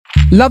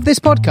Love this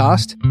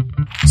podcast?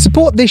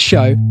 Support this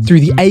show through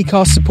the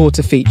Acast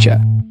supporter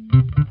feature.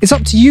 It's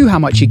up to you how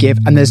much you give,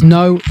 and there's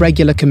no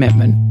regular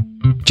commitment.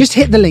 Just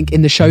hit the link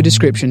in the show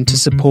description to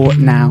support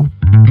now.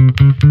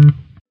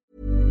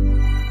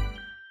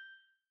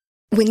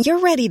 When you're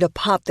ready to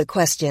pop the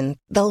question,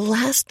 the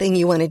last thing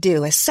you want to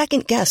do is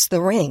second-guess the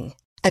ring.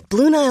 At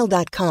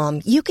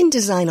BlueNile.com, you can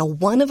design a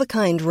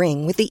one-of-a-kind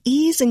ring with the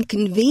ease and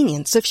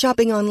convenience of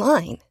shopping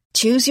online.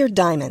 Choose your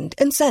diamond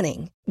and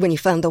setting. When you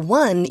find the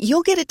one,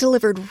 you'll get it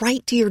delivered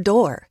right to your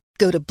door.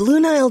 Go to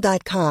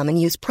BlueNile.com and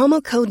use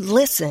promo code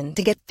LISTEN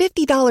to get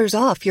 $50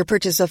 off your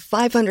purchase of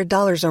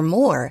 $500 or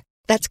more.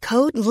 That's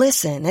code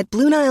LISTEN at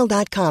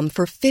BlueNile.com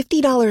for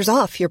 $50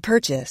 off your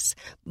purchase.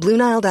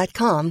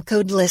 BlueNile.com,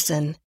 code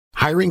LISTEN.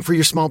 Hiring for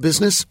your small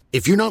business?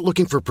 If you're not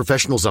looking for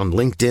professionals on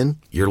LinkedIn,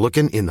 you're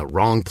looking in the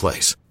wrong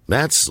place.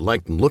 That's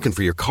like looking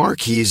for your car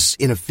keys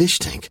in a fish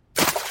tank.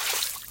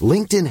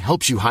 LinkedIn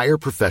helps you hire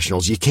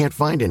professionals you can't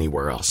find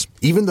anywhere else,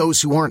 even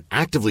those who aren't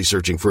actively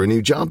searching for a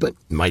new job but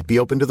might be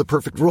open to the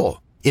perfect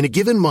role. In a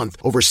given month,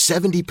 over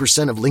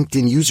 70% of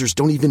LinkedIn users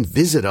don't even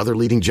visit other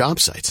leading job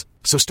sites.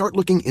 So start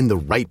looking in the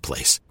right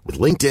place. With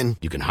LinkedIn,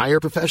 you can hire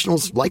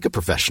professionals like a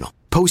professional.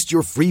 Post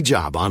your free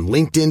job on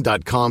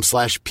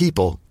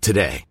linkedin.com/people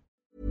today.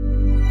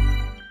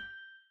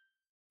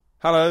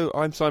 Hello,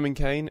 I'm Simon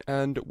Kane,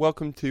 and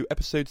welcome to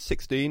episode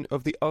 16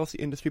 of the RC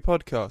Industry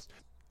Podcast.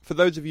 For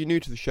those of you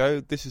new to the show,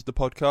 this is the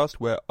podcast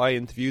where I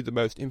interview the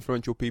most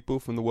influential people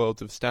from the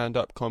worlds of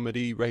stand-up,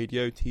 comedy,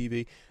 radio,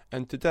 TV,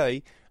 and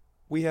today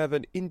we have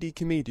an indie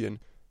comedian.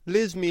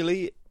 Liz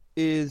Mealy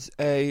is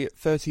a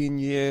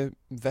 13-year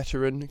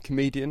veteran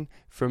comedian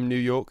from New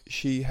York.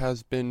 She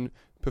has been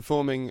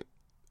performing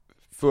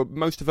for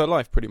most of her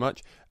life, pretty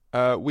much.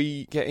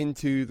 We get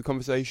into the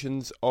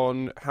conversations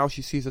on how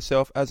she sees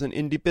herself as an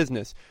indie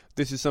business.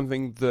 This is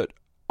something that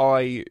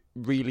I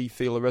really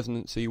feel a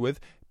resonancy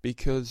with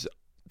because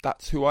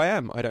that's who I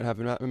am. I don't have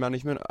a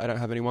management. I don't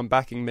have anyone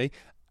backing me.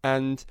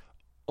 And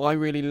I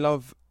really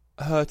love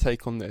her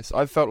take on this.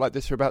 I've felt like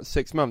this for about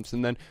 6 months.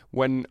 And then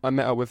when I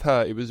met up with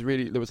her, it was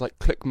really, there was like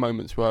click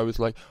moments where I was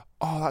like,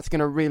 oh, that's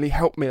going to really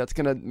help me. That's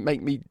going to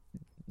make me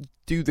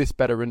do this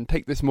better and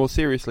take this more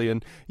seriously.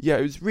 And yeah,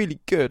 it was really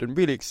good and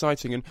really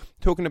exciting. And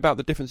talking about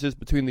the differences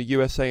between the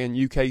USA and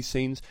UK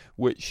scenes,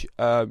 which,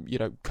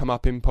 come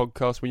up in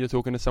podcasts when you're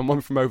talking to someone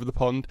from over the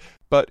pond.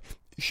 But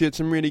she had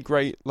some really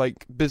great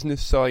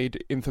business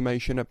side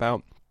information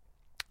about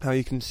how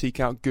you can seek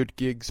out good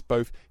gigs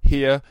both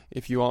here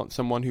if you aren't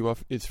someone who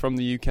is from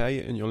the UK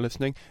and you're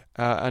listening,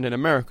 and in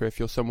America if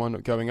you're someone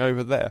going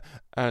over there,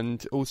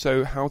 and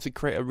also how to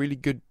create a really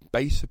good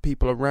base of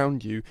people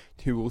around you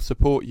who will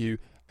support you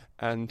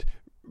and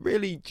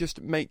really just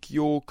make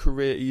your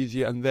career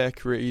easier and their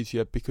career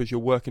easier because you're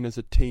working as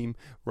a team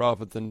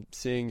rather than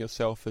seeing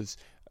yourself as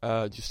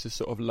just a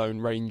sort of lone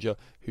ranger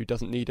who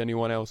doesn't need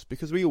anyone else,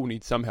 because we all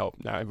need some help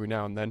every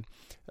now and then.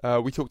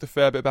 We talked a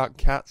fair bit about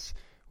cats.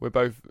 We're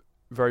both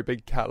very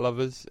big cat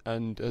lovers,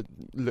 and a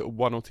little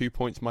 1 or 2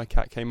 points my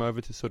cat came over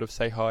to sort of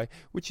say hi,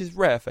 which is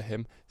rare for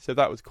him, so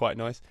that was quite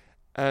nice.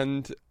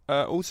 And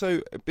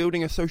also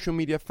building a social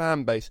media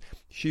fan base.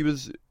 She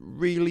was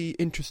really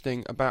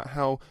interesting about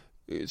how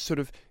sort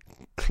of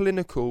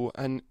clinical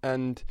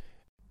and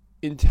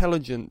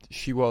intelligent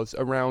she was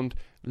around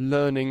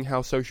learning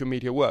how social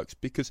media works,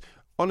 because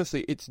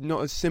honestly it's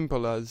not as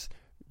simple as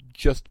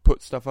just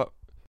put stuff up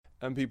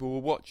and people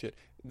will watch it.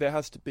 There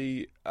has to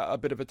be a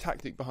bit of a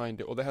tactic behind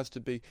it, or there has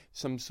to be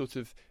some sort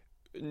of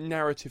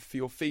narrative for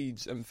your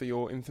feeds and for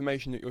your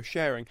information that you're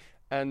sharing.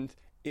 And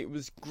it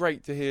was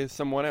great to hear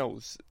someone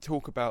else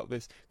talk about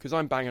this, because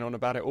I'm banging on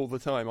about it all the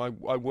time. I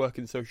work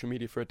in social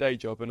media for a day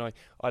job, and I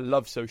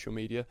love social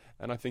media,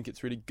 and I think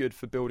it's really good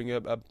for building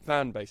a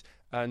fan base.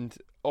 And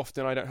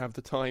often I don't have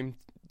the time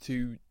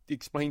to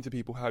explain to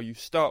people how you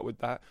start with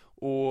that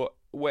or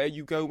where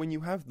you go when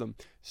you have them.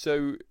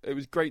 So it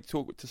was great to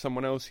talk to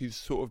someone else who's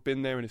sort of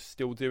been there and is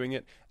still doing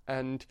it.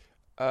 And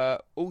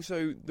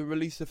also the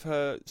release of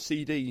her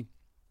CD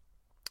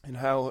and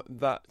how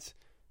that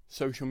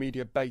social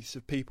media base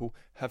of people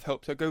have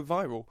helped her go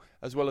viral,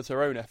 as well as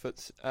her own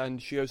efforts.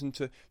 And she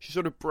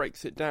sort of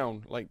breaks it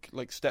down like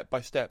step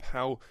by step,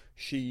 how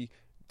she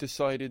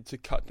decided to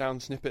cut down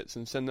snippets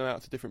and send them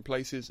out to different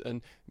places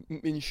and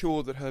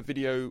ensure that her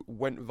video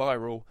went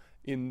viral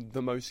in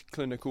the most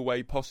clinical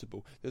way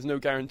possible. There's no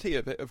guarantee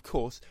of it, of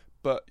course,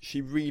 but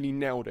she really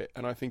nailed it,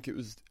 and I think it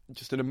was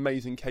just an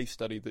amazing case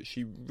study that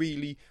she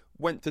really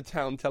went to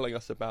town telling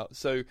us about.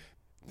 So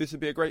this would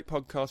be a great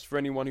podcast for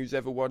anyone who's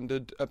ever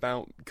wondered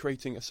about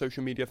creating a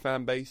social media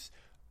fan base,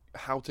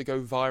 how to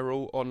go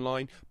viral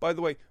online. By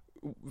the way,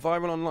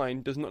 viral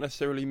online does not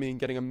necessarily mean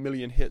getting 1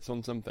 million hits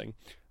on something.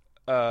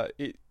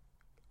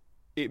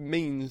 It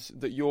means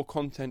that your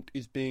content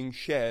is being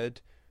shared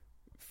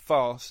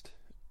fast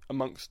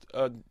amongst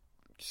a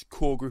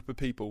core group of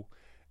people.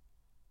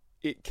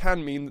 It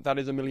can mean that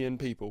is 1 million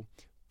people,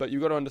 but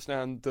you've got to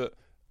understand that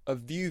a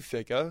view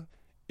figure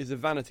is a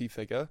vanity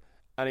figure,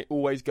 and it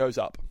always goes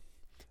up.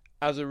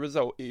 As a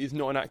result, it is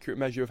not an accurate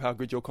measure of how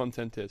good your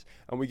content is.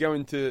 And we go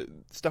into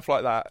stuff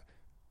like that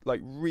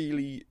like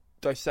really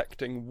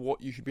dissecting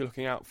what you should be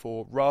looking out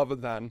for, rather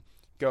than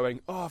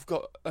going, oh, I've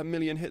got 1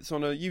 million hits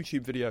on a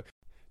YouTube video.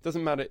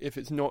 Doesn't matter if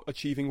it's not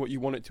achieving what you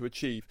want it to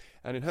achieve.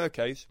 And in her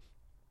case,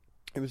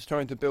 it was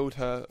trying to build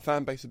her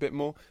fan base a bit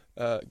more,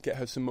 get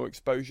her some more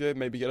exposure,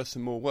 maybe get her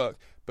some more work,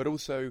 but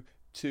also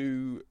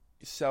to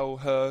sell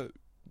her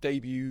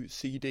debut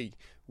CD,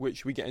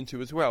 which we get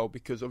into as well,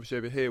 because obviously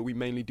over here we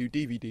mainly do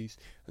DVDs,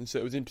 and so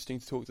it was interesting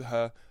to talk to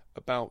her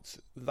about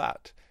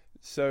that.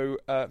 So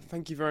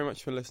thank you very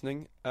much for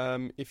listening.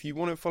 If you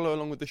want to follow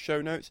along with the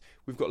show notes,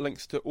 we've got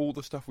links to all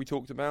the stuff we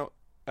talked about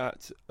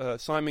at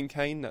Simon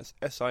Caine, that's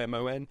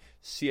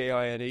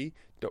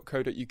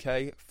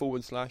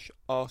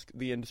SimonCaine.co.uk/Ask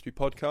the Industry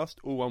Podcast,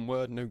 all one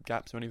word, no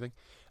gaps or anything.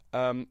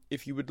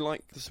 If you would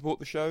like to support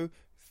the show,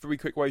 3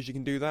 quick ways you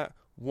can do that.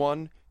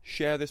 1,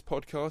 share this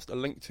podcast. A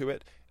link to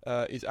it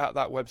is at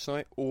that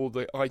website, or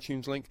the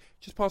iTunes link.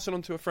 Just pass it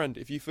on to a friend.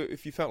 If you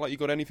felt like you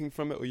got anything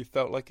from it, or you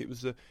felt like it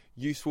was a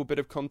useful bit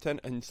of content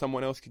and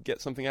someone else could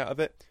get something out of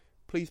it,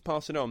 please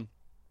pass it on.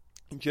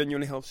 It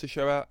genuinely helps the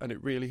show out, and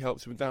it really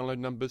helps with download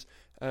numbers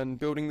and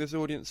building this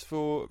audience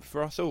for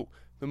us all.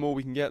 The more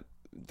we can get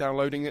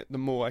downloading it, the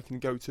more I can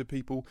go to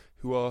people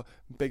who are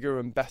bigger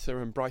and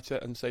better and brighter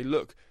and say,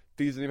 look,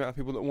 these are the amount of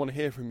people that want to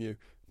hear from you.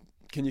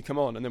 Can you come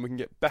on? And then we can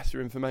get better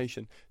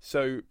information.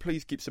 So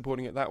please keep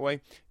supporting it that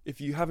way.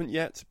 If you haven't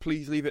yet,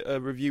 please leave it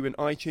a review in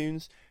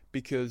iTunes,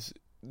 because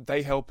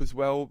they help as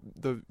well.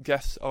 The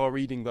guests are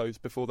reading those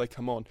before they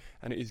come on,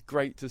 and it is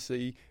great to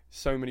see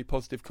so many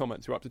positive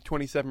comments. We're up to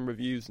 27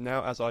 reviews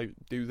now as I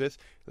do this.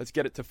 Let's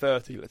get it to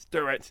 30. Let's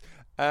do it.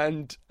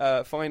 And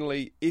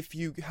finally, if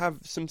you have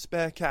some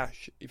spare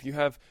cash, if you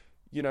have,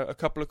 a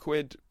couple of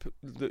quid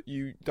that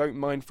you don't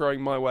mind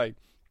throwing my way,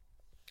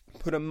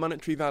 put a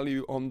monetary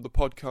value on the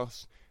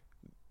podcasts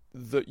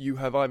that you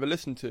have either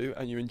listened to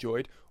and you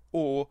enjoyed,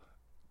 or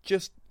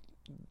just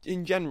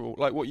in general,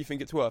 like what you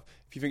think it's worth.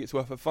 If you think it's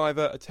worth a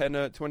fiver, a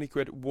tenner, 20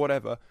 quid,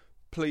 whatever,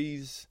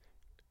 please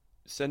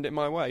send it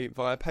my way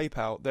via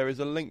PayPal. There is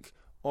a link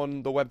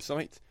on the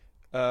website.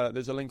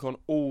 There's a link on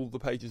all the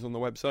pages on the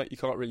website. You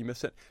can't really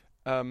miss it.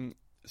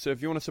 So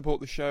if you want to support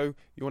the show,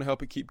 you want to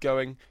help it keep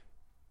going,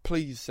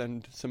 please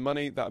send some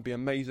money. That would be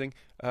amazing.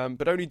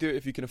 But only do it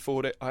if you can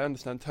afford it. I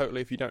understand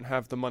totally if you don't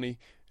have the money.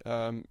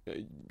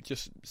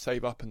 Just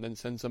save up and then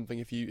send something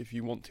if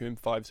you want to in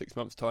 5-6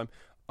 months' time.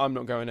 I'm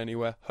not going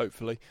anywhere,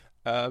 hopefully.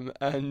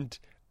 But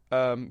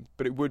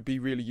it would be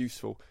really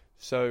useful.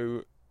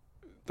 So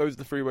those are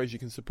the 3 ways you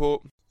can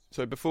support.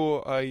 So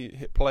before I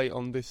hit play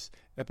on this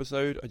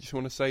episode, I just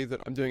want to say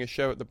that I'm doing a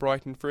show at the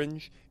Brighton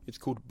Fringe. It's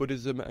called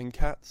Buddhism and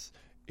Cats.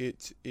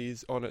 It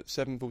is on at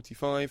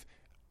 7:45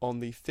 on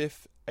the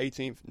 5th,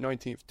 18th,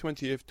 19th,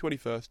 20th,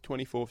 21st,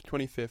 24th,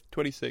 25th,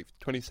 26th,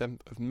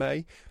 27th of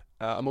May.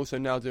 I'm also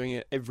now doing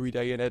it every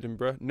day in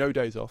Edinburgh, no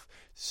days off.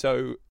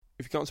 So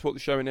if you can't support the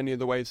show in any of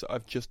the ways that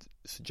I've just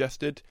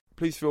suggested,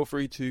 please feel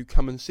free to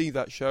come and see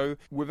that show.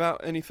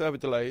 Without any further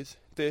delays,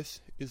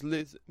 this is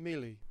Liz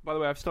Mealy. By the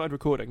way, I've started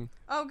recording.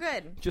 Oh,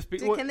 good.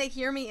 Can they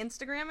hear me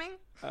Instagramming?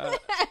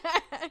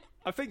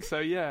 I think so,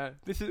 yeah.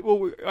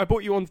 I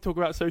brought you on to talk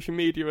about social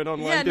media and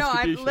online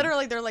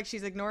distribution. They're like,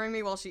 she's ignoring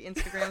me while she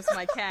Instagrams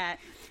my cat.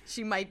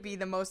 She might be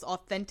the most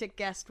authentic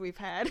guest we've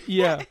had.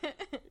 Yeah.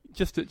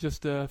 Just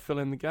to fill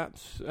in the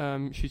gaps,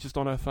 she's just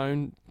on her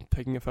phone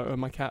taking a photo of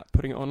my cat,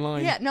 putting it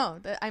online. Yeah, no,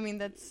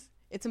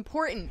 it's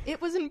important. It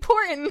was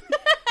important.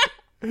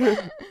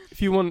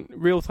 If you want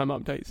real-time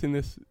updates in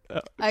this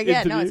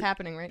interview, no, it's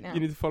happening right now. You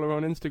need to follow her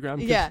on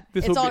Instagram. Yeah,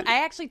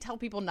 I actually tell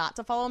people not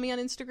to follow me on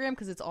Instagram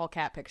because it's all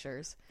cat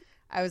pictures.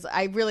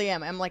 I really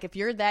am. I'm like, if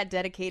you're that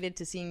dedicated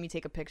to seeing me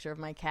take a picture of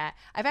my cat,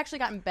 I've actually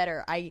gotten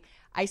better. I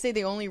say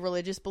the only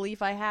religious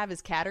belief I have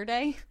is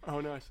Catterday.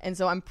 Oh, nice. And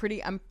so I'm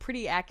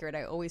pretty accurate.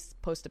 I always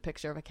post a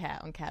picture of a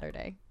cat on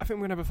Catterday. I think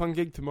we're gonna have a fun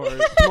gig tomorrow.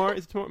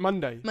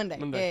 Monday.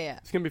 Monday. Yeah.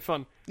 It's gonna be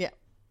fun. Yeah.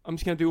 I'm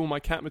just going to do all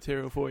my cat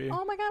material for you.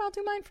 Oh my God, I'll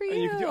do mine for you.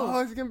 And you can do,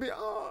 it's going to be,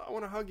 I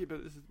want to hug you,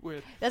 but this is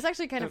weird. That's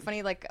actually kind of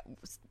funny. Like,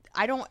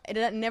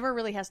 it never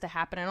really has to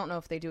happen. I don't know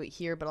if they do it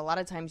here, but a lot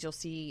of times you'll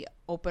see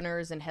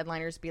openers and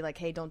headliners be like,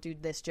 hey, don't do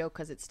this joke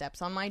because it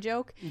steps on my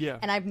joke. Yeah.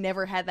 And I've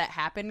never had that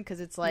happen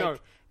because it's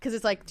like,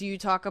 do you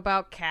talk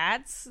about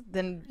cats?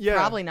 Then yeah.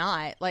 Probably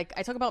not. Like,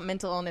 I talk about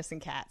mental illness and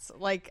cats.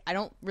 Like, I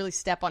don't really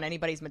step on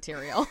anybody's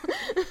material.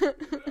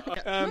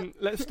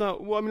 Let's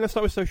start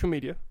with social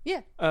media.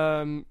 Yeah.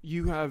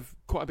 You have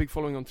quite a big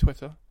following on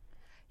Twitter.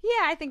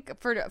 Yeah, I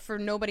think for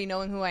nobody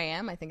knowing who I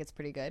am, I think it's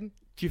pretty good.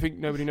 Do you think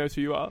nobody knows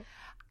who you are?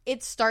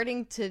 It's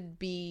starting to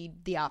be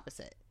the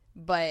opposite,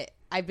 but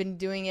I've been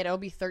doing it. It'll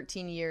be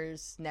 13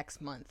 years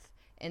next month.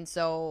 And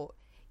so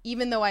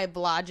even though I've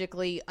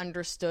logically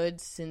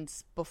understood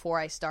since before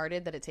I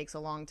started that it takes a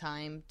long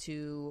time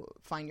to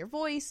find your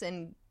voice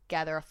and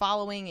gather a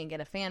following and get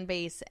a fan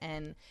base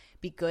and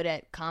be good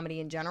at comedy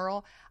in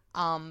general,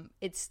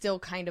 it's still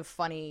kind of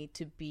funny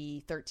to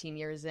be 13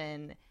 years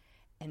in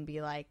and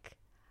be like,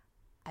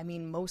 I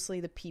mean, mostly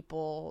the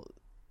people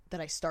that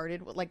I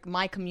started with, like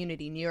my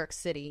community, New York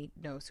City,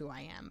 knows who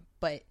I am.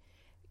 But,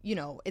 you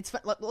know,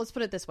 let's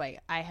put it this way.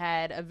 I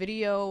had a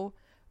video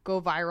go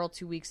viral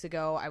 2 weeks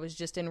ago. I was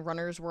just in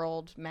Runner's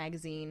World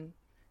magazine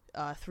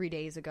 3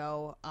 days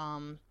ago.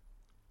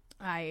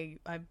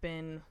 I've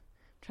been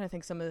trying to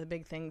think some of the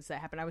big things that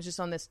happened. I was just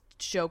on this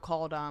show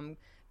called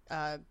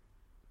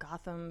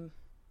Gotham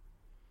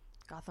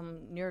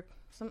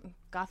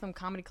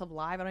Comedy Club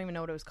Live. I don't even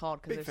know what it was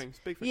called. Big things.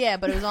 Yeah,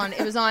 but it was on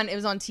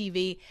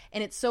TV,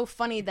 and it's so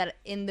funny that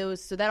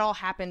so that all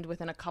happened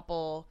within a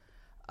couple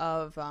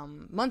of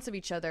months of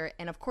each other.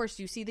 And of course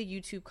you see the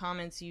YouTube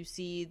comments, you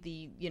see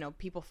the, you know,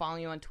 people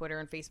following you on Twitter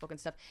and Facebook and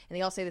stuff, and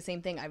they all say the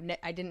same thing.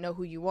 I didn't know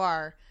who you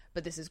are,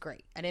 but this is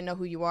great. I didn't know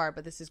who you are,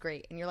 but this is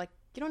great. And you're like,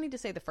 you don't need to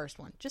say the first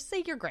one. Just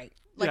say you're great.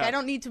 Like, I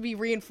don't need to be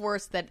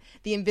reinforced that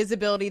the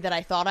invisibility that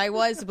I thought I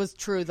was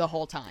true the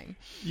whole time.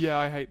 Yeah,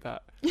 I hate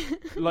that.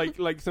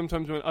 like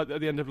sometimes when at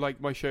the end of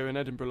like my show in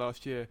Edinburgh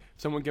last year,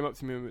 someone came up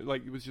to me and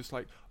like it was just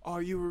like, "Oh,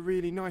 you were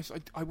really nice.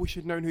 I wish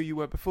I'd known who you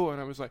were before."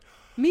 And I was like,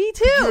 "Me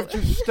too." You have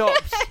just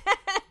stopped.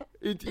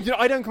 You know,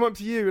 I don't come up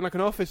to you in like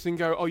an office and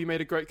go, "Oh, you made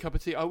a great cup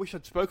of tea. I wish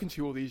I'd spoken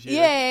to you all these years."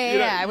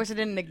 Yeah. I wish I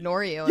didn't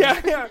ignore you.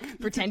 Yeah.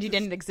 Pretend you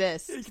didn't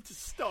exist. You could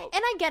just stop.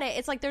 And I get it.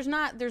 It's like there's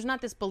not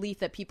this belief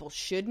that people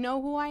should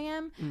know who I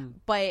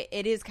am, but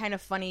it is kind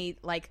of funny.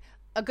 Like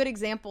a good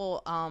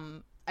example.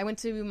 I went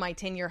to my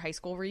 10-year high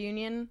school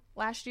reunion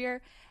last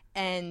year,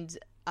 and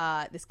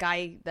this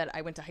guy that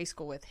I went to high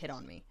school with hit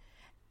on me,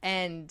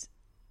 and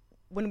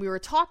when we were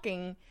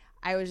talking,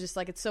 I was just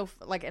like, it's so,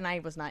 like, and I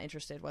was not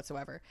interested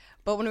whatsoever.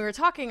 But when we were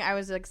talking, I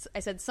was like, I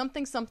said,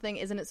 something,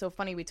 isn't it so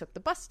funny we took the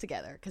bus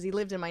together? Because he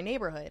lived in my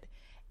neighborhood.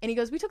 And he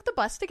goes, we took the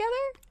bus together?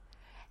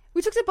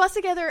 We took the bus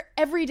together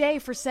every day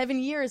for 7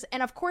 years.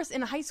 And of course,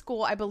 in high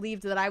school, I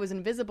believed that I was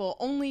invisible,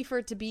 only for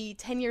it to be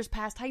 10 years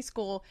past high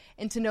school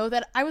and to know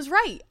that I was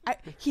right.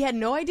 He had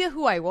no idea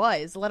who I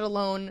was, let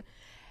alone,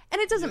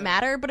 and it doesn't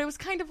matter, but it was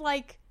kind of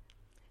like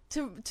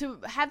to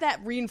have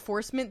that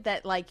reinforcement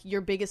that, like,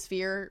 your biggest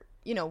fear,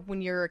 you know,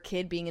 when you're a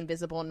kid, being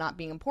invisible and not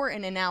being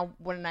important. And now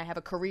when I have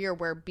a career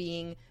where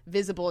being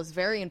visible is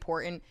very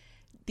important,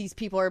 these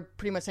people are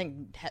pretty much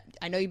saying,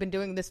 I know you've been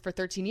doing this for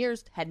 13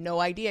 years, had no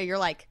idea. You're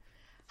like,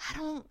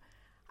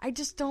 I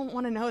just don't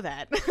want to know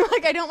that.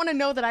 Like, I don't want to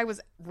know that I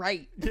was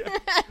right. Yeah.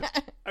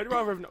 I'd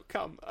rather have not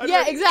come.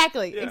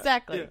 Exactly.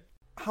 Yeah.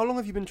 How long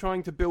have you been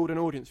trying to build an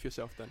audience for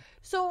yourself then?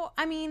 So,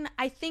 I mean,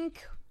 I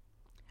think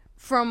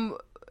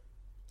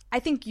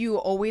you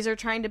always are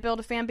trying to build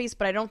a fan base,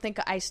 but I don't think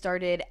I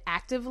started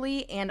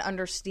actively and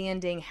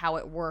understanding how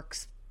it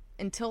works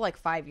until like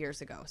 5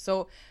 years ago.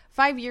 So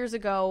 5 years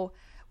ago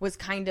was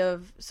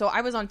so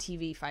I was on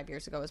TV 5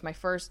 years ago. It was my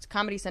first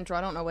Comedy Central.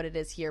 I don't know what it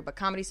is here, but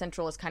Comedy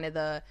Central is kind of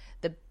the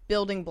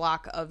building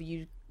block of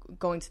you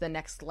going to the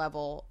next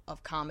level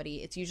of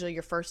comedy. It's usually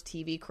your first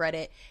TV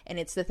credit, and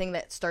it's the thing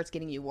that starts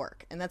getting you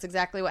work. And that's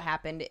exactly what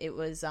happened.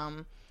 It's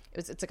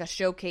like a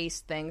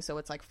showcase thing, so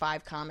it's like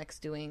 5 comics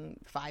doing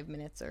 5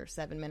 minutes or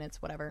 7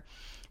 minutes, whatever.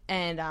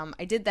 And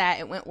I did that.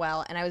 It went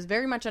well, and I was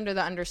very much under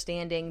the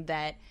understanding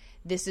that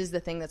this is the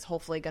thing that's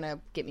hopefully going to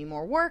get me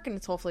more work, and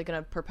it's hopefully going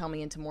to propel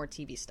me into more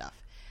TV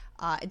stuff.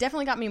 It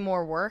definitely got me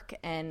more work,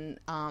 and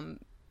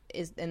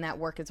that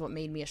work is what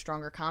made me a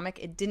stronger comic.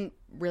 It didn't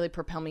really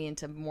propel me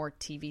into more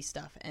TV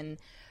stuff. And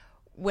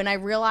when I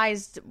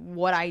realized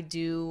what I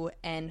do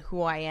and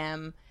who I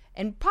am,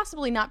 and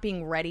possibly not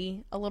being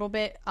ready a little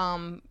bit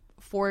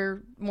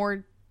for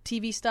more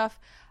TV stuff,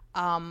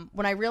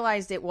 when I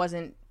realized it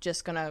wasn't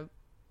just going to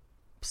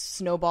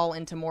snowball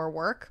into more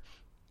work,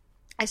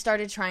 I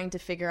started trying to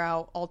figure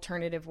out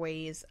alternative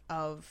ways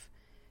of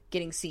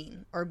getting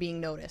seen or being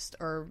noticed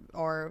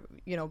or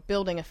you know,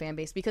 building a fan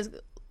base, because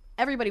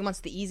everybody wants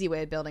the easy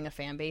way of building a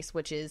fan base,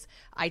 which is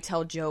I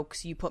tell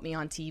jokes, you put me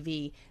on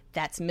TV,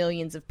 that's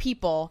millions of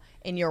people,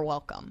 and you're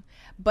welcome.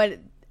 But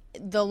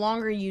the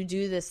longer you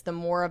do this, the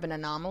more of an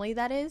anomaly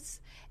that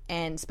is.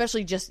 And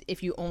especially just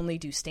if you only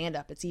do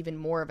stand-up, it's even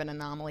more of an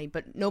anomaly.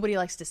 But nobody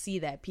likes to see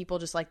that. People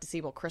just like to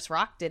see, well, Chris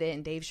Rock did it,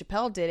 and Dave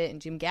Chappelle did it,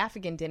 and Jim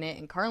Gaffigan did it,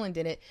 and Carlin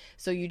did it.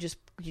 So you just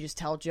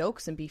tell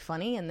jokes and be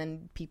funny, and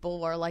then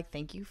people are like,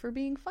 thank you for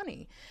being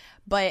funny.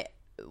 But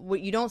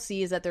what you don't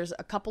see is that there's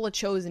a couple of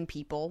chosen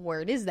people where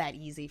it is that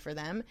easy for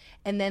them.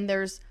 And then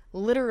there's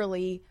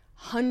literally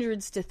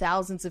hundreds to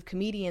thousands of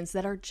comedians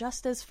that are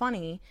just as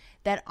funny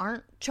that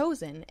aren't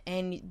chosen,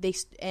 and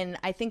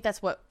I think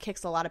that's what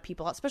kicks a lot of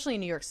people out, especially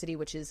in New York City,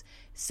 which is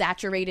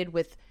saturated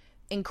with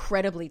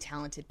incredibly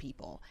talented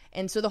people.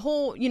 And so the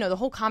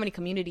whole comedy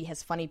community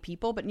has funny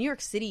people, but New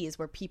York City is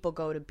where people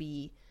go to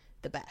be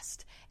the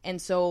best.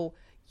 And so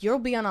you'll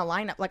be on a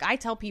lineup. Like, I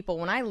tell people,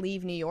 when I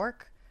leave New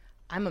York,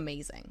 I'm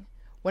amazing.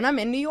 When I'm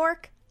in New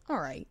York, all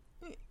right.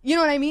 You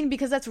know what I mean?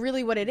 Because that's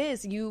really what it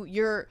is.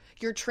 You're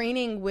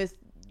training with,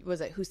 was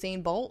it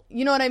Usain Bolt?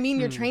 You know what I mean?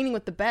 You're training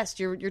with the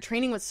best. You're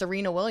training with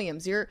Serena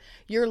Williams. You're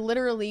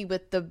literally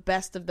with the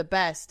best of the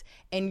best,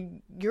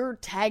 and you're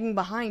tagging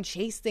behind,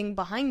 chasing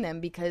behind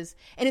them,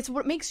 and it's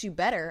what makes you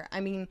better. I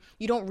mean,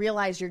 you don't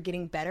realize you're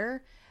getting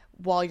better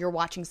while you're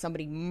watching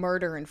somebody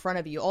murder in front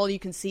of you. All you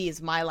can see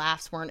is my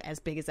laughs weren't as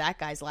big as that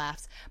guy's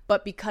laughs,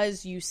 but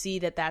because you see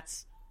that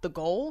that's the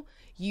goal,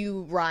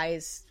 you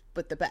rise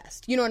with the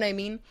best. You know what I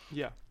mean?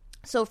 Yeah.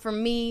 So for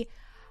me,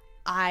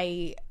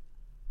 I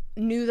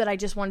knew that I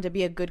just wanted to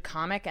be a good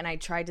comic, and I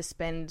tried to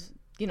spend,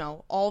 you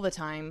know, all the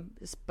time,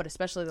 but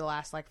especially the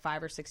last like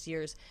 5 or 6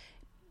 years,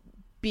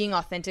 being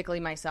authentically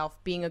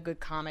myself, being a good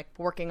comic,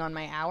 working on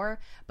my hour.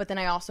 But then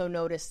I also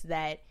noticed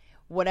that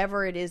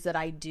whatever it is that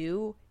I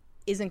do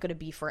isn't going to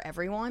be for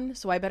everyone.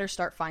 So I better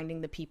start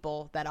finding the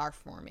people that are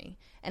for me.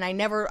 And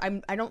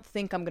I don't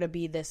think I'm going to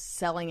be this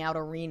selling out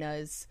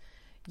arenas,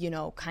 you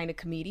know, kind of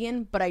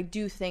comedian, but I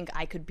do think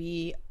I could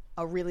be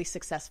a really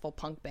successful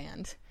punk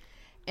band.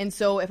 And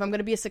so if I'm going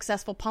to be a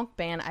successful punk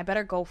band, I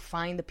better go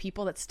find the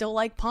people that still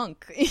like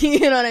punk. You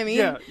know what I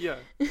mean? Yeah.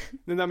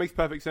 Then that makes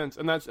perfect sense.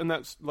 And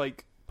that's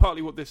like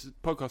partly what this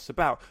podcast's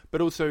about, but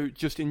also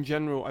just in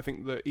general, I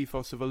think the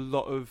ethos of a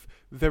lot of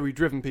very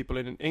driven people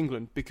in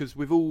England, because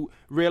we've all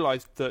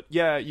realised that,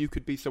 yeah, you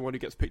could be someone who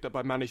gets picked up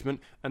by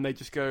management and they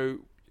just go,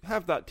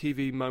 have that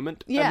TV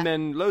moment, and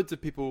then loads of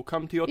people will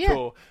come to your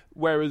tour,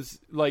 whereas,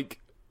 like,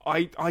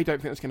 I don't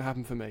think that's going to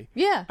happen for me.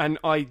 Yeah. And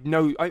I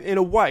know, in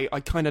a way,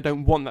 I kind of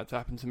don't want that to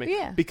happen to me.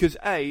 Yeah. Because,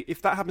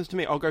 if that happens to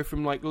me, I'll go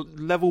from, like,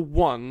 level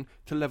 1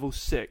 to level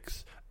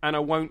 6, and I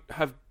won't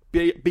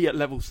be at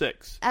level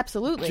 6.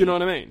 Absolutely. Do you know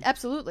what I mean?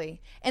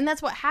 Absolutely. And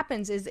that's what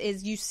happens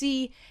is you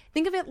see,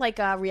 think of it like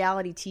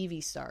reality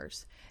TV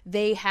stars.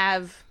 They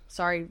have,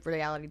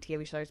 reality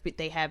TV stars, but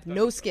they have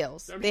no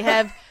skills. They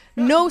have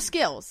no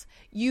skills.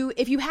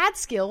 If you had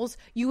skills,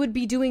 you would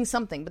be doing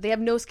something, but they have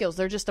no skills.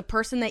 They're just a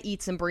person that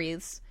eats and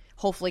breathes,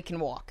 hopefully can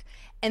walk.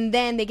 And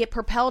then they get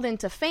propelled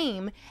into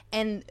fame,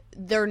 and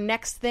their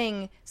next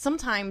thing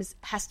sometimes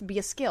has to be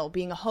a skill,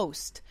 being a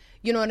host.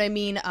 You know what I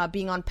mean?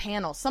 Being on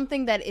panels,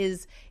 something that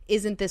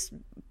isn't this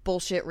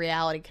bullshit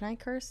reality. Can I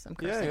curse? I'm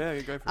cursing. Yeah,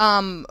 you go for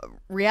it.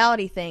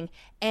 Reality thing.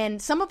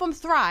 And some of them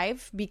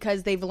thrive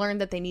because they've learned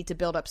that they need to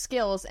build up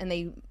skills, and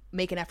they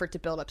make an effort to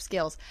build up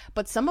skills.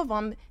 But some of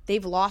them,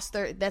 they've lost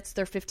that's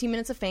their 15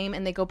 minutes of fame,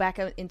 and they go back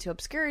out into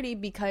obscurity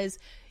because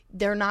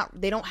they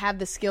don't have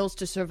the skills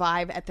to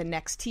survive at the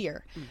next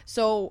tier.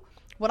 So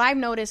what I've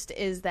noticed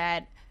is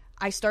that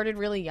I started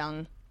really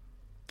young.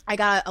 I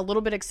got a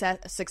little bit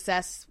of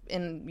success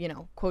in, you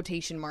know,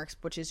 quotation marks,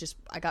 which is just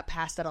I got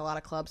passed at a lot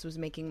of clubs, was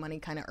making money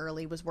kind of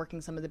early, was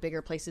working some of the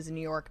bigger places in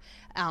New York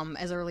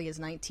as early as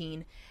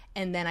 19.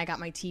 And then I got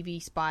my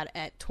TV spot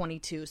at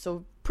 22.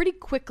 So pretty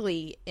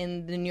quickly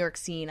in the New York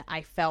scene,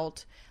 I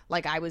felt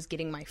like I was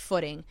getting my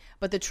footing.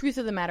 But the truth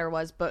of the matter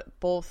was,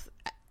 both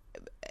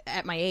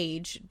at my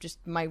age, just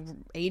my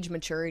age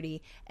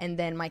maturity, and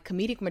then my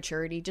comedic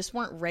maturity just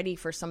weren't ready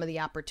for some of the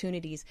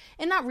opportunities,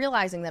 and not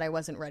realizing that I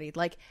wasn't ready.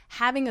 Like,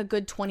 having a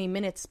good 20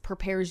 minutes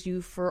prepares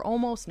you for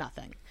almost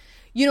nothing.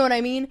 You know what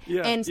I mean?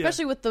 Yeah, and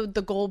especially with the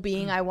goal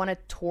being I want to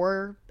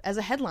tour as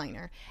a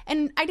headliner.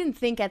 And I didn't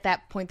think at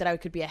that point that I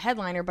could be a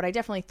headliner, but I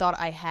definitely thought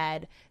I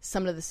had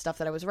some of the stuff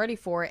that I was ready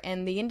for.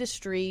 And the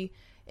industry,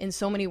 in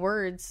so many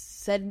words,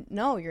 said,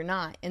 no, you're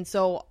not. And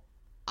so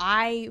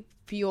I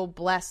feel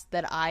blessed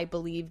that I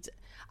believed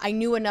I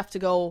knew enough to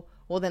go,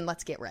 well, then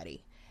let's get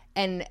ready.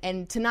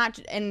 And to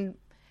not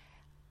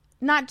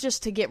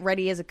just to get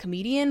ready as a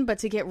comedian, but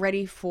to get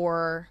ready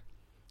for,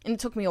 and it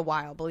took me a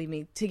while, believe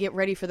me, to get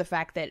ready for the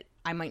fact that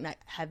I might not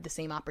have the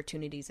same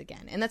opportunities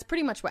again. And that's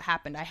pretty much what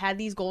happened. I had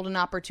these golden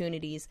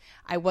opportunities.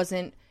 I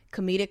wasn't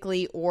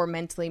comedically or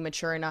mentally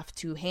mature enough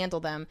to handle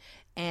them.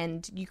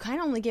 And you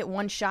kind of only get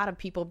one shot of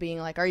people being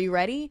like, are you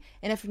ready?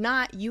 And if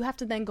not, you have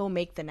to then go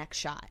make the next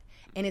shot.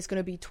 And it's going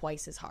to be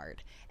twice as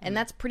hard. And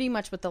that's pretty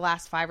much what the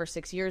last 5 or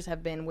 6 years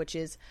have been, which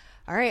is,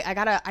 all right, I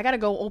gotta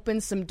go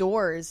open some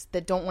doors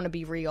that don't want to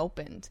be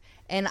reopened.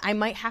 And I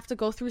might have to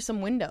go through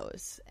some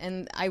windows.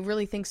 And I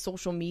really think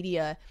social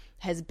media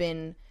has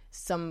been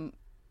some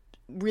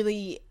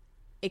really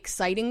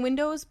exciting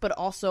windows, but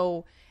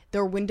also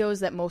there are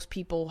windows that most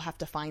people have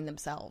to find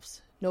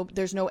themselves. No,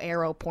 there's no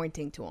arrow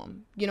pointing to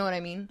them. You know what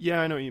I mean?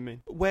 Yeah, I know what you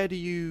mean. Where do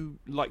you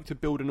like to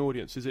build an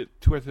audience? Is it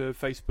Twitter,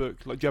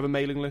 Facebook? Like, do you have a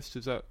mailing list?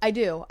 Is that? I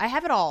do. I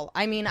have it all.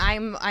 I mean,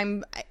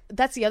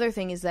 that's the other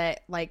thing is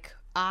that, like,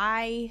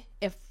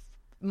 if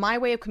my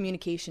way of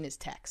communication is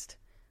text.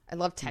 I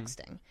love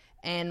texting.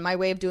 And my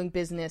way of doing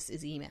business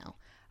is email.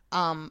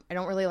 I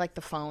don't really like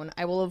the phone.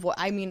 I will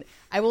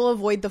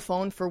avoid the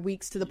phone for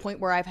weeks, to the point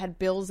where I've had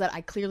bills that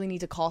I clearly need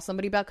to call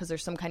somebody about because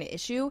there's some kind of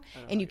issue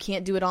and you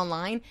can't do it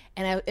online.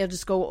 And it'll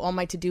just go on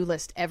my to-do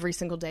list every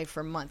single day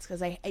for months,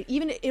 because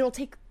it'll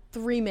take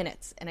 3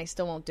 minutes and I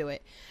still won't do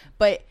it.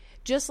 But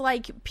just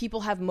like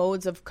people have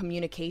modes of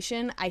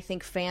communication, I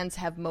think fans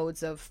have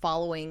modes of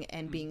following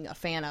and being a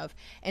fan of.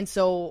 And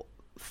so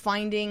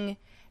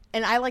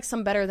and I like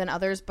some better than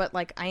others, but,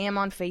 like, I am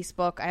on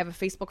Facebook. I have a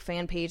Facebook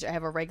fan page. I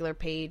have a regular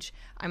page.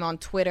 I'm on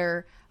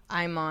Twitter.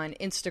 I'm on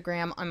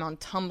Instagram. I'm on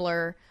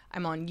Tumblr.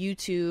 I'm on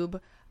YouTube.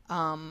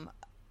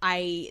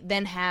 I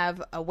then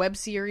have a web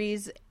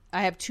series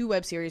I have 2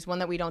 web series, one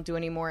that we don't do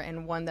anymore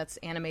and one that's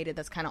animated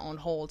that's kind of on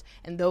hold,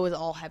 and those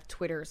all have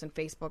Twitters and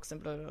Facebooks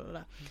and blah, blah, blah,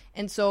 blah.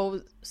 And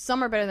so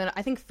some are better than,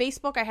 I think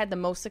Facebook I had the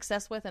most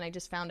success with, and I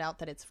just found out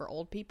that it's for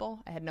old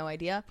people. I had no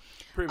idea.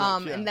 Pretty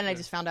much, and then I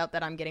just found out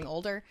that I'm getting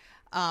older.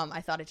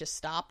 I thought it just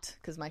stopped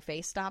because my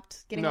face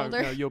stopped getting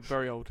older. No, you're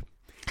very old.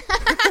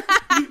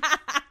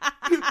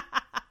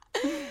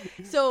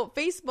 So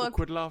Facebook.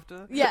 Awkward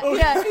laughter. Yeah.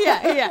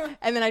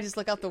 And then I just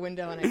look out the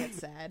window and I get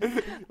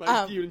sad.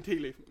 Like you and Tea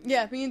Leaf.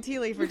 Yeah, me and Tea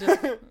Leaf are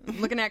just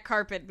looking at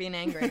carpet being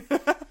angry.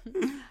 I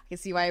can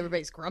see why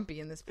everybody's grumpy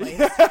in this place.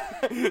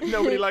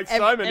 Nobody likes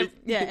Simon.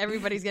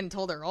 Everybody's getting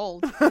told they're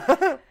old.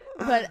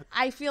 But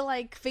I feel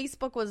like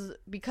Facebook was,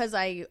 because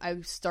I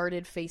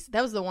started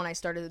that was the one I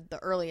started the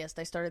earliest.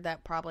 I started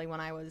that probably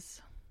when I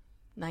was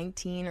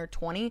 19 or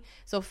 20.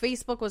 So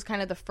Facebook was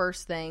kind of the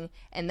first thing,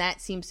 and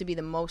that seems to be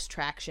the most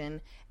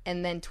traction.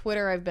 And then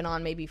Twitter I've been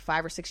on maybe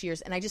 5 or 6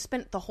 years, and I just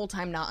spent the whole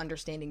time not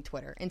understanding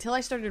Twitter. Until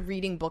I started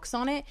reading books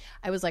on it,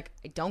 I was like,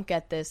 I don't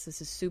get this.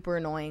 This is super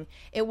annoying.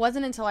 It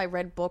wasn't until I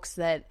read books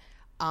that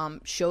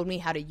showed me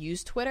how to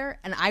use Twitter,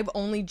 and I've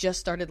only just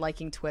started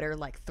liking Twitter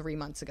like 3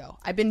 months ago.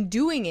 I've been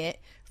doing it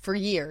for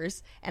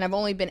years, and I've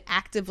only been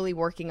actively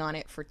working on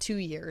it for 2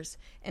 years,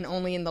 and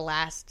only in the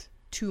last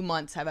 2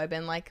 months have I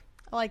been like,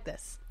 I like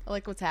this. I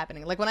like what's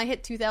happening. Like when I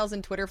hit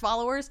 2,000 Twitter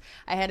followers,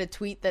 I had a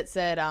tweet that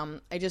said,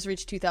 I just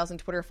reached 2,000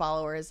 Twitter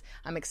followers.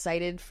 I'm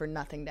excited for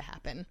nothing to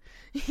happen.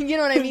 You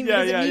know what I mean?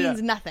 Because it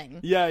means nothing.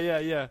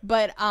 Yeah.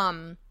 But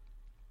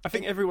I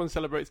think everyone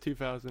celebrates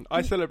 2,000.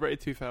 I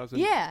celebrated 2,000.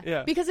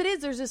 Yeah. Because it is.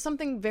 There's just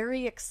something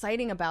very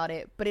exciting about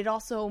it, but it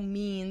also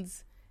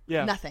means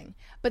nothing.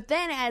 But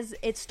then as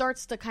it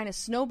starts to kind of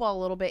snowball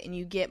a little bit and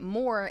you get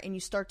more and you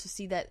start to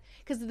see that,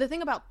 because the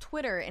thing about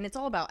Twitter, and it's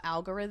all about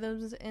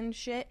algorithms and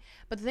shit,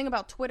 but the thing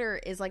about Twitter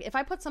is like if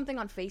I put something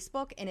on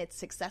Facebook and it's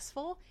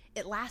successful,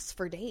 it lasts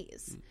for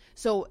days.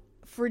 So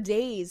for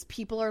days,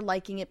 people are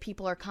liking it,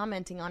 people are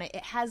commenting on it.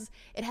 It has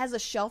a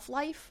shelf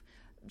life.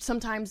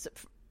 Sometimes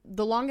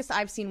the longest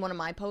I've seen one of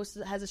my posts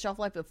has a shelf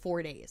life of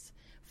 4 days.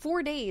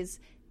 4 days,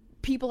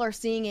 people are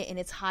seeing it and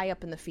it's high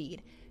up in the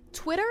feed.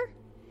 Twitter,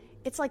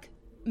 it's like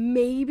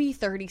maybe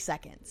 30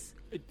 seconds.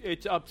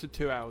 It's up to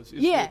 2 hours.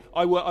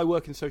 I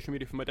work in social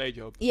media for my day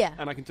job. Yeah.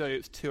 And I can tell you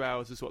it's 2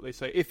 hours is what they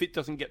say, if it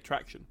doesn't get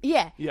traction.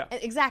 Yeah. Yeah.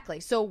 Exactly.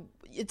 So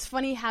it's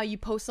funny how you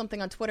post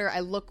something on Twitter,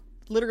 I look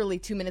literally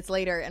 2 minutes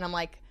later and I'm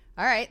like,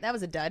 all right, that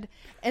was a dud.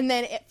 And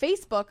then at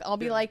Facebook, I'll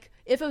be like,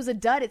 if it was a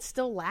dud, it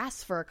still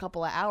lasts for a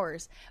couple of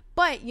hours.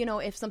 But, you know,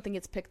 if something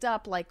gets picked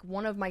up, like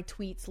one of my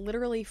tweets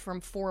literally from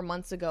 4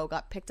 months ago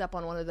got picked up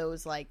on one of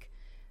those, like,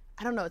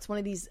 I don't know, it's one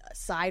of these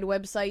side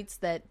websites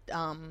that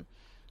I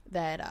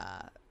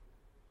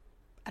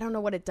don't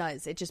know what it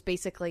does. It just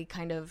basically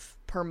kind of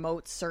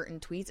promotes certain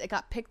tweets. It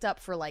got picked up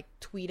for like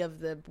tweet of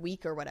the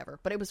week or whatever,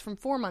 but it was from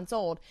 4 months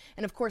old.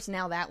 And of course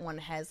now that one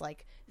has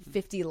like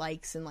 50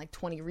 likes and like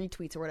 20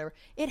 retweets or whatever.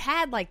 It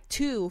had like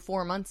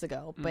 4 months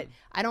ago, but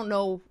I don't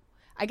know.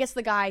 I guess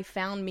the guy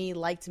found me,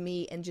 liked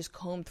me, and just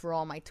combed through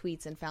all my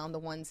tweets and found the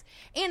ones.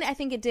 And I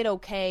think it did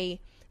okay.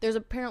 There's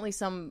apparently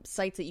some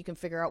sites that you can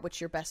figure out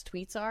which your best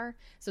tweets are.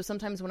 So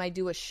sometimes when I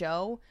do a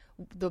show,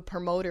 the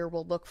promoter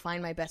will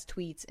find my best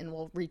tweets and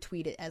will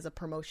retweet it as a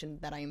promotion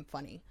that I am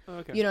funny.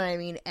 Okay. You know what I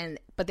mean?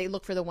 But they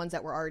look for the ones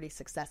that were already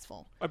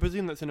successful. I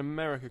presume that's in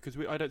America because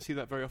I don't see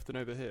that very often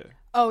over here.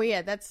 Oh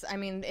yeah,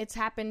 it's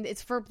happened.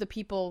 It's for the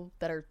people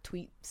that are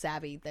tweet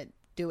savvy that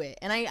do it.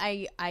 And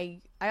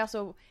I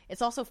also,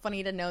 it's also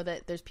funny to know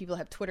that there's people that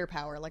have Twitter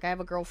power. Like I have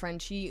a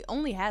girlfriend, she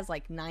only has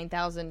like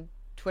 9,000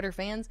 Twitter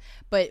fans,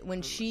 but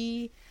when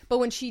she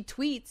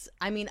tweets,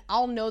 I mean,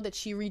 I'll know that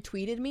she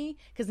retweeted me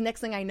because next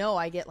thing I know,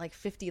 I get like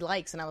 50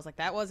 likes, and I was like,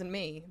 that wasn't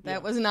me.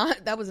 That was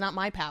not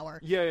my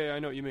power. Yeah, I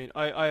know what you mean.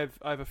 I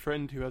have a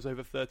friend who has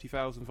over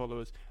 30,000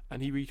 followers,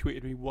 and he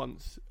retweeted me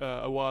once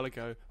a while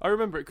ago. I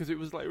remember it because it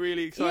was like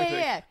really exciting.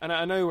 Yeah. And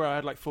I know where I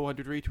had like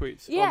 400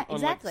 retweets. Yeah, on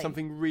exactly. Like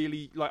something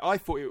really like I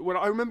thought it.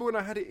 I remember when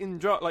I had it in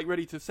draft, like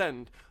ready to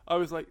send. I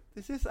was like,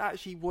 is this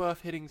actually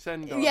worth hitting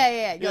send on?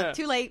 Yeah. You're like,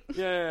 too late.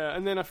 Yeah.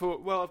 And then I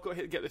thought, well, I've got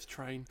to get this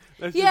train.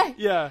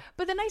 Yeah.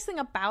 But the nice thing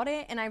about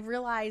it, and I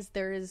realized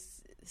there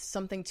is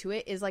something to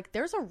it, is like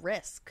there's a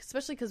risk,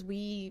 especially because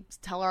we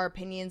tell our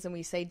opinions and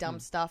we say dumb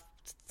stuff,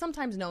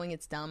 sometimes knowing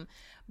it's dumb,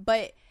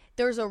 but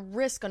there's a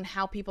risk on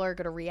how people are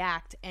going to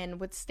react. And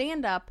with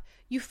stand-up,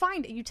 you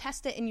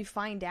test it and you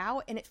find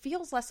out, and it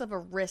feels less of a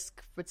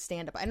risk with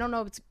stand-up. I don't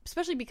know, it's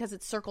especially because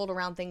it's circled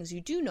around things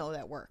you do know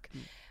that work.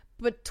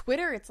 But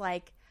Twitter, it's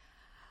like,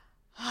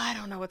 I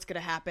don't know what's going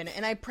to happen.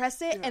 And I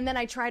press it, and then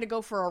I try to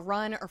go for a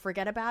run or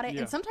forget about it. Yeah.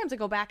 And sometimes I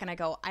go back and I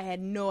go, I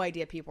had no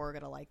idea people were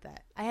going to like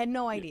that. I had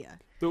no idea.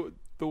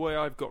 The way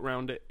I've got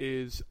around it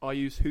is I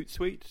use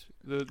Hootsuite,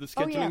 the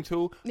scheduling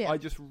tool. Yeah.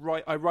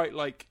 I write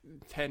like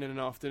 10 in an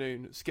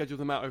afternoon, schedule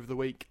them out over the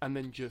week, and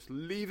then just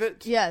leave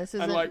it. Yeah, this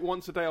is like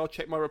once a day I'll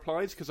check my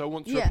replies because I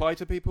want to reply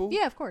to people.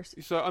 Yeah, of course.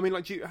 So I mean,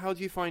 like, how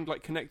do you find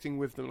like connecting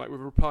with them, like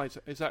with replies?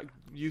 Is that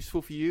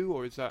useful for you,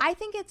 or is that? I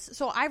think it's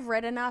so. I've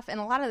read enough, and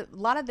a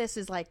lot of this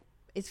is like,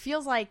 it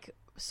feels like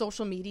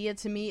social media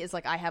to me is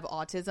like I have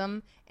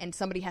autism and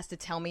somebody has to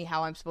tell me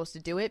how I'm supposed to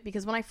do it,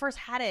 because when I first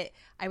had it,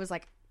 I was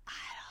like,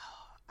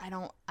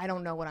 I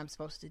don't know what I'm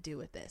supposed to do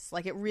with this.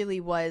 Like, it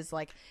really was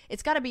like,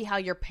 it's got to be how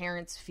your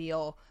parents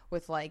feel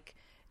with like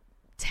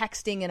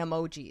texting and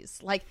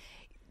emojis. Like,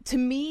 to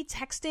me,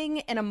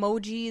 texting and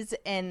emojis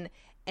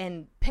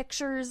and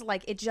pictures,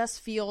 like, it just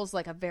feels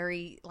like a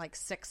very like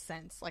sixth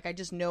sense. Like, I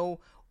just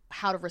know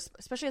how to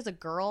especially as a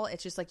girl,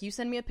 it's just like, you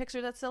send me a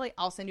picture that's silly,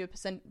 I'll send you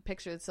a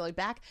picture that's silly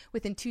back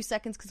within 2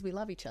 seconds because we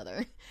love each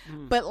other.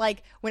 But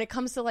like, when it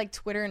comes to like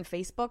Twitter and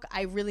Facebook,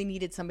 I really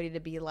needed somebody to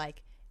be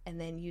like, and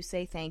then you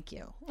say thank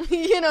you.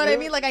 You know what I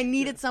mean? Like, I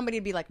needed somebody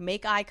to be like,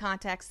 make eye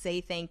contact,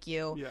 say thank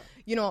you. Yeah.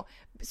 You know,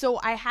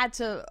 so I had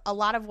to, a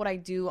lot of what I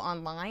do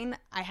online,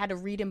 I had to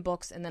read in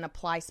books and then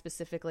apply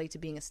specifically to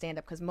being a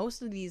stand-up, because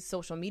most of these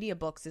social media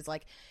books is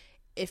like,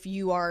 if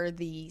you are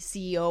the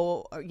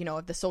CEO, or, you know,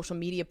 of the social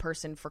media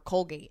person for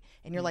Colgate,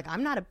 and you're like,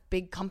 I'm not a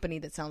big company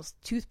that sells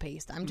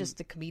toothpaste, I'm just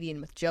a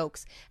comedian with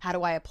jokes. How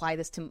do I apply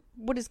this to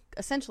what is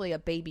essentially a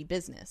baby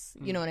business?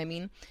 You know what I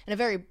mean? And a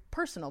very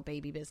personal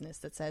baby business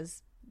that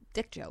says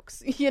dick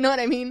jokes. You know what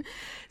I mean?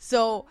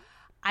 So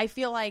I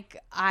feel like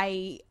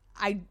I've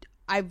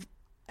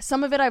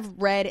some of it I've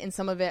read and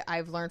some of it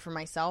I've learned for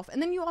myself.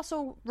 And then you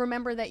also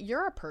remember that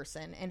you're a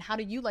person, and how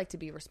do you like to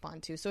be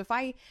responded to? So if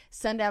I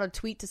send out a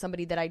tweet to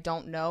somebody that I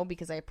don't know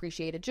because I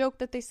appreciate a joke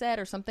that they said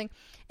or something,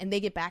 and they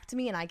get back to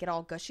me and I get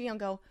all gushy, I'll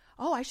go,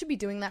 oh, I should be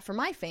doing that for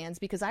my fans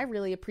because I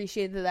really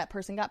appreciated that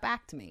person got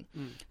back to me.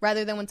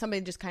 Rather than when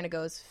somebody just kind of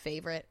goes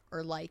favorite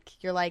or like,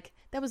 you're like,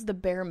 that was the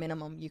bare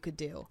minimum you could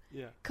do.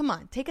 Yeah. Come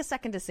on, take a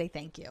second to say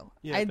thank you.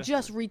 Yeah, I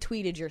just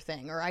retweeted your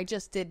thing, or I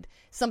just did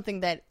something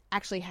that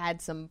actually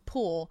had some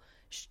pull.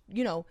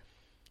 You know,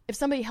 if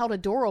somebody held a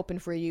door open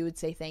for you, you'd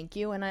say thank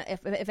you. And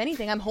if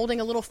anything, I'm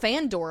holding a little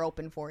fan door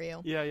open for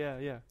you.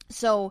 Yeah.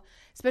 So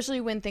especially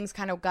when things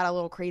kind of got a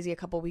little crazy a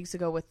couple weeks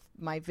ago with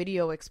my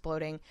video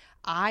exploding,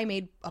 I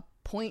made a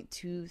point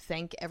to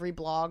thank every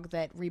blog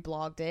that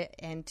reblogged it,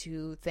 and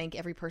to thank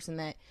every person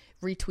that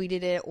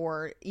retweeted it,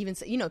 or even,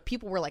 you know,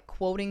 people were like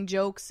quoting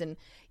jokes and,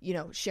 you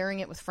know,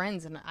 sharing it with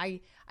friends. And I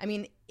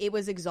mean, it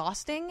was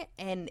exhausting,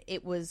 and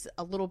it was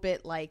a little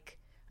bit like,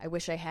 I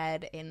wish I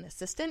had an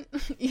assistant.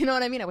 You know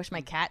what I mean? I wish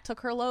my cat took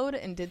her load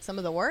and did some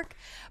of the work.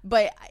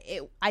 But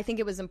I think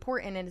it was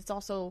important. And it's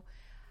also,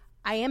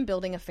 I am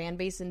building a fan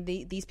base, and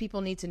these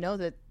people need to know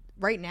that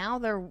right now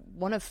they're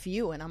one of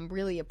few, and I'm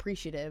really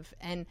appreciative.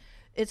 And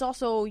it's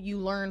also, you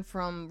learn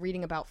from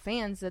reading about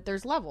fans that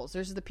there's levels.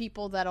 There's the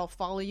people that'll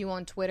follow you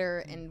on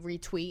Twitter and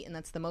retweet, and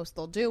that's the most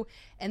they'll do.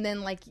 And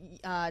then, like,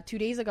 2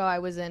 days ago, I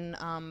was in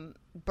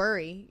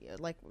Bury,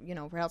 like, you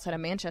know, right outside of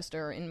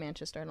Manchester, or in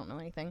Manchester, I don't know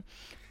anything.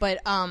 But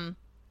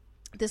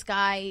this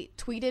guy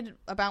tweeted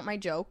about my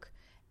joke,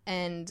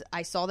 and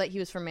I saw that he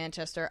was from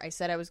Manchester. I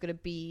said I was going to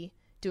be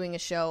doing a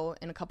show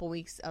in a couple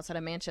weeks outside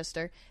of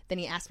Manchester. Then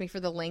he asked me for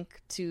the link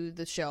to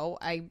the show.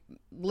 I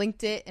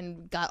linked it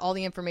and got all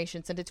the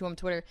information, sent it to him on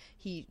Twitter.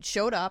 He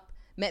showed up,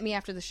 met me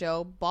after the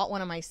show, bought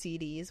one of my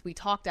CDs. We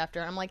talked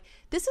after. I'm like,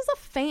 this is a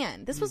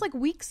fan. This was like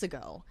weeks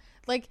ago.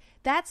 Like,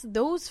 that's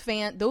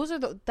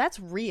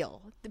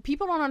real. The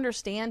people don't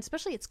understand,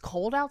 especially it's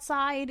cold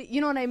outside. You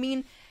know what I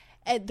mean?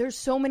 And there's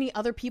so many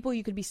other people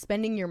you could be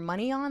spending your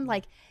money on.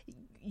 Like,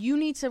 you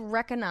need to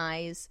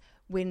recognize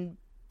when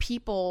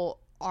people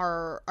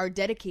are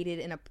dedicated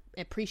and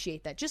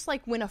appreciate that. Just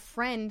like when a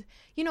friend,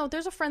 you know,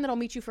 there's a friend that'll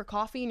meet you for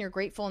coffee and you're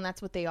grateful and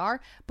that's what they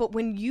are. But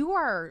when you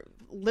are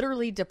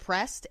literally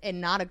depressed and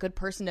not a good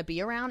person to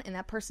be around, and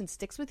that person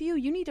sticks with you,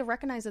 you need to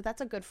recognize that that's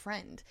a good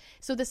friend.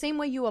 So the same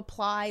way you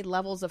apply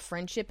levels of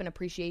friendship and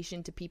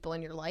appreciation to people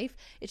in your life,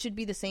 it should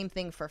be the same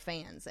thing for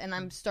fans. And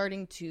I'm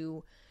starting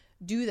to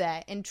do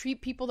that and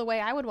treat people the way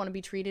I would want to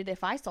be treated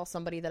if I saw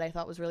somebody that I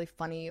thought was really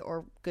funny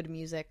or good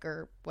music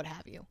or what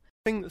have you.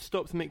 Thing that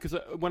stopped me, because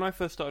when I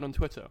first started on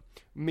Twitter,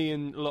 me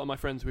and a lot of my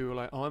friends, we were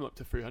like, oh, I'm up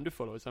to 300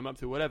 followers, I'm up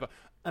to whatever.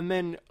 And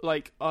then,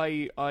 like,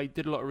 I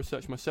did a lot of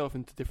research myself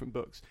into different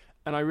books,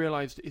 and I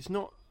realized it's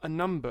not a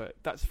number,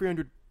 that's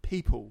 300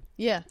 people.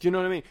 Yeah. Do you know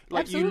what I mean?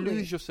 Like, absolutely. You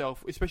lose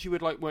yourself, especially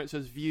with, like, where it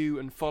says view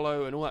and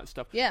follow and all that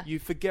stuff. Yeah. You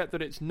forget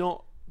that it's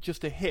not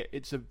just a hit,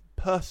 it's a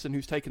person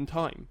who's taken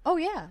time. Oh,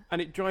 yeah.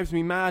 And it drives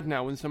me mad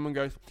now when someone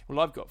goes, well,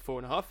 I've got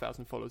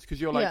 4,500 followers, because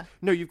you're like,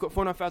 no, you've got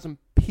 4,500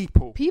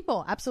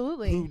 people,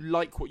 absolutely, who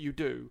like what you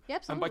do. Yeah,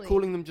 absolutely. And by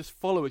calling them just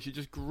followers, you're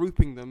just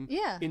grouping them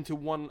into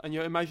one, and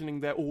you're imagining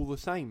they're all the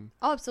same.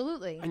 Oh,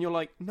 absolutely. And you're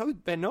like, no,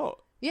 they're not.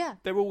 Yeah.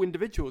 They're all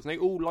individuals, and they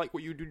all like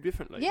what you do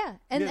differently. Yeah.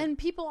 And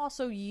people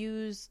also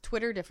use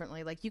Twitter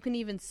differently. Like, you can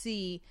even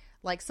see,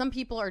 like, some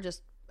people are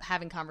just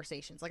having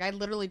conversations. Like, I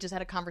literally just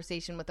had a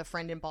conversation with a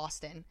friend in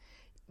Boston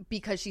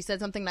because she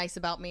said something nice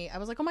about me. I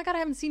was like, oh my God, I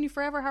haven't seen you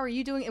forever. How are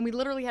you doing? And we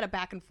literally had a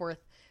back and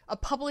forth, a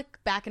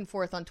public back and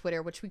forth on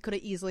Twitter, which we could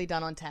have easily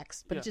done on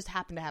text, but it just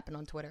happened to happen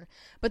on Twitter.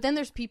 But then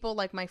there's people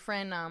like my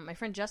friend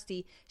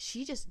Justy,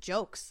 she just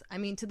jokes. I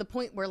mean, to the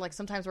point where, like,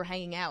 sometimes we're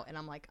hanging out and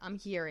I'm like, I'm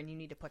here and you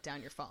need to put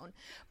down your phone.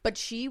 But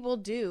she will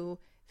do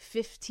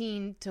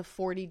 15 to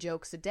 40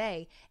 jokes a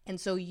day. And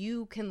so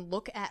you can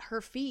look at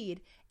her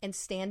feed and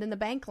stand in the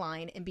bank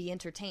line and be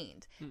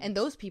entertained. And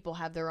those people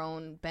have their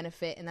own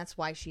benefit, and that's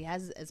why she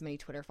has as many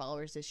Twitter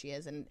followers as she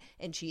is,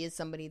 and she is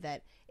somebody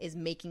that is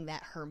making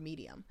that her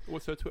medium.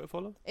 What's her Twitter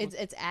follow?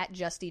 It's at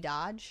Justy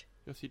Dodge.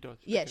 Justy Dodge.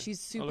 Yeah, okay. she's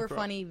super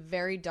funny,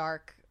 very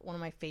dark, one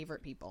of my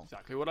favorite people.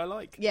 Exactly what I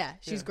like. Yeah,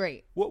 she's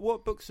great.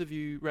 What books have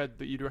you read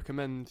that you'd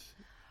recommend?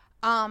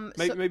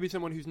 Maybe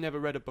someone who's never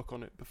read a book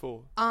on it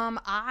before.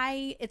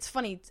 It's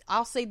funny.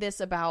 I'll say this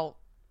about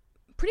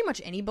pretty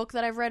much any book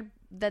that I've read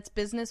that's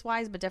business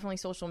wise, but definitely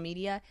social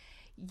media.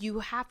 You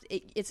have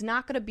to, it's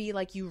not going to be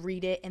like you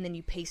read it and then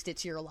you paste it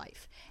to your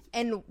life.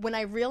 And when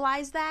I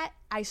realized that,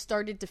 I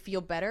started to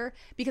feel better,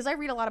 because I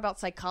read a lot about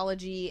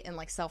psychology and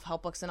like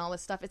self-help books and all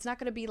this stuff. It's not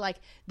going to be like,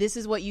 this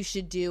is what you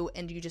should do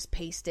and you just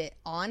paste it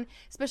on,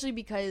 especially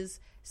because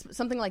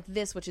something like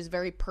this, which is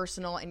very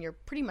personal and you're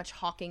pretty much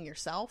hawking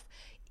yourself,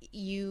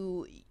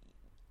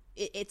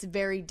 it's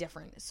very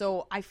different.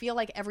 So I feel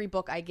like every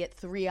book I get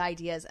 3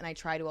 ideas and I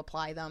try to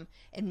apply them,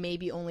 and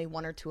maybe only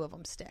 1 or 2 of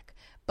them stick.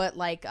 But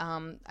like,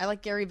 I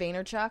like Gary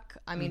Vaynerchuk.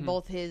 I mean,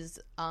 both his,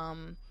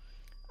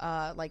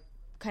 like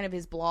kind of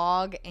his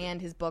blog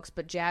and his books,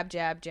 but Jab,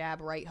 Jab,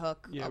 Jab, Right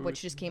Hook,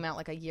 which just came out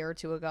like a year or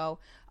 2 ago.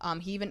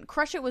 He even,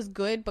 Crush It was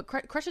good, but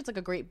Crush It's like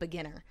a great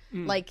beginner.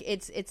 Like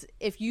it's,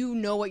 if you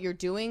know what you're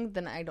doing,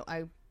 then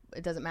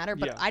it doesn't matter.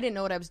 But I didn't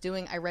know what I was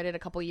doing. I read it a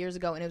couple years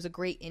ago, and it was a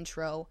great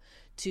intro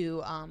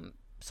to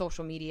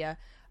social media.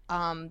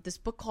 This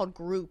book called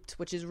Grouped,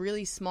 which is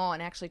really small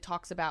and actually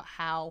talks about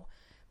how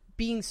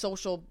being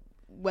social,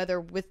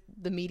 whether with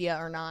the media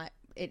or not,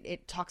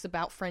 it talks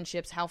about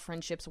friendships, how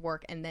friendships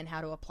work, and then how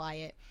to apply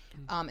it.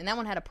 And that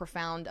one had a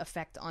profound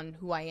effect on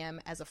who I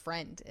am as a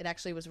friend. It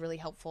actually was really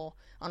helpful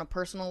on a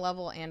personal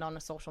level and on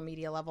a social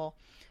media level.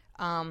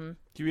 Do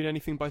you read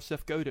anything by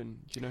Seth Godin?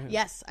 Do you know him?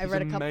 Yes, I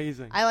read a couple.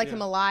 Amazing. I like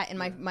him a lot, and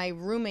my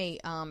roommate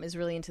is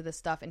really into this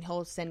stuff, and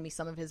he'll send me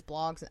some of his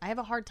blogs. I have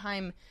a hard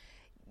time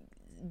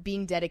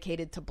being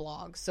dedicated to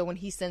blogs, so when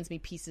he sends me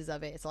pieces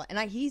of it, it's a lot.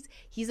 And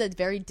he's a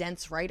very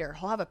dense writer.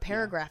 He'll have a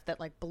paragraph that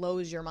like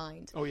blows your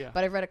mind. Oh yeah.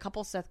 But I've read a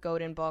couple Seth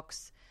Godin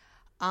books.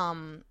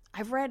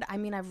 I've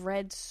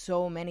read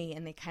so many,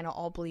 and they kind of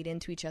all bleed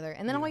into each other.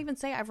 And then I'll even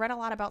say I've read a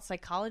lot about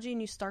psychology,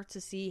 and you start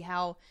to see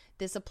how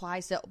this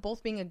applies to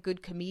both being a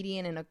good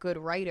comedian and a good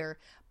writer,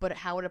 but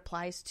how it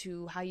applies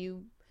to how you're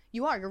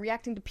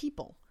reacting to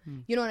people.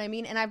 You know what I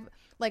mean? And I've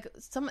like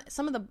some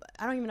of the,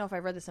 I don't even know if I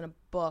read this in a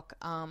book.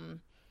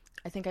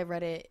 I think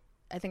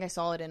I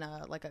saw it in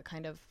a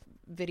kind of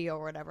video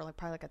or whatever, like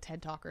probably like a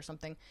TED Talk or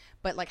something,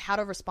 but like how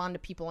to respond to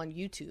people on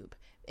YouTube,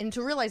 and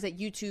to realize that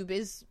YouTube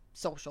is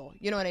social,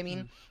 you know what I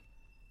mean?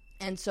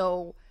 And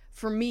so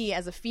for me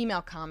as a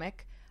female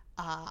comic,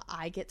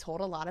 I get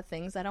told a lot of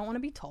things I don't want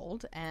to be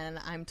told, and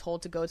I'm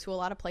told to go to a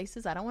lot of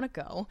places I don't want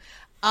to go.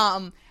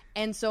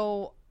 And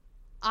so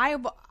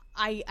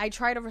I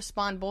try to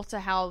respond both to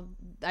how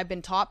I've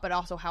been taught, but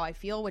also how I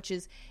feel, which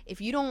is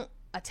if you don't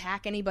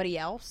attack anybody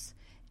else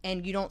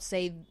and you don't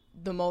say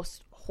the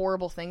most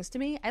horrible things to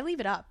me, I leave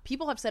it up.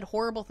 People have said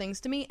horrible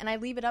things to me, and I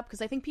leave it up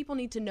because I think people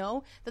need to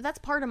know that that's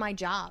part of my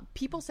job.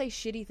 People say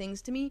shitty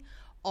things to me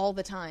all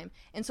the time.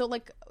 And so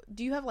like,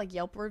 do you have like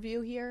Yelp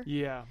review here?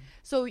 Yeah.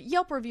 So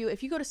Yelp review,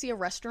 if you go to see a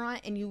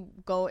restaurant and you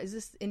go, is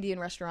this Indian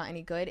restaurant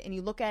any good? And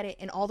you look at it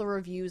and all the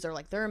reviews are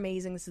like, they're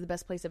amazing, this is the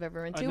best place I've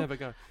ever been to. I never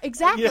go.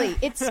 Exactly. Yeah.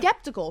 It's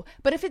skeptical.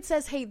 But if it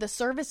says, hey, the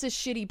service is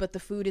shitty, but the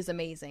food is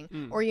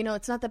amazing. Or,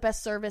 it's not the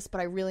best service,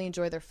 but I really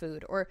enjoy their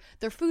food. Or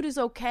their food is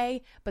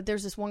okay, but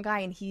there's this one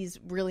guy and he's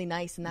really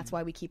nice and that's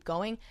why we keep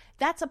going.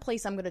 That's a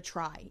place I'm going to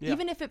try. Yeah.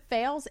 Even if it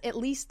fails, at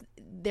least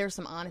there's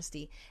some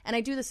honesty. And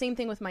I do the same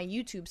thing with my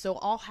YouTube. So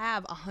I'll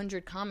have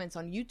 100 comments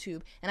on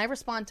YouTube and I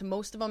respond to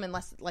most of them,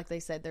 unless, like they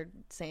said, they're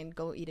saying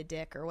go eat a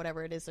dick or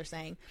whatever it is they're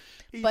saying.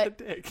 Eat a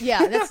dick.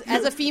 Yeah, that's,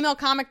 as a female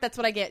comic, that's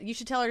what I get. You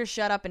should tell her to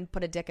shut up and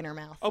put a dick in her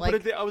mouth. Oh,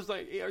 like, I was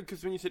like,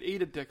 because when you said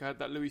eat a dick, I had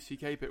that Louis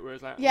C.K. bit where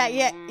it's like, yeah.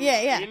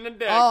 Eating a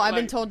dick. Oh, I've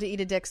been told to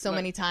eat a dick so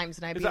many times,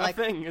 and I'd be like, is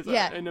that a thing? Is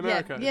that in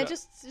America? Yeah, it's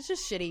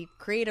just shitty,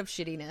 creative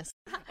shittiness.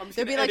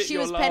 They'd be like, she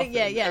was petting,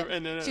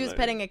 she was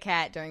petting a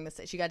cat during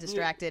this. She got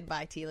distracted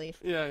by Tea Leaf.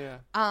 Yeah.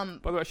 By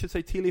the way, I should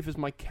say Tea Leaf is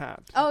my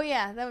cat. Oh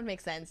yeah, that would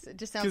make sense. It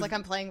just sounds like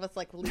I'm playing with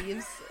like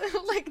leaves,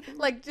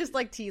 like just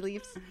like tea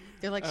leaves.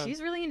 They're like,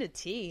 she's really into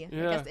tea.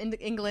 Yeah. I guess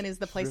England is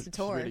the place to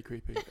tour. It's really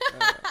creepy.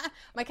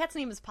 My cat's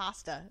name is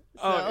Pasta.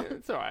 So. Oh,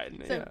 it's all right.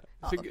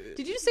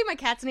 Did you just say my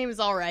cat's name is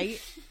all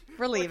right?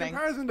 We're leaving. In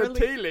comparison to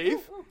Tea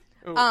Leaf.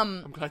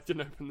 I'm glad you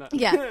didn't open that.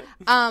 Yeah.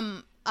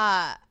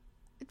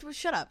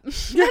 Shut up.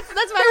 That's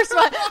my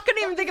response. I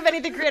couldn't even think of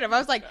anything creative. I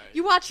was like,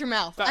 you watch your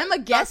mouth. I'm a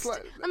guest.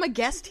 I'm a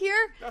guest here.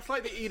 That's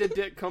like the eat a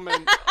dick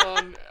comment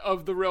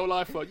of the real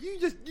life world.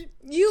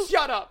 You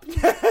shut up. You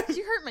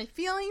hurt my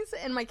feelings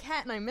and my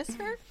cat, and I miss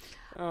her.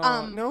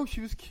 No,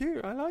 she was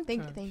cute. I liked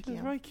her. Thank She you.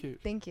 was very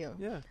cute. Thank you.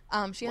 Yeah.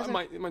 She has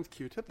Mine's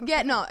cuter.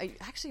 Yeah, no,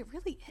 actually, it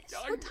really is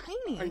so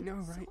tiny. I know,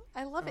 right?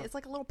 I love it. It's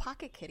like a little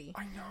pocket kitty.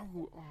 I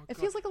know. Oh, It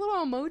God. feels like a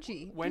little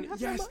emoji. When Do you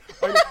have yes,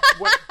 some-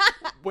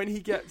 when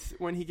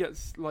he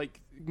gets like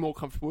more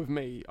comfortable with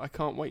me, I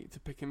can't wait to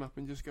pick him up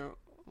and just go,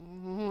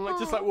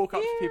 just like walk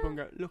up to people and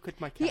go, look at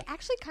my cat. He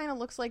actually kind of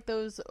looks like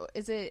those.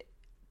 Is it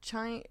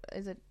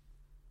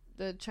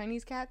the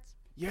Chinese cats?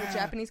 Yeah, the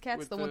Japanese cats,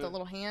 with the one with the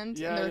little hand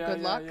Yeah, and their yeah,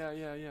 good luck.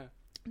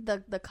 Yeah.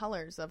 The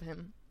colors of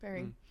him,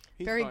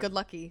 He's very fine. good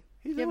lucky.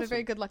 He's You have a awesome.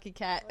 very good lucky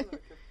cat.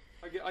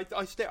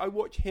 I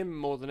watch him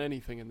more than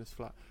anything in this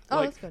flat. Oh,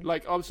 like, that's good.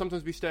 Like, I'll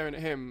sometimes be staring at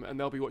him, and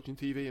they'll be watching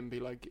TV and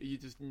be like, "Are you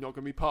just not going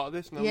to be part of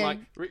this?" And I'm Yeah. like,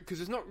 "Because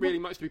there's not really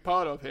much to be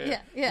part of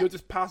here. Yeah. You're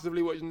just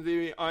passively watching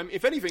TV.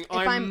 If anything,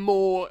 I'm I'm-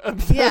 more Yeah,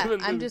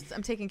 observant.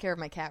 I'm taking care of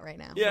my cat right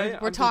now. Yeah,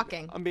 We're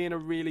talking. I'm being a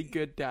really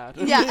good dad.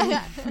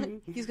 Yeah,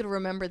 he's gonna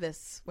remember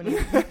this when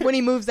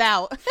he moves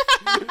out.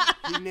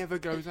 He never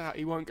goes out.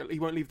 He won't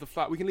leave the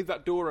flat. We can leave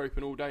that door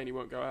open all day, and he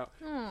won't go out.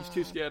 He's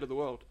too scared of the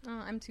world. Oh,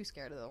 I'm too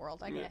scared of the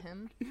world. I get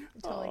him. I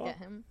totally get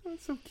him.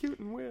 That's so cute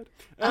and weird.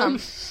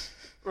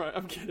 Right,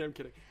 I'm kidding.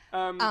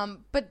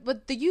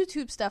 But the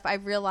YouTube stuff,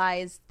 I've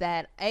realized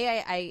that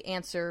I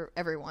answer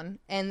everyone,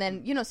 and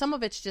then some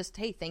of it's just,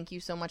 hey, thank you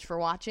so much for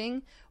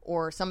watching,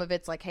 or some of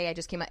it's like, hey, I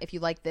just came out. If you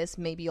like this,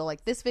 maybe you'll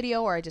like this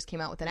video, or I just came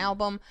out with an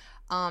album.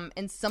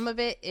 And some of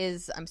it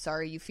is, I'm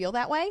sorry you feel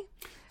that way.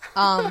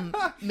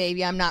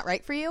 Maybe I'm not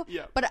right for you.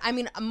 Yeah. But I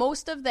mean,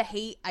 most of the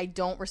hate I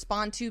don't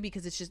respond to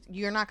because it's just,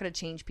 you're not going to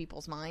change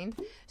people's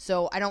mind.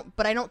 So I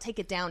don't take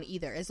it down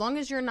either. As long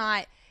as you're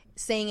not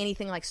saying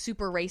anything like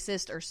super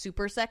racist or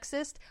super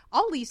sexist,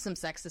 I'll leave some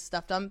sexist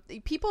stuff done.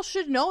 People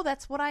should know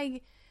this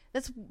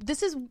is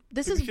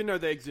You should know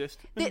they exist.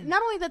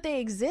 not only that they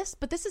exist,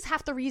 but this is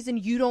half the reason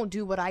you don't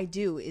do what I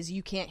do, is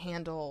you can't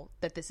handle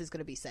that this is going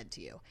to be said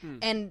to you.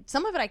 And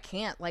some of it I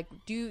can't. Like,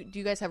 do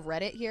you guys have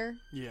Reddit here?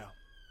 Yeah.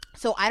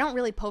 So I don't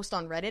really post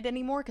on Reddit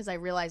anymore because I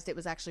realized it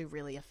was actually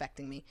really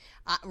affecting me.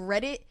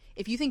 Reddit,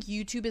 if you think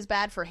YouTube is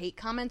bad for hate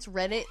comments,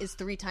 Reddit is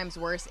 3 times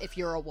worse if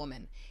you're a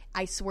woman.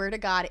 I swear to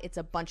God, it's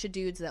a bunch of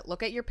dudes that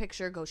look at your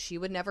picture, go, she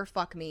would never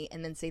fuck me,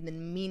 and then say the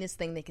meanest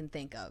thing they can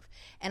think of.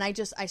 And I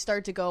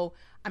started to go,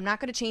 I'm not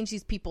going to change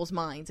these people's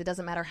minds. It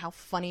doesn't matter how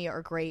funny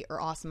or great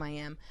or awesome I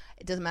am.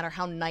 It doesn't matter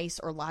how nice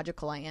or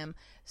logical I am.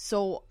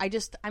 So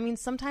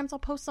sometimes I'll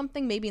post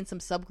something maybe in some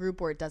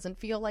subgroup where it doesn't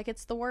feel like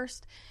it's the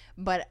worst.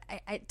 But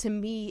to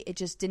me,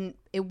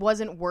 it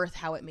wasn't worth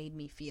how it made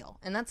me feel.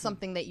 And that's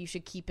something that you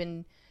should keep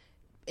in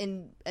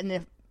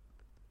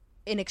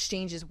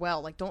exchange as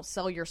well. Like, don't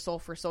sell your soul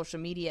for social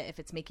media if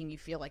it's making you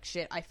feel like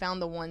shit. I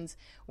found the ones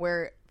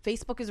where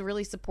Facebook is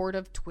really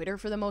supportive, Twitter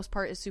for the most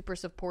part is super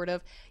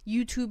supportive,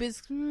 YouTube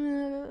is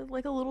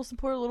like a little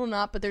supportive, a little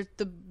not, but there's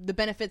the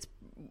benefits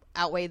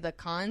outweigh the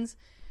cons.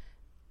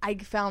 I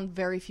found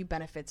very few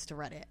benefits to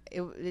Reddit.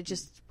 It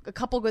just, a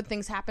couple good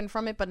things happened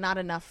from it, but not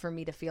enough for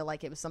me to feel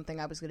like it was something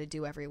I was going to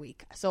do every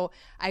week. So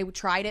I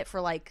tried it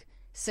for like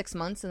 6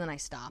 months and then I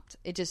stopped.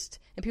 And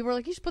people were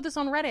like, you should put this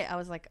on Reddit. I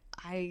was like,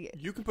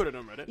 You can put it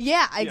on Reddit.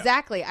 Yeah,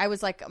 exactly. I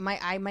was like,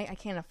 I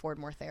can't afford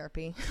more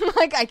therapy.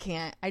 Like, I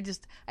can't. I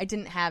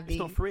didn't have the. It's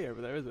not free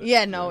over there, is it?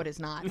 Yeah, no, it is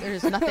not.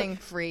 There's nothing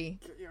free.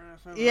 Get your ass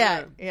over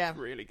Yeah, there. yeah. It's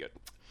really good.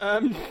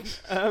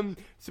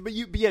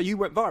 You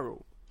went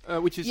viral,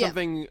 which is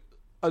something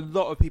a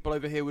lot of people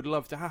over here would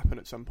love to happen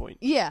at some point.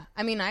 Yeah,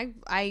 I mean,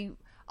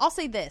 I'll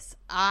say this.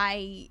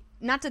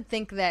 Not to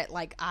think that,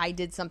 like, I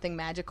did something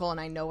magical and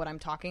I know what I'm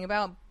talking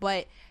about,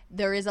 but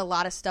there is a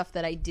lot of stuff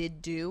that I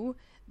did do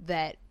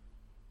that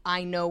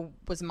I know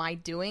was my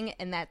doing,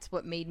 and that's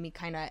what made me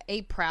kind of,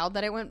 proud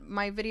that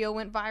my video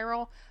went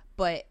viral,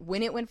 but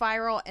when it went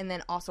viral, and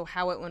then also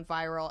how it went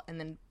viral, and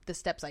then the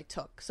steps I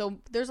took. So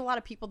there's a lot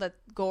of people that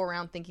go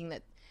around thinking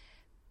that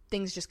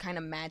things just kind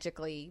of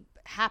magically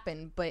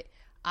happen, but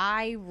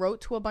I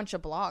wrote to a bunch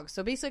of blogs.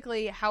 So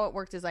basically how it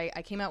worked is I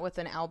came out with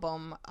an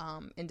album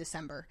in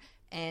December,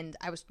 and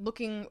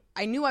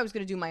I knew I was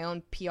going to do my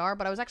own PR,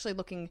 but I was actually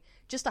looking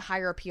just to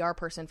hire a PR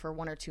person for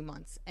 1 or 2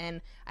 months.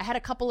 And I had a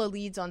couple of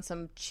leads on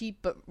some cheap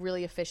but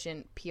really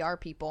efficient PR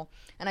people.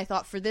 And I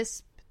thought, for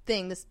this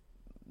thing,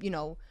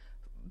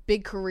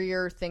 big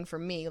career thing for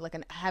me, like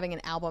having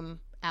an album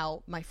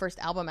out, my first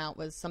album out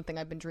was something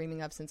I've been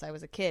dreaming of since I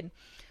was a kid.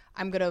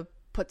 I'm going to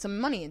put some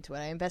money into it.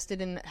 I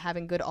invested in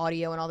having good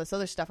audio and all this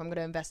other stuff. I'm going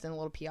to invest in a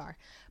little PR.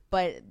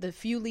 But the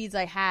few leads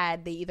I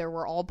had, they either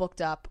were all booked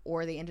up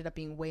or they ended up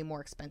being way more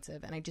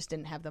expensive, and I just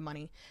didn't have the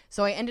money.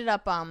 So I ended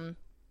up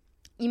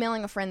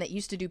emailing a friend that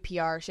used to do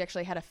PR. She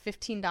actually had a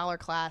 $15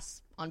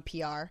 class on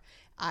PR.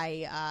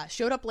 I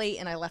showed up late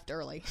and I left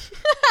early.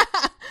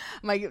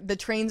 The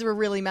trains were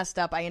really messed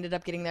up. I ended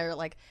up getting there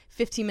like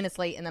 15 minutes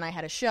late, and then I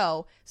had a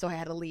show, so I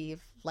had to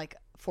leave like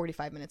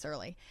 45 minutes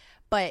early.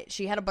 But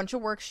she had a bunch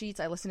of worksheets.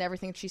 I listened to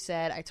everything she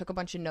said. I took a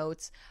bunch of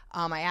notes.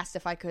 I asked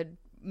if I could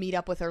meet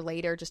up with her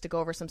later just to go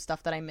over some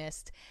stuff that I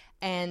missed.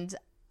 And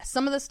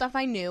some of the stuff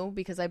I knew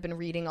because I've been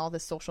reading all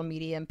this social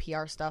media and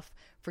PR stuff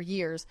for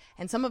years.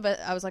 And some of it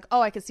I was like,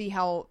 oh, I could see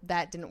how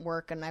that didn't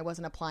work and I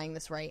wasn't applying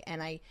this right.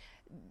 And I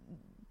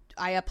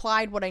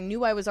applied what I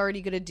knew I was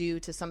already going to do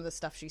to some of the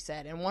stuff she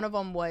said. And one of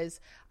them was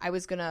I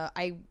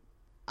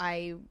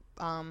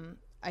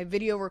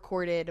video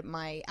recorded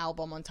my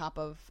album on top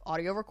of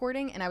audio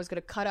recording, and I was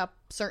going to cut up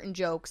certain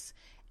jokes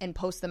and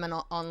post them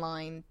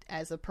online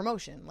as a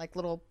promotion, like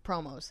little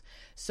promos.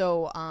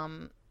 So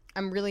I'm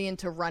really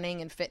into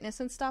running and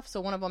fitness and stuff.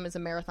 So one of them is a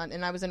marathon,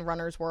 and I was in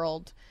Runner's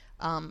World.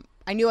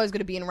 I knew I was going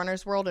to be in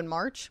Runner's World in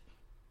March,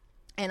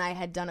 and I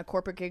had done a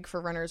corporate gig for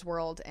Runner's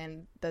World,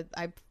 and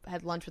I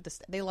had lunch with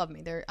they love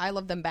me. I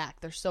love them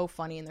back. They're so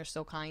funny and they're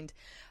so kind.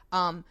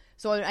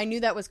 So I knew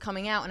that was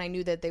coming out, and I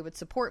knew that they would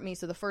support me.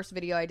 So the first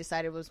video I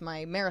decided was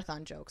my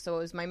marathon joke. So it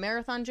was my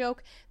marathon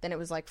joke. Then it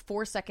was like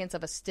 4 seconds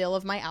of a still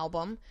of my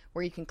album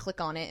where you can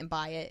click on it and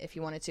buy it if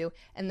you wanted to.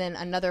 And then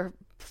another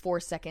 4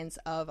 seconds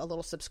of a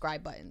little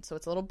subscribe button. So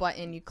it's a little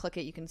button. You click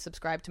it. You can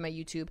subscribe to my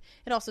YouTube.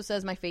 It also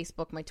says my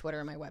Facebook, my Twitter,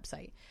 and my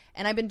website.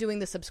 And I've been doing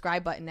the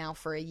subscribe button now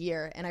for a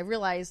year. And I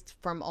realized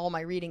from all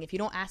my reading, if you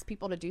don't ask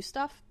people to do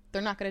stuff,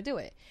 they're not going to do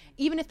it.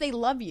 Even if they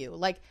love you.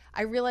 Like,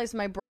 I realized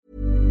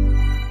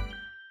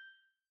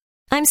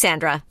I'm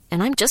Sandra,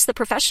 and I'm just the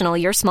professional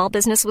your small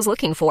business was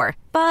looking for.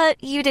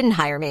 But you didn't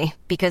hire me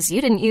because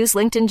you didn't use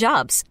LinkedIn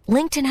Jobs.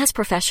 LinkedIn has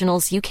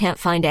professionals you can't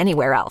find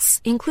anywhere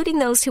else, including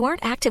those who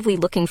aren't actively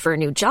looking for a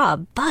new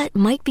job, but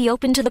might be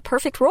open to the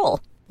perfect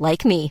role,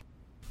 like me.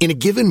 In a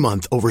given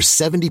month, over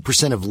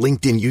 70% of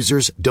LinkedIn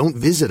users don't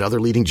visit other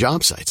leading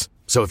job sites.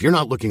 So if you're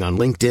not looking on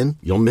LinkedIn,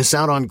 you'll miss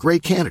out on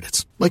great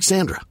candidates like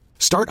Sandra.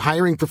 Start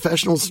hiring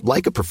professionals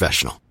like a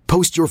professional.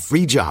 Post your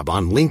free job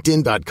on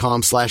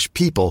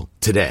linkedin.com/people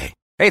today.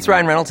 Hey, it's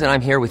Ryan Reynolds, and I'm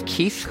here with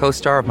Keith,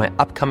 co-star of my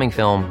upcoming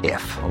film,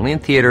 If, only in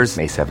theaters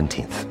May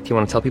 17th. Do you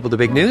want to tell people the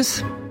big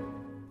news?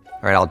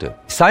 All right, I'll do it.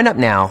 Sign up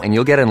now and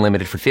you'll get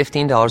unlimited for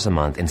 $15 a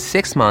month and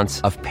 6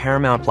 months of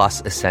Paramount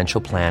Plus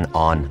Essential Plan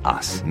on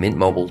us.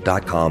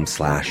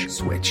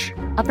 MintMobile.com/switch.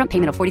 Upfront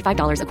payment of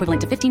 $45 equivalent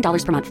to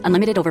 $15 per month.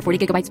 Unlimited over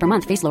 40 gigabytes per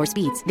month. Face lower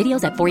speeds.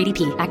 Videos at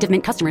 480p. Active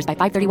Mint customers by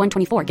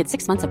 531.24 get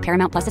 6 months of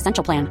Paramount Plus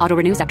Essential Plan. Auto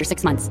renews after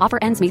 6 months. Offer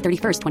ends May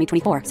 31st,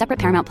 2024. Separate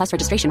Paramount Plus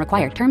registration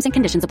required. Terms and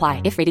conditions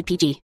apply if rated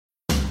PG.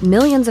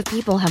 Millions of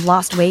people have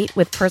lost weight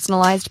with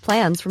personalized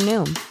plans from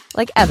Noom.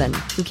 Like Evan,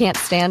 who can't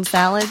stand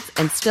salads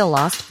and still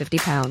lost 50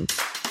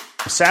 pounds.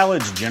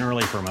 Salads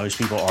generally for most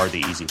people are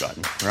the easy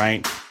button,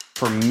 right?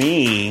 For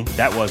me,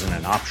 that wasn't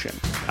an option.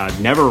 I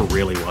never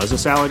really was a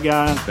salad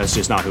guy. That's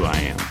just not who I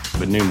am.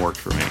 But Noom worked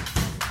for me.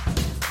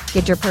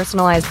 Get your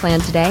personalized plan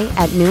today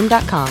at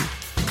Noom.com.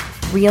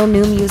 Real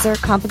Noom user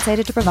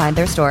compensated to provide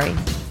their story.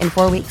 In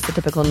 4 weeks, the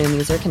typical Noom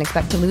user can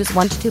expect to lose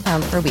 1 to 2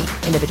 pounds per week.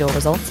 Individual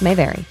results may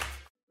vary.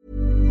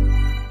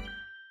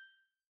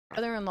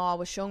 Brother-in-law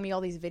was showing me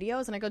all these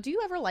videos, and I go, do you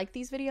ever like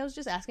these videos?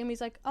 Just asking him.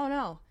 He's like, oh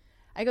no.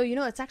 I go,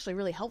 it's actually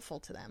really helpful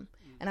to them.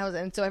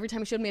 And so every time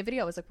he showed me a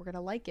video, I was like, we're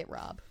gonna like it,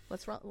 Rob.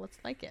 Let's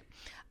like it.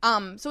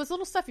 So it's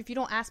little stuff. If you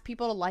don't ask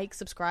people to like,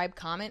 subscribe,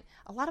 comment,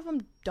 a lot of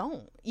them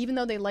don't. Even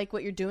though they like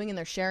what you're doing and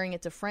they're sharing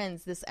it to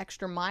friends, this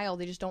extra mile,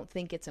 they just don't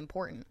think it's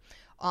important,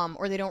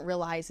 or they don't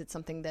realize it's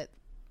something that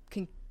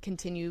can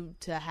continue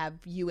to have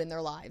you in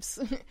their lives.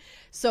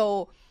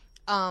 So.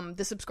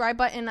 The subscribe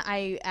button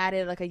I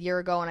added like a year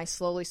ago, and I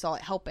slowly saw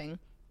it helping.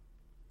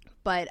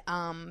 But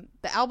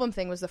the album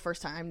thing was the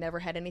first time. I've never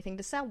had anything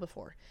to sell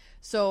before.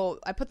 So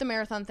I put the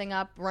marathon thing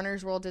up.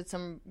 Runner's World did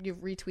some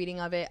retweeting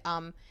of it.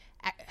 I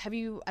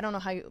don't know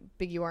how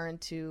big you are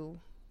into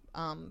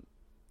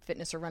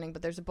fitness or running,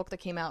 but there's a book that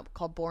came out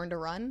called Born to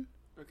Run.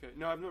 Okay,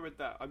 no, I've not read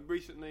that. I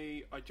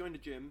joined a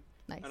gym.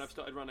 Nice. And I've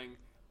started running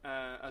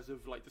as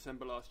of like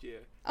December last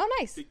year. Oh,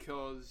 nice.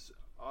 Because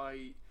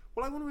I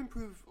want to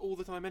improve all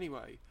the time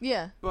anyway.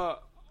 Yeah.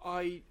 But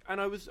I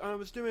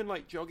was doing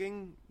like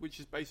jogging, which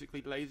is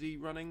basically lazy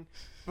running.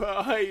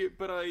 But I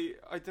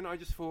don't know, I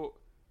just thought,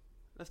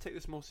 let's take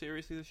this more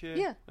seriously this year.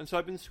 Yeah. And so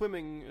I've been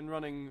swimming and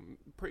running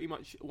pretty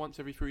much once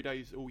every 3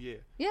 days all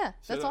year. Yeah,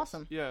 so that's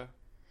awesome. Yeah.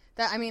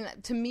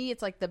 To me,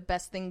 it's like the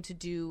best thing to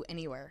do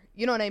anywhere.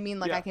 You know what I mean?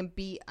 Like, yeah.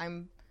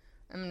 I'm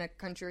in a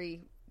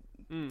country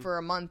for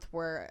a month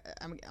where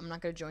I'm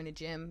not going to join a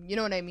gym. You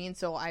know what I mean?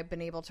 So I've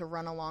been able to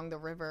run along the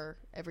river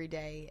every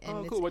day.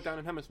 And cool. We're down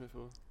in Hammersmith.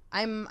 Or?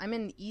 I'm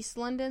in East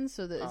London,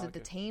 so is it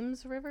the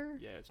Thames River?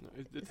 Yeah, it's not.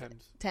 It's the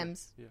Thames.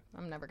 Thames. Yeah.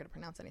 I'm never going to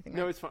pronounce anything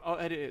No, right. it's fine. I'll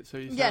edit it so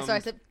you Yeah, so I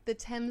said the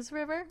Thames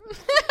River.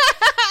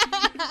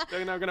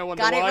 They're now going to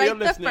wonder Got why it you're right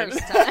the listening.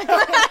 first time.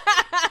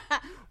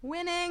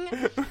 Winning.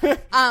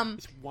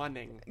 It's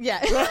winning.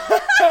 Yeah.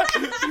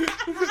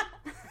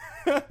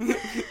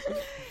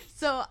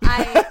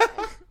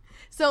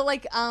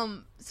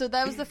 So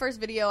that was the first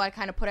video I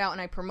kind of put out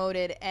and I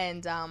promoted,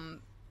 and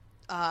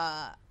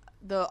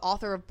the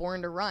author of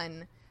Born to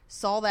Run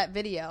saw that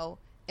video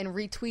and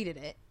retweeted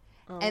it.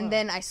 And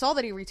then I saw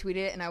that he retweeted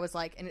it, and I was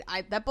like,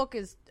 that book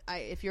is,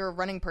 if you're a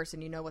running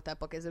person, you know what that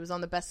book is. It was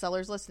on the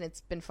bestsellers list, and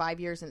it's been 5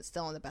 years, and it's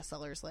still on the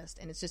bestsellers list.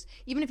 And it's just,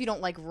 even if you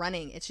don't like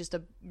running, it's just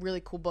a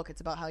really cool book.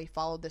 It's about how he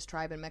followed this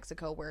tribe in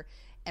Mexico where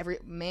every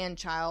man,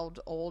 child,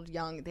 old,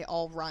 young, they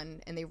all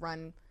run, and they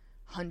run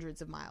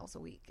hundreds of miles a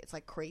week. It's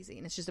like crazy.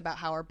 And it's just about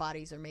how our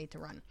bodies are made to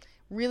run.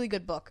 Really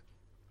good book.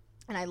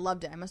 And I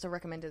loved it. I must have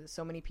recommended it to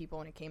so many people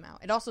when it came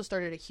out. It also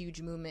started a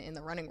huge movement in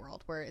the running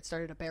world where it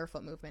started a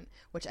barefoot movement,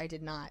 which I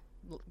did not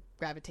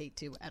gravitate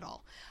to at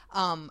all.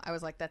 I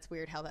was like, that's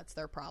weird how that's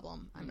their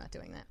problem. I'm not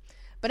doing that.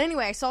 But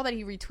anyway, I saw that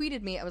he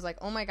retweeted me. I was like,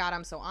 oh my God,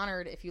 I'm so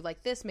honored. If you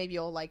like this, maybe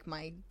you'll like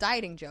my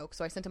dieting joke.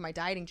 So I sent him my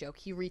dieting joke.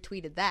 He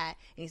retweeted that,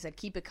 and he said,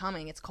 keep it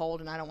coming. It's cold,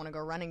 and I don't want to go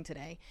running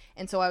today.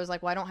 And so I was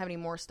like, well, I don't have any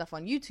more stuff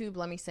on YouTube.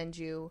 Let me send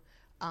you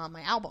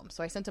my album.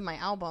 So I sent him my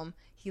album.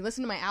 He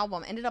listened to my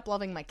album, ended up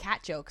loving my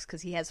cat jokes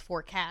because he has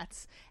 4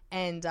 cats.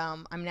 And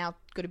I'm now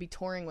going to be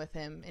touring with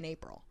him in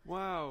April.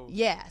 Wow.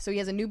 Yeah. So he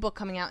has a new book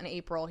coming out in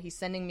April. He's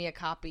sending me a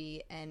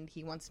copy, and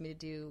he wants me to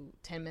do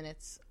 10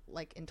 minutes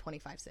like in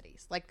 25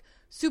 cities. Like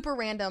super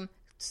random.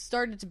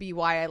 Started to be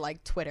why I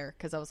like Twitter,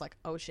 because I was like,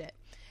 oh shit.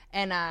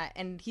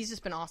 And he's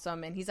just been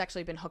awesome. And he's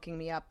actually been hooking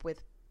me up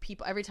with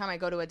people. Every time I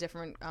go to a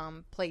different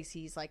place,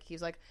 he's like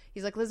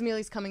Liz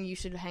Mealy's coming, you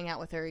should hang out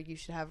with her, you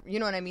should have, you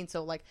know what I mean?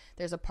 So like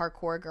there's a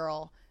parkour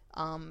girl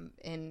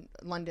in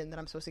London that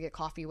I'm supposed to get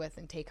coffee with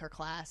and take her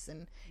class,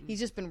 and he's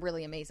just been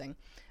really amazing.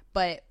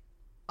 But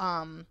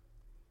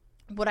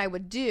what I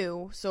would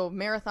do, so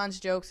marathons,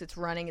 jokes, it's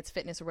running, it's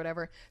fitness or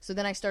whatever. So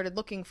then I started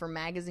looking for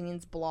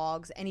magazines,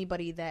 blogs,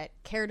 anybody that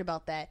cared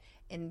about that,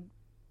 and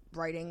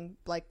writing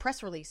like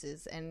press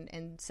releases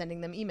and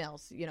sending them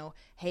emails, you know,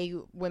 hey,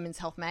 Women's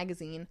Health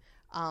Magazine,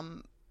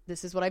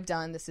 this is what I've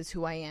done, this is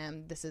who I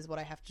am, this is what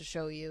I have to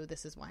show you,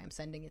 this is why I'm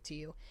sending it to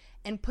you,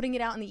 and putting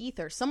it out in the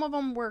ether. Some of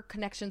them were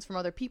connections from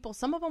other people,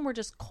 some of them were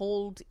just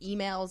cold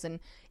emails and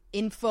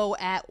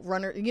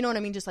info@runner, you know what I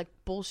mean, just like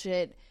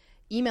bullshit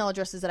email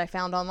addresses that I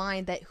found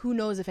online that who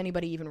knows if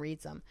anybody even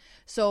reads them.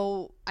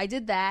 So I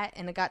did that,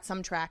 and it got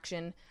some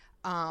traction.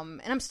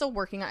 And I'm still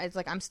working on it. It's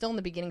like I'm still in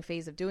the beginning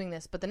phase of doing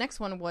this. But the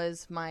next one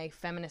was my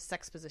feminist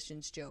sex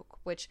positions joke,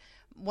 which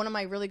one of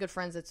my really good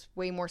friends that's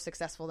way more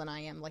successful than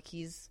I am. Like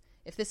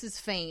if this is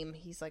fame,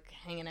 he's like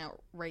hanging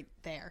out right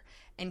there.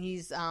 And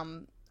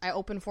I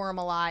open for him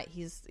a lot.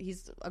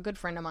 He's a good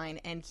friend of mine,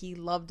 and he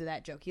loved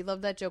that joke. He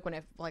loved that joke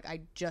when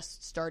I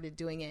just started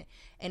doing it.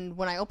 And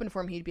when I opened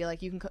for him, he'd be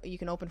like, you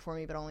can open for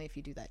me, but only if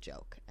you do that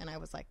joke. And I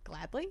was like,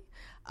 gladly.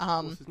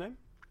 What's his name?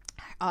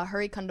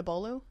 Hari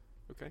Kondabolu.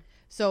 Okay.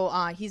 So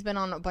he's been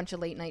on a bunch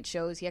of late night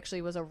shows. He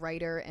actually was a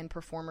writer and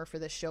performer for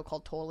this show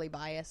called Totally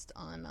Biased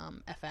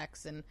on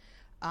FX.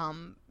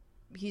 And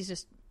he's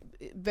just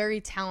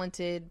very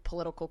talented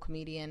political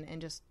comedian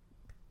and just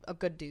a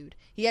good dude.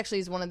 He actually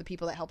is one of the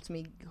people that helped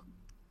me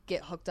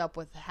get hooked up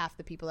with half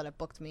the people that have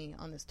booked me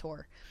on this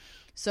tour.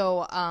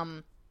 So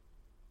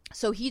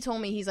so he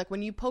told me, he's like,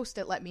 when you post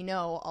it, let me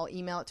know. I'll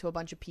email it to a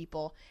bunch of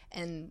people,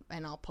 and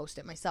I'll post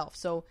it myself.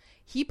 So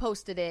he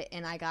posted it,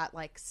 and I got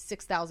like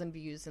 6,000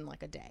 views in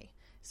like a day.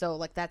 So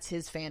like that's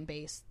his fan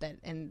base.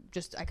 And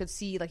just I could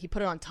see like he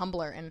put it on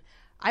Tumblr, and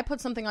I put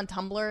something on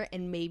Tumblr,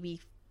 and maybe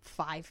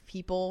 5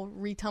 people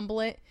retumble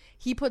it.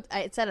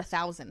 It's at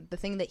 1,000. The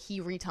thing that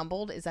he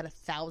retumbled is at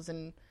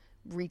 1,000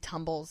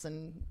 retumbles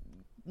and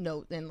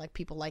like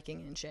people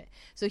liking it and shit.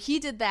 So he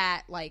did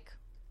that like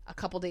a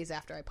couple days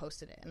after I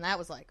posted it, and that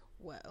was like,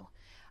 whoa.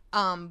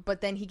 But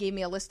then he gave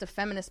me a list of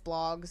feminist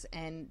blogs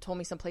and told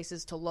me some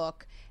places to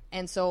look,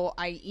 and so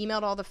I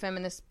emailed all the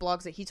feminist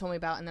blogs that he told me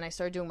about, and then I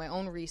started doing my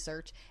own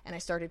research, and I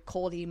started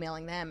cold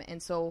emailing them.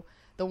 And so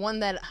the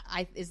one that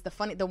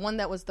the one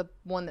that was the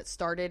one that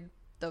started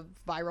the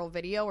viral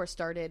video, or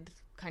started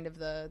kind of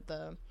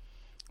the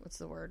what's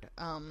the word,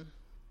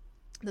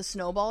 the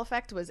snowball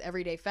effect, was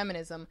Everyday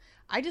Feminism.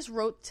 I just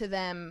wrote to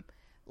them,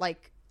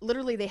 like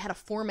literally they had a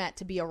format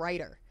to be a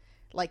writer.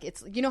 Like,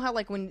 it's, you know how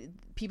like when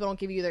people don't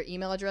give you their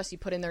email address, you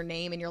put in their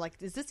name and you're like,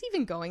 is this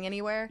even going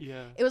anywhere?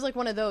 Yeah. It was like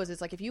one of those.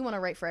 It's like, if you want to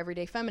write for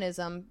Everyday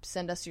Feminism,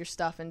 send us your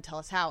stuff and tell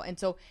us how. And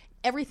so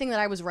everything that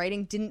I was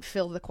writing didn't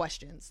fill the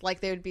questions. Like,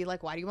 they would be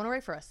like, why do you want to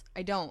write for us?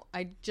 I don't.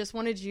 I just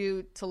wanted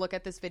you to look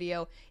at this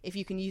video. If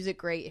you can use it,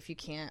 great. If you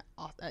can't,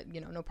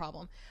 no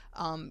problem.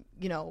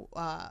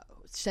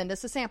 Send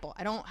us a sample.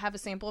 I don't have a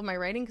sample of my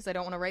writing because I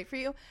don't want to write for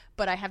you,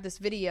 but I have this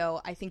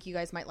video. I think you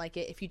guys might like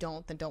it. If you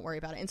don't, then don't worry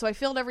about it. And so I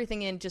filled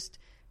everything in just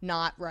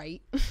not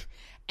right.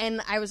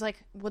 And I was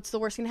like, what's the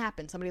worst thing to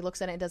happen? Somebody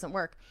looks at it, it doesn't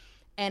work.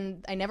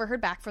 And I never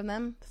heard back from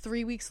them.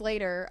 3 weeks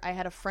later, I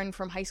had a friend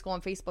from high school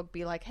on Facebook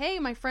be like, hey,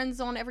 my friend's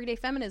on Everyday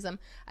Feminism.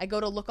 I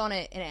go to look on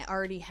it, and it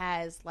already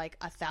has like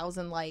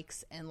 1,000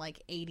 likes and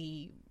like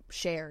 80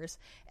 shares.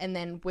 And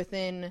then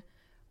within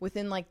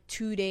like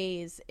 2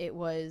 days, it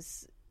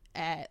was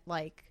at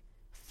like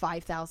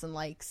 5,000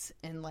 likes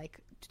and like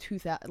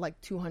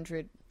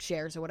 200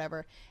 shares or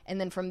whatever. And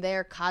then from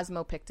there,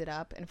 Cosmo picked it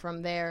up, and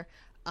from there,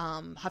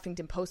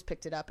 Huffington Post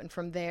picked it up, and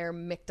from there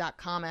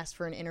Mick.com asked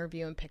for an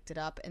interview and picked it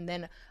up, and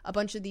then a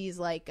bunch of these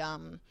like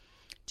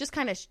just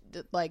kind of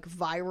like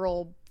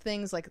viral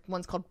things. Like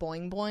one's called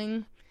Boing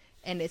Boing,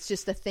 and it's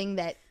just a thing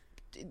that,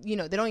 you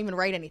know, they don't even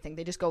write anything.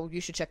 They just go,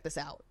 you should check this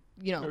out.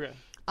 You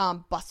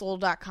know,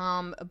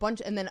 Bustle.com, a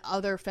bunch, and then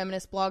other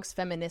feminist blogs,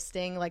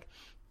 Feministing, like,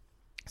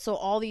 so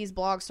all these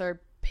blogs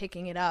are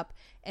picking it up,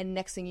 and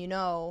next thing you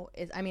know,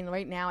 I mean,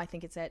 right now I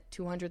think it's at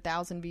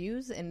 200,000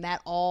 views, and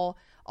that all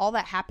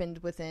that happened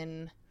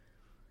within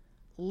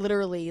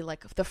literally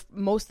like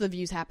most of the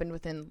views happened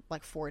within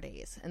like 4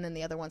 days, and then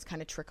the other ones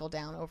kind of trickle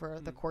down over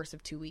the course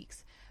of 2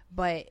 weeks.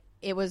 But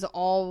it was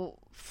all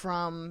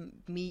from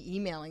me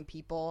emailing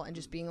people and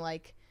just being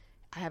like,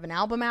 I have an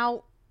album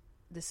out.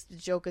 This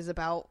joke is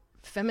about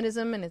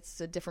feminism, and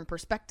it's a different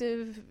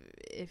perspective.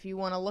 If you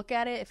want to look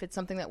at it, if it's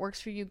something that works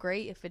for you,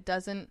 great. If it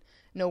doesn't,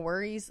 no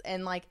worries.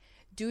 And like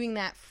doing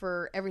that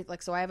for every,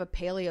 like, so I have a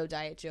paleo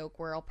diet joke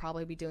where I'll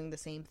probably be doing the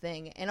same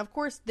thing. And of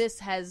course this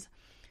has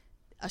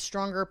a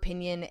stronger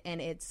opinion, and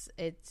it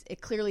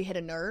clearly hit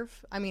a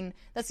nerve. I mean,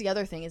 that's the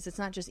other thing, is it's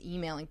not just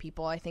emailing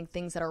people. I think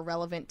things that are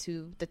relevant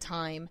to the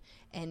time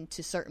and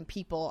to certain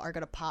people are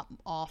going to pop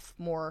off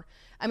more.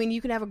 I mean,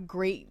 you can have a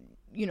great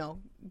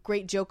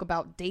joke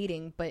about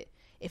dating, but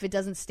if it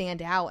doesn't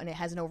stand out and it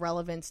has no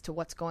relevance to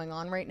what's going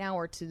on right now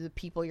or to the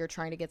people you're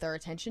trying to get their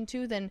attention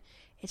to, then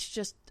it's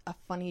just a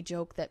funny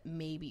joke that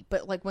maybe.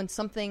 But like when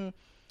something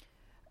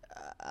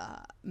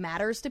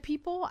matters to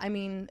people, I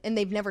mean, and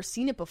they've never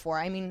seen it before.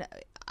 I mean,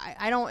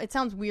 I don't, it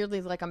sounds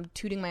weirdly like I'm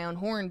tooting my own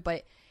horn,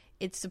 but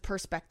it's a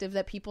perspective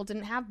that people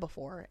didn't have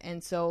before.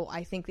 And so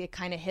I think it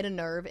kind of hit a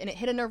nerve, and it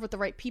hit a nerve with the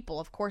right people.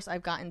 Of course,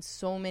 I've gotten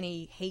so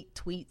many hate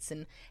tweets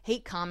and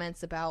hate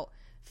comments about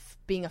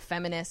being a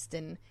feminist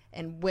and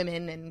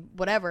women and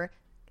whatever.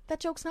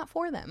 That joke's not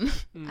for them.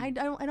 I'm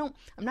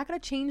not going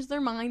to change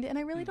their mind, and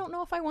I really don't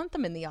know if I want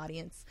them in the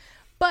audience.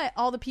 But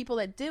all the people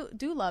that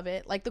do love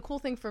it, like the cool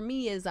thing for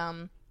me is,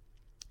 do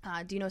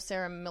you know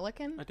Sarah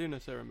Millican? I do know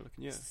Sarah Millican,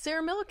 yeah.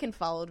 Sarah Millican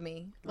followed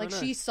me. Like,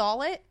 she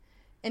saw it,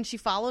 and she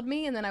followed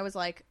me, and then I was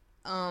like,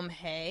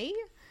 hey.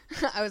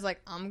 I was like,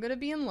 I'm going to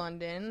be in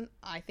London.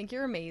 I think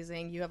you're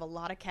amazing. You have a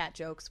lot of cat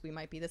jokes. We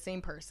might be the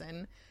same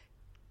person.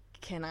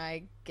 Can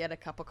I get a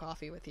cup of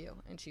coffee with you?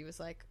 And she was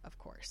like, of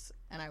course.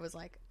 And I was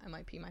like, I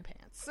might pee my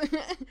pants.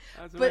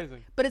 That's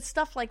amazing. But it's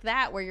stuff like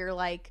that where you're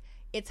like,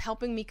 it's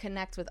helping me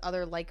connect with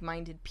other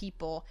like-minded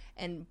people,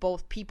 and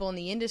both people in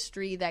the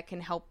industry that can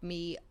help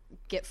me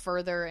get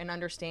further and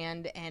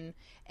understand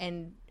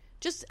and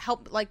just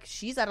help. Like,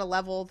 she's at a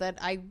level that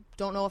I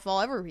don't know if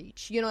I'll ever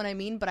reach, you know what I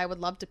mean? But I would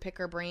love to pick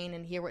her brain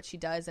and hear what she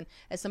does. And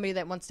as somebody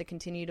that wants to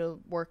continue to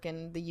work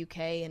in the UK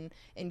and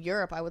in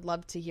Europe, I would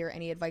love to hear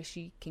any advice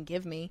she can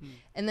give me.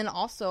 And then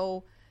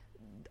also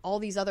all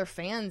these other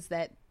fans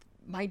that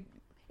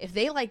if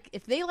they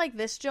like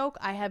this joke,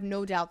 I have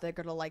no doubt they're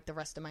going to like the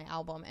rest of my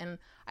album. And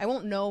I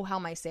won't know how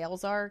my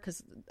sales are,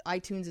 because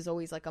iTunes is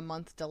always like a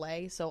month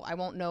delay. So I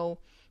won't know.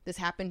 This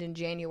happened in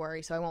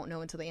January, so I won't know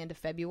until the end of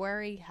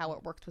February how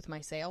it worked with my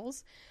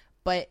sales.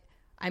 But,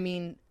 I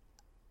mean,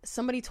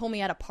 somebody told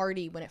me at a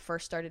party when it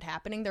first started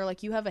happening, they're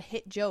like, you have a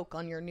hit joke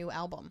on your new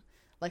album.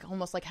 Like,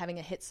 almost like having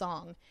a hit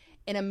song.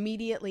 And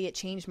immediately it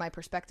changed my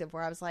perspective,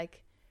 where I was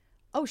like,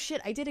 oh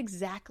shit, I did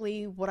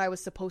exactly what I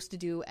was supposed to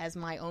do as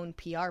my own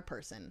PR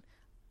person.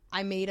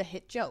 I made a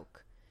hit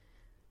joke.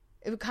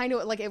 It kind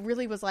of like, it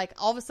really was like,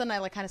 all of a sudden I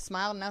like kind of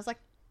smiled, and I was like,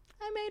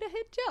 I made a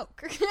hit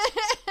joke.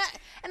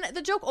 And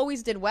the joke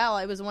always did well.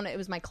 It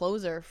was my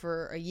closer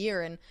for a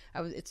year, and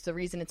it's the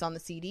reason it's on the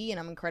CD, and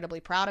I'm incredibly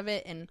proud of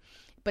it.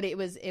 But it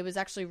was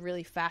actually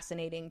really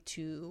fascinating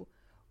to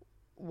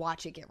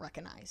watch it get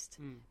recognized.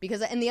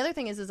 Because, and the other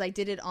thing is I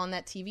did it on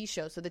that TV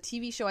show. So the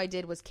TV show I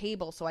did was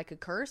cable, so I could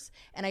curse,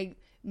 and I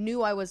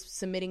knew I was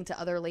submitting to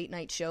other late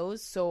night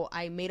shows, so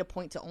I made a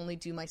point to only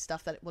do my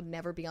stuff that would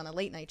never be on a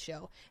late night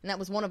show. And that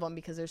was one of them,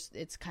 because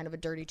it's kind of a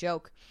dirty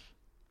joke.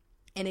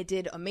 And it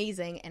did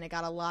amazing, and it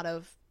got a lot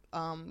of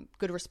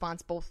good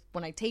response, both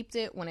when I taped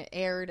it, when it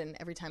aired, and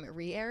every time it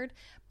re-aired.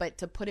 But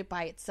to put it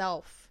by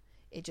itself,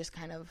 it just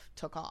kind of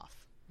took off.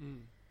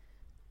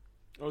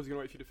 I was going to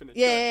wait for you to finish.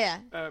 Yeah.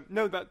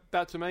 No,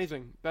 that's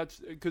amazing. That's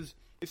because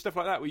it's stuff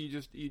like that where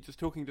you're just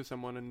talking to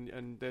someone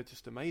and they're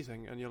just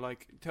amazing, and you're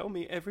like, tell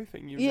me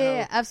everything you know.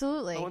 Yeah,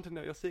 absolutely. I want to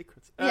know your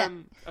secrets. Yeah.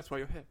 That's why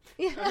you're here.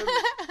 Yeah.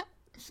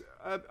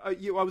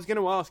 I was going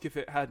to ask if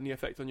it had any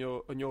effect on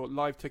your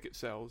live ticket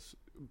sales,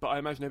 but I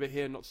imagine over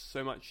here not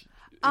so much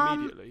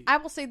immediately. I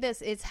will say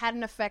this, it's had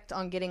an effect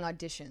on getting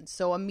auditions.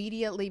 So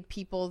immediately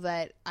people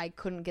that I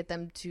couldn't get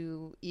them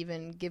to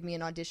even give me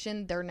an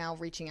audition, they're now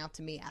reaching out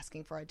to me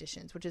asking for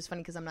auditions, which is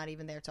funny because I'm not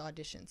even there to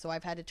audition. So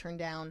I've had to turn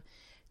down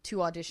 2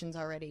 auditions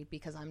already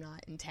because I'm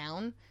not in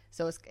town.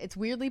 So it's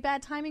weirdly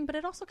bad timing, but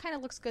it also kind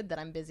of looks good that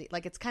I'm busy.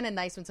 Like, it's kind of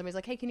nice when somebody's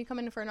like, hey, can you come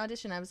in for an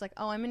audition? I was like,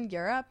 oh, I'm in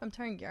Europe. I'm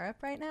touring Europe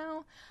right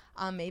now.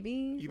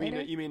 Maybe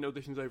later. You mean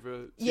auditions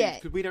over? Yeah.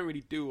 Because we don't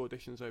really do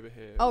auditions over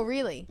here. Oh,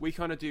 really? We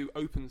kind of do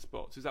open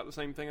spots. Is that the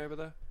same thing over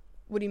there?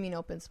 What do you mean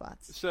open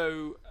spots?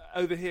 So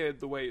over here,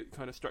 the way it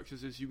kind of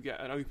structures is you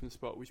get an open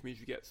spot, which means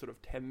you get sort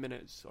of 10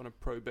 minutes on a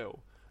pro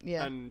bill.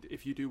 Yeah. And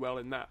if you do well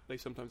in that, they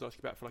sometimes ask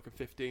you back for like a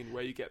 15,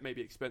 where you get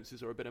maybe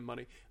expenses or a bit of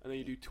money, and then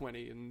you do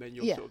 20, and then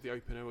you're sort of the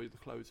opener or the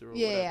closer or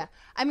whatever. Yeah.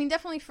 I mean,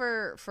 definitely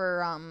for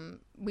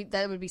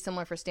that would be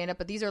similar for stand-up,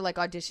 but these are like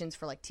auditions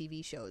for like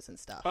TV shows and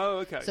stuff. Oh,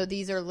 okay. So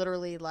these are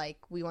literally like,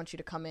 we want you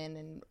to come in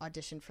and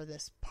audition for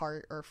this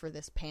part or for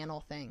this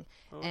panel thing.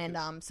 Oh, okay.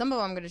 And some of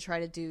them I'm going to try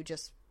to do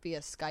just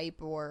via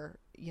Skype or,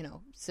 you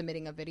know,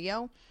 submitting a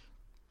video.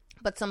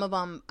 But some of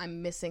them,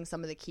 I'm missing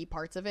some of the key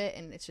parts of it,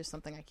 and it's just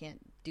something I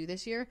can't do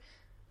this year,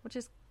 which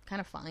is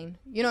kind of fine.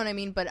 You know what I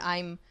mean? But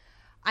I'm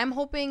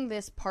hoping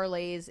this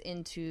parlays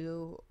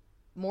into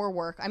more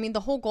work. I mean,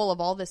 the whole goal of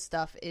all this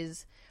stuff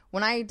is,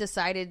 when I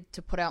decided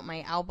to put out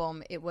my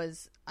album, I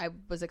was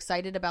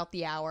excited about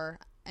the hour,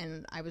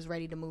 and I was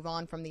ready to move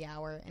on from the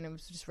hour, and I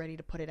was just ready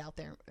to put it out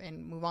there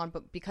and move on.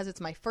 But because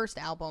it's my first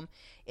album,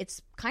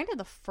 it's kind of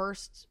the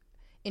first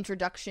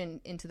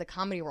introduction into the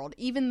comedy world.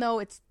 Even though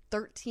it's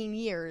 13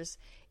 years,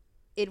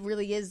 it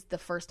really is the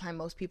first time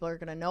most people are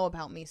going to know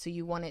about me. So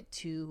you want it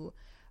to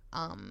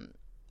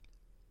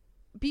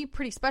be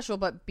pretty special,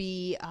 but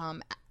be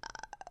kind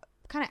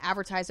of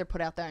advertised or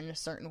put out there in a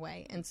certain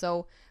way. And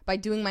so by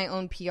doing my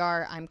own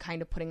PR, I'm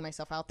kind of putting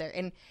myself out there.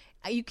 And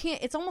you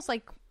can't, it's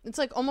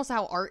like almost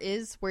how art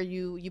is, where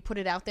you put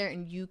it out there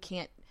and you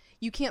can't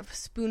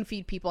spoon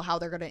feed people how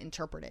they're going to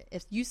interpret it.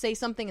 If you say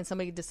something and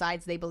somebody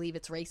decides they believe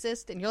it's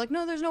racist, and you're like,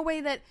 no, there's no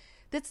way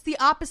that's the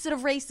opposite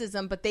of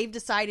racism, but they've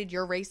decided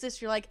you're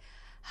racist, you're like,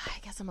 I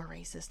guess I'm a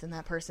racist in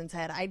that person's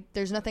head.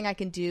 There's nothing I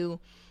can do.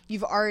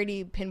 You've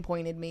already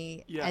pinpointed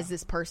me as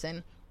this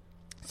person.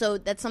 So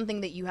that's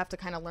something that you have to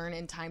kind of learn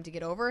in time to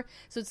get over.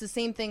 So it's the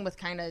same thing with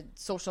kind of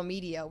social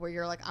media, where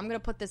you're like, I'm going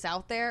to put this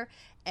out there,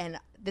 and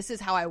this is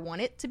how I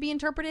want it to be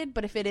interpreted.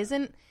 But if it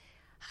isn't,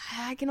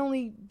 I can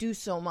only do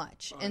so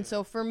much. And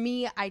so for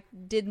me, I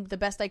did the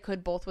best I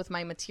could, both with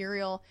my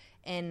material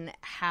and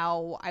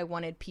how I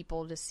wanted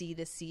people to see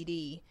the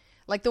CD.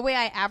 Like, the way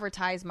I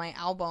advertise my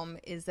album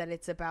is that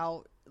it's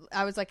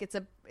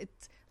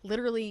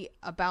literally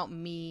about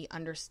me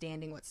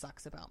understanding what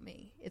sucks about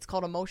me. It's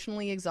called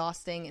Emotionally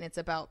Exhausting, and it's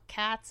about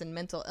cats and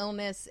mental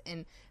illness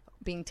and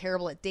being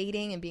terrible at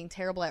dating and being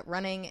terrible at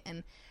running,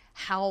 and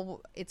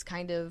how it's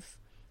kind of,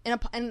 and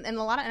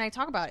I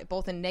talk about it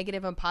both in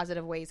negative and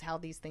positive ways, how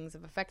these things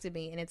have affected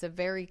me. And it's a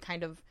very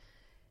kind of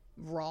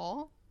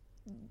raw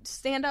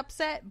stand-up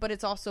set, but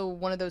it's also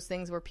one of those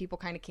things where people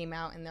kind of came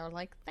out and they're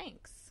like,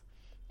 thanks.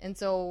 And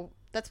so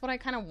that's what I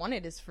kind of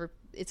wanted, is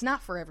it's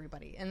not for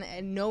everybody.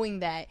 And knowing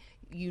that,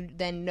 you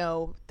then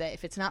know that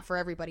if it's not for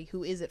everybody,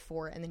 who is it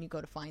for? And then you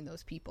go to find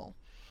those people.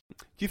 Do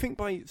you think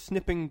by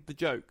snipping the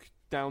joke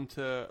down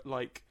to,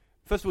 like,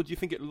 first of all, do you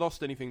think it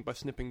lost anything by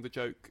snipping the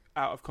joke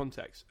out of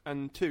context?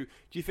 And two,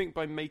 do you think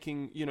by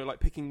making,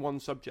 like picking one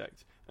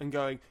subject and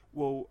going,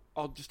 well,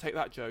 I'll just take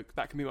that joke,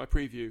 that can be my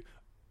preview,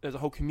 there's a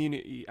whole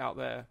community out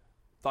there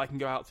that I can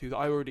go out to that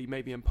I already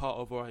maybe am part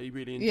of or I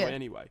really enjoy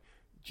anyway.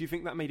 Do you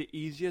think that made it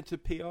easier to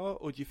PR,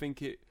 or do you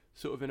think it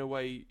sort of in a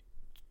way,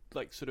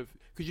 like sort of,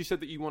 because you said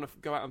that you want to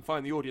go out and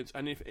find the audience,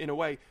 and if in a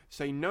way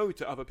say no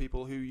to other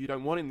people who you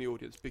don't want in the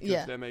audience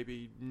because they're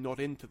maybe not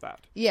into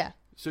that? Yeah.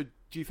 So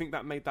do you think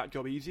that made that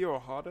job easier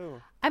or harder?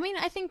 Or? I mean,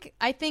 I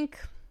think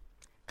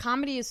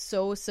comedy is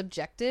so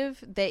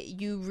subjective that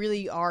you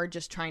really are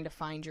just trying to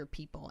find your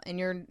people,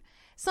 and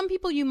some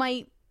people you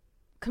might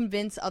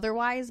convince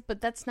otherwise, but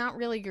that's not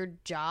really your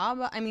job.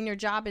 I mean, your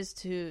job is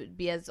to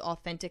be as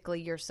authentically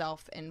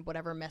yourself, and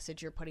whatever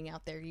message you're putting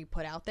out there, you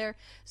put out there.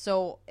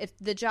 So if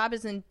the job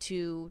isn't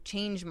to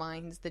change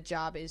minds, the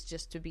job is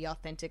just to be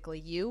authentically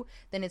you,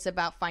 then it's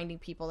about finding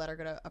people that are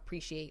going to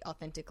appreciate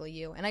authentically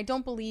you. And I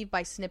don't believe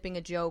by snipping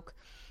a joke,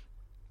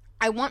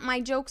 I want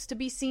my jokes to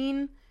be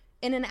seen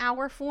in an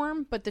hour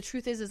form, but the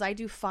truth is I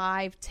do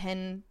 5,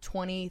 10,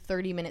 20,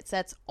 30-minute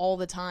sets all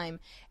the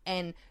time.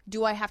 And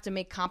do I have to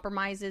make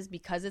compromises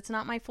because it's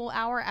not my full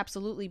hour?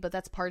 Absolutely, but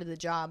that's part of the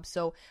job.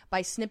 So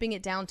by snipping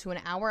it down to an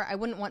hour, I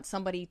wouldn't want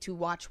somebody to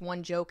watch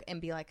one joke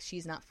and be like,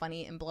 she's not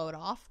funny, and blow it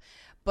off.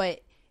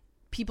 But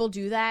people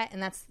do that,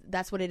 and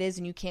that's what it is,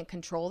 and you can't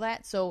control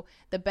that. So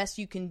the best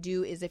you can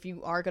do is, if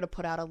you are going to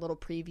put out a little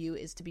preview,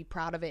 is to be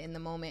proud of it in the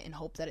moment and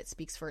hope that it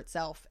speaks for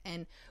itself.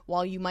 And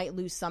while you might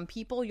lose some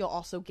people, you'll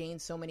also gain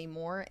so many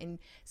more. And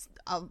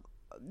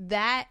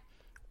that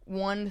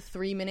 1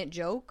 3-minute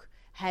joke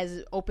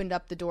has opened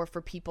up the door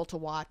for people to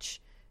watch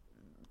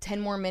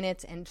 10 more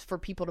minutes, and for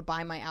people to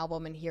buy my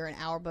album and hear an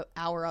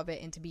hour of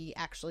it, and to be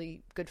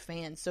actually good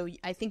fans. So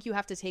I think you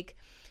have to take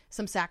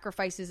some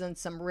sacrifices and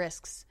some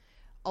risks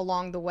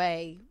along the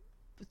way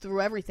through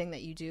everything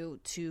that you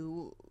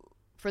do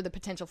for the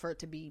potential for it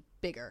to be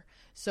bigger.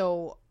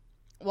 So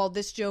while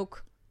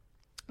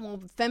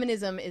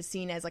feminism is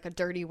seen as like a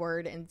dirty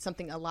word and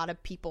something a lot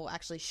of people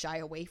actually shy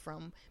away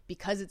from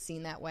because it's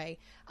seen that way,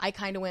 I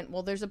kind of went,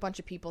 well, there's a bunch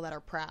of people that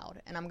are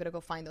proud, and I'm going to go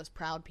find those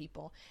proud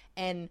people.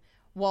 And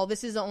while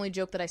this is the only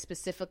joke that I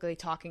specifically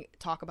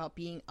talk about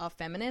being a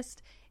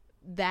feminist,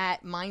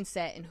 that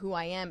mindset and who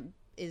I am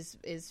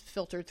is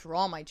filtered through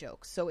all my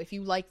jokes. So if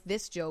you like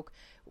this joke,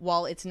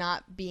 while it's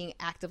not being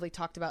actively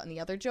talked about in the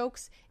other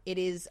jokes, it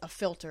is a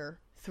filter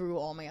through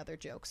all my other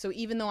jokes. So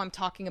even though I'm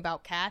talking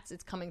about cats,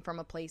 it's coming from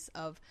a place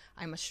of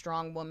I'm a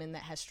strong woman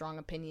that has strong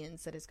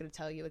opinions that is going to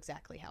tell you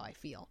exactly how I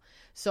feel.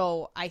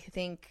 So I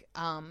think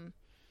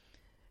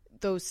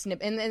those snip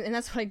and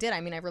that's what I did.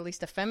 I mean, I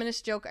released a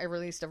feminist joke, I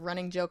released a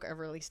running joke, I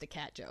released a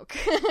cat joke.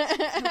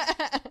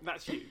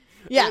 That's you.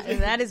 Yeah,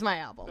 and that is my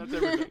album. That's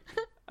everything.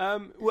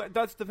 Well,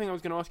 that's the thing I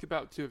was going to ask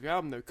about too of your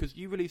album though, because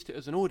you released it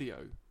as an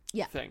audio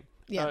thing.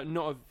 Yeah.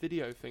 Not a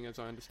video thing, as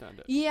I understand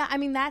it. Yeah, I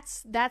mean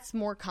that's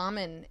more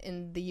common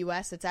in the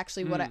U.S. It's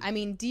actually what I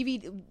mean.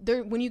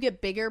 DVD. When you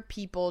get bigger,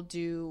 people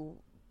do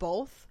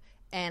both,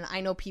 and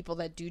I know people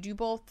that do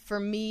both. For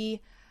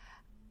me,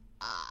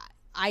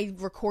 I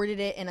recorded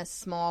it in a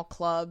small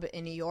club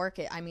in New York.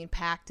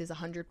 Packed is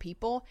 100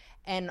 people,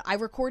 and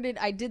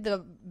I did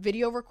the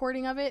video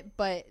recording of it,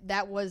 but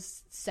that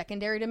was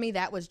secondary to me.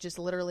 That was just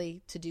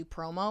literally to do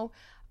promo.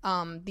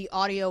 The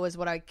audio is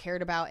what I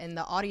cared about, and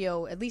the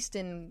audio, at least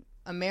in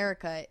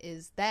America,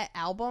 is that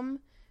album,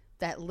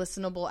 that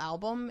listenable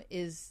album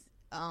is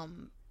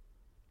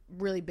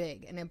really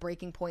big and a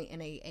breaking point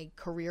and a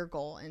career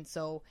goal. And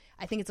so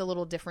I think it's a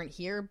little different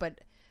here, but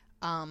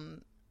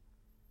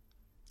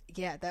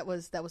yeah, that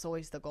was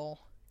always the goal.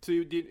 So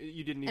you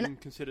didn't even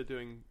consider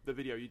doing the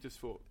video, you just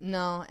thought?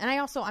 No, and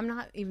I'm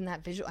not even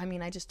that visual. I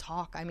mean, I just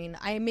talk. I mean,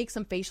 I make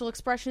some facial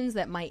expressions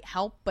that might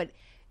help, but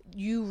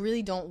you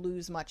really don't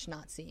lose much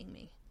not seeing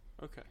me.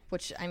 Okay.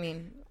 Which, I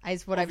mean,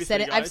 is what I've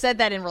said. Guys, I've said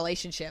that in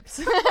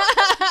relationships.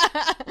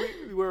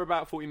 We're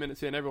about 40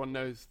 minutes in. Everyone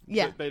knows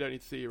that they don't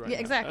need to see you right now.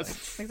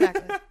 Exactly.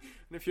 Exactly. And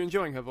if you're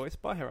enjoying her voice,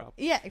 buy her album.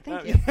 Yeah,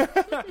 thank you.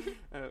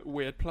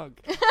 Weird plug.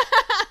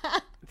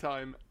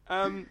 Time.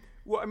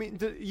 Well, I mean,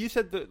 you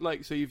said that,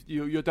 like, so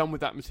you're done with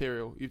that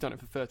material. You've done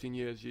it for 13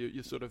 years.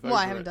 You're sort of over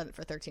I haven't done it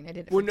for 13. I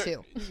did it for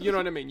 2. You know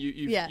what I mean?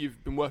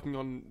 You've been working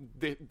on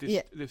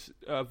this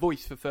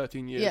voice for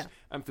 13 years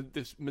and for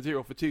this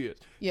material for 2 years.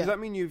 Yeah. Does that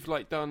mean you've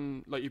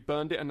you've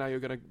burned it and now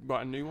you're going to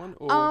write a new one?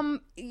 Or?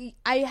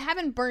 I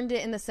haven't burned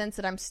it in the sense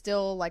that I'm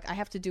still, I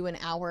have to do an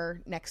hour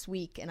next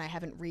week, and I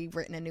haven't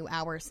rewritten a new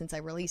hour since I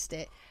released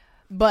it.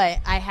 But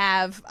I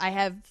have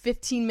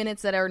 15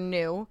 minutes that are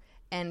new,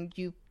 and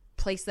you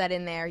place that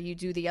in there, you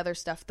do the other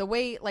stuff. The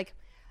way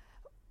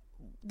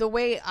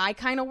I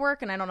kind of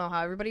work, and I don't know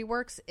how everybody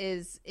works,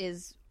 is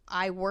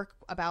I work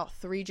about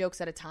 3 jokes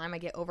at a time. I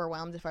get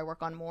overwhelmed if I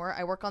work on more.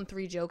 I work on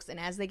 3 jokes, and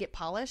as they get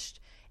polished,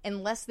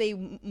 unless they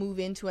move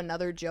into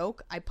another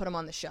joke, I put them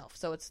on the shelf.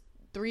 So it's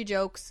 3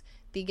 jokes,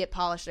 they get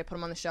polished, I put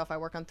them on the shelf. I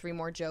work on 3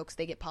 more jokes,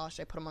 they get polished,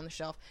 I put them on the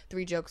shelf.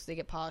 3 jokes, they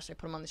get polished, I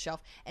put them on the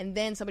shelf. And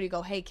then somebody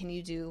go, hey, can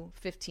you do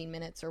 15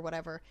 minutes or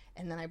whatever?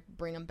 And then I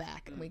bring them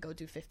back and we go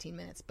do 15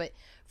 minutes. But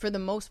for the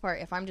most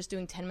part, if I'm just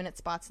doing 10-minute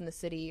spots in the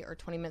city or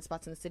 20-minute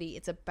spots in the city,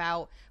 it's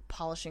about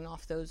polishing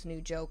off those new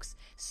jokes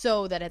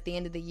so that at the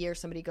end of the year,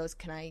 somebody goes,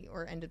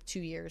 or end of 2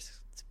 years,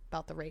 it's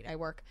about the rate I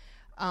work,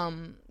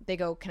 they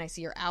go, can I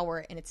see your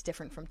hour? And it's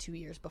different from 2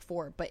 years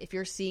before. But if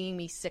you're seeing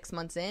me 6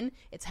 months in,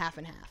 it's half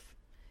and half.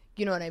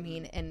 You know what I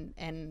mean?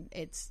 And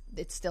it's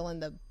still in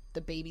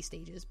the baby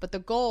stages. But the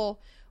goal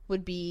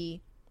would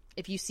be,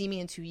 if you see me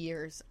in 2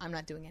 years, I'm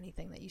not doing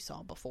anything that you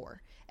saw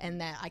before.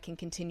 And that I can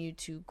continue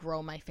to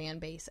grow my fan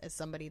base as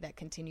somebody that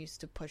continues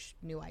to push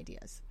new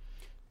ideas.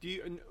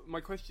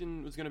 My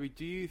question was going to be,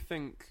 do you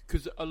think,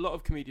 because a lot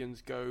of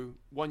comedians go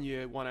 1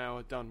 year, 1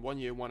 hour, done, 1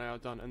 year, 1 hour,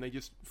 done, and they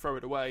just throw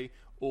it away,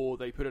 or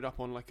they put it up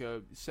on like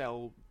a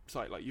sell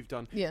site like you've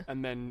done,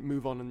 and then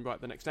move on and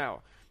write the next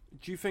hour.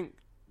 Do you think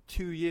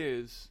 2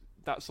 years,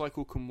 that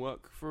cycle can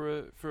work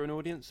for an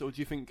audience, or do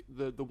you think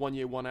the 1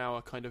 year, 1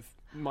 hour kind of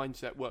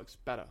mindset works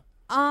better?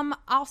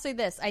 I'll say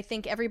this. I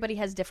think everybody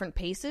has different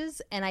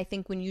paces, and I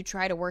think when you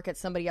try to work at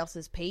somebody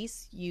else's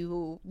pace,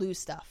 you lose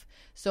stuff.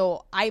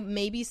 So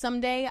maybe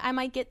someday I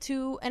might get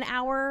to an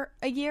hour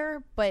a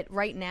year, but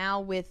right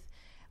now with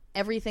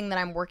everything that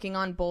I'm working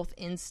on, both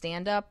in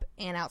stand-up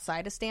and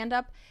outside of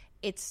stand-up,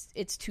 it's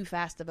too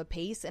fast of a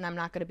pace, and I'm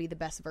not going to be the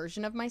best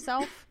version of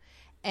myself.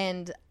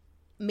 And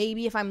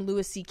maybe if I'm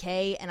Louis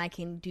C.K. and I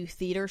can do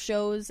theater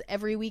shows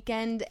every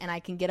weekend and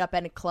I can get up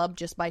at a club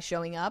just by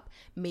showing up,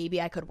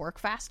 maybe I could work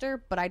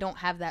faster, but I don't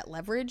have that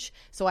leverage.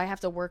 So I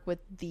have to work with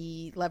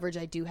the leverage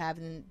I do have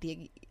and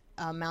the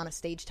amount of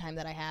stage time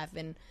that I have.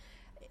 And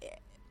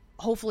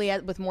hopefully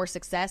with more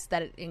success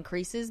that it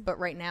increases. But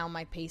right now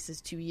my pace is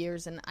 2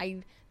 years, and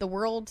the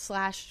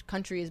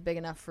world/country is big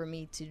enough for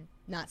me to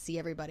not see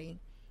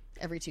everybody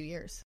every 2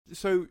 years.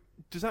 So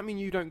does that mean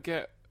you don't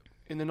get,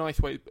 in the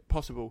nice way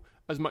possible,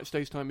 as much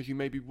stage time as you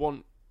maybe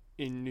want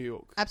in New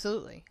York?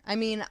 Absolutely. I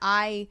mean,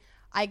 I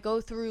go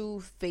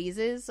through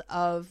phases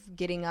of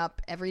getting up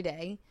every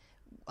day,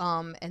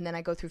 and then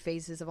I go through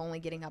phases of only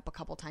getting up a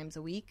couple times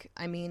a week.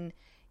 I mean,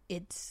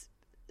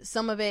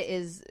 some of it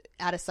is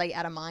out of sight,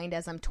 out of mind.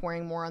 As I'm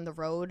touring more on the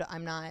road,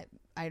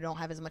 I don't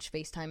have as much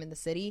face time in the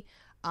city.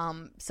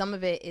 Some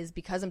of it is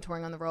because I'm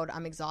touring on the road,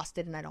 I'm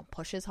exhausted and I don't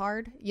push as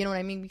hard. You know what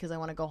I mean? Because I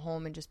want to go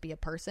home and just be a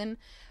person.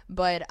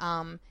 But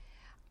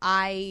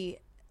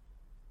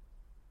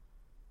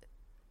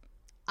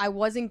I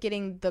wasn't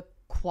getting the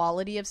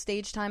quality of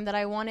stage time that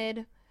I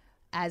wanted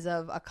as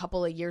of a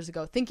couple of years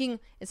ago, thinking,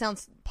 it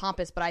sounds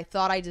pompous, but I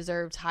thought I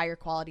deserved higher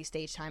quality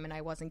stage time and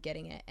I wasn't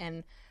getting it.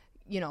 And,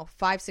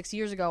 5-6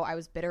 years ago, I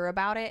was bitter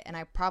about it, and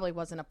I probably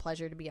wasn't a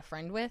pleasure to be a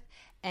friend with.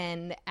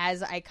 And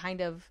as I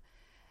kind of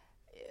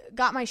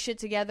got my shit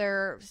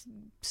together,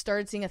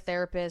 started seeing a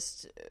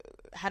therapist,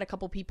 had a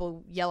couple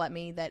people yell at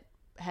me that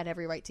had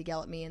every right to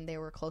yell at me, and they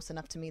were close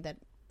enough to me that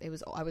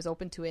I was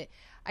open to it.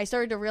 I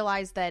started to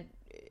realize that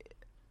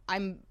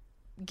I'm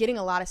getting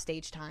a lot of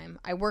stage time.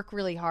 I work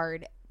really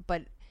hard,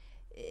 but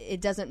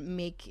it doesn't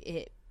mean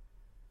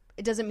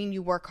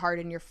you work hard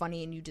and you're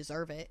funny and you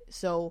deserve it.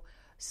 So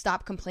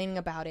stop complaining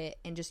about it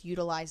and just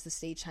utilize the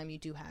stage time you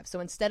do have. So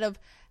instead of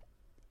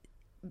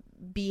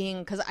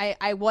because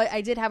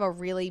I did have a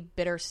really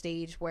bitter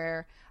stage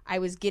where I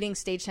was getting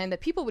stage time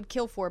that people would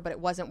kill for, but it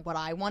wasn't what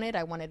I wanted.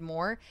 I wanted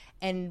more,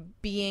 and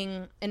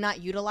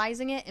not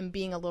utilizing it and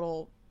being a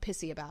little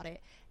pissy about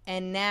it.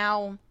 And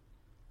now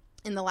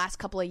in the last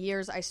couple of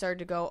years, I started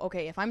to go,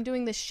 okay, if I'm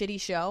doing this shitty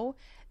show,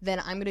 then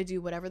I'm going to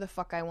do whatever the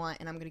fuck I want,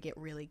 and I'm going to get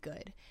really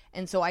good.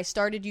 And so I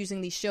started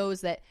using these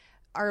shows that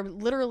are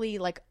literally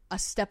like a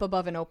step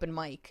above an open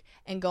mic,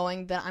 and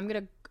going that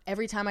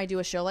every time I do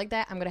a show like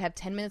that, I'm going to have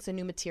 10 minutes of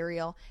new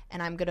material,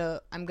 and I'm going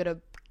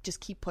to just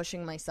keep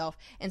pushing myself.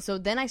 And so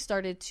then I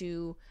started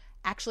to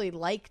actually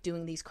like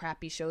doing these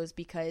crappy shows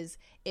because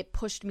it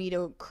pushed me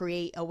to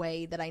create a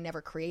way that I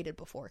never created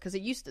before. Because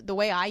the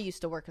way I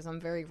used to work, because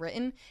I'm very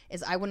written,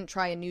 is I wouldn't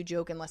try a new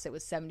joke unless it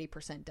was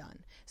 70%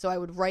 done. So I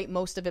would write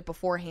most of it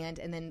beforehand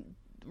and then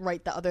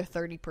write the other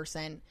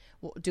 30%,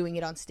 doing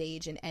it on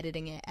stage and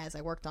editing it as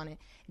I worked on it.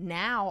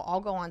 Now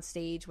I'll go on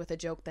stage with a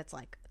joke that's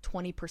like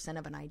 20%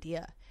 of an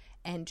idea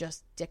and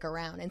just dick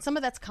around. And some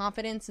of that's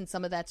confidence, and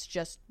some of that's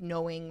just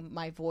knowing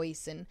my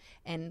voice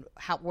and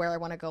where I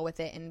want to go with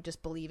it, and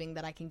just believing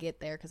that I can get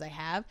there because I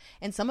have.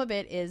 And some of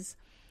it is,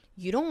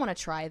 you don't want to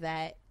try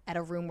that at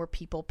a room where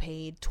people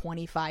paid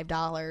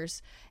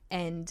 $25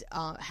 and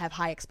have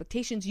high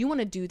expectations. You want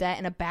to do that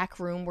in a back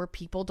room where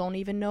people don't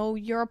even know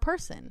you're a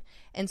person.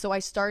 And so I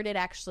started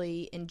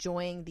actually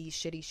enjoying these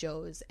shitty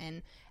shows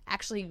and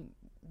actually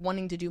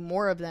wanting to do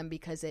more of them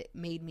because it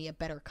made me a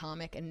better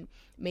comic and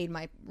made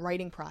my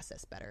writing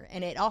process better.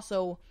 And it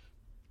also,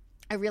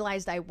 I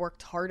realized I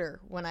worked harder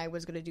when I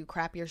was going to do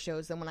crappier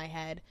shows than when I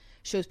had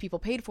shows people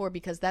paid for,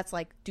 because that's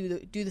like do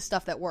the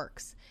stuff that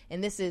works,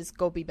 and this is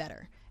go be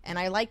better. And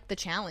I like the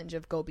challenge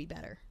of go be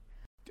better.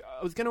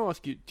 I was going to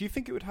ask you, do you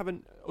think it would have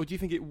or do you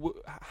think it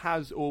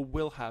has or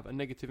will have a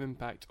negative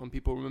impact on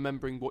people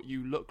remembering what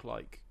you look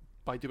like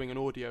by doing an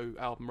audio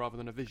album rather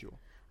than a visual?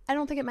 I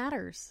don't think it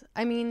matters.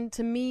 I mean,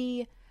 to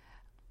me,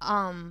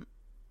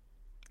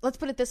 let's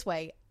put it this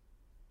way.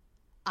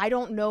 I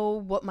don't know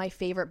what my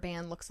favorite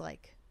band looks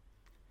like.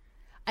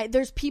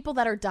 There's people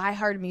that are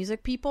diehard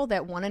music people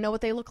that want to know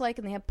what they look like,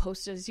 and they have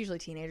posters. It's usually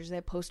teenagers. They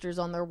have posters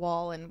on their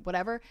wall and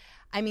whatever.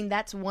 I mean,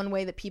 that's one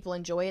way that people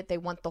enjoy it. They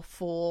want the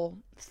full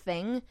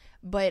thing.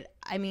 But,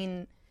 I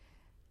mean,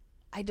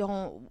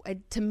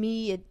 to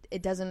me,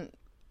 it doesn't...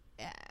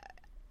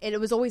 It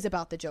was always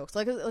about the jokes.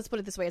 Like, let's put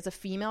it this way. As a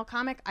female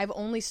comic, I've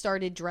only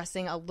started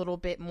dressing a little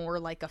bit more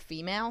like a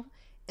female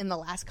in the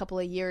last couple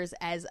of years,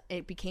 as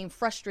it became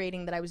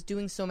frustrating that I was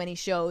doing so many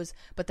shows,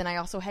 but then I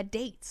also had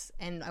dates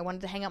and I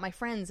wanted to hang out with my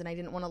friends and I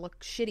didn't want to look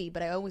shitty,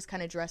 but I always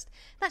kind of dressed,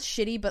 not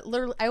shitty, but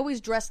literally I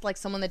always dressed like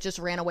someone that just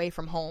ran away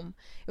from home.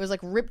 It was like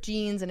ripped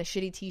jeans and a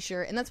shitty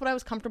t-shirt, and that's what I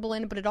was comfortable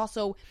in, but it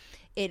also,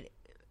 it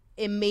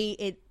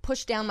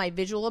pushed down my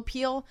visual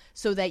appeal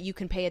so that you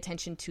can pay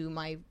attention to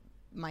my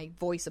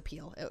voice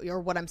appeal or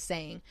what I'm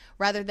saying,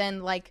 rather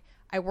than like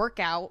I work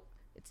out.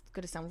 It's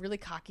going to sound really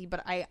cocky,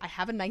 but I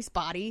have a nice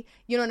body.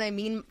 You know what I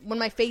mean? When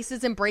my face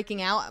isn't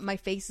breaking out, my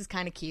face is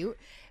kind of cute,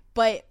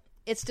 but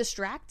it's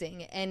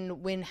distracting.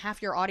 And when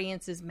half your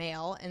audience is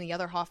male and the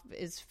other half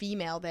is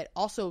female that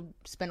also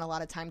spend a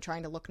lot of time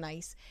trying to look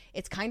nice,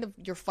 it's kind of,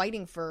 you're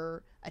fighting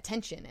for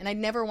attention. And I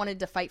never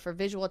wanted to fight for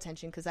visual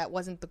attention because that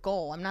wasn't the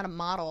goal. I'm not a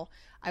model.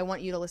 I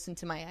want you to listen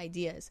to my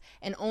ideas.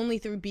 And only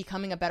through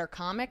becoming a better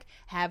comic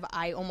have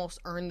I almost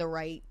earned the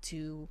right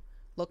to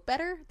look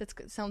better.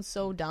 That sounds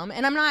so dumb.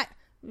 And I'm not...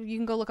 You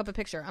can go look up a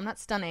picture. I'm not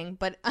stunning,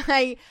 but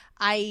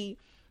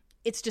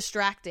it's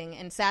distracting.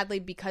 And sadly,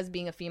 because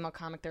being a female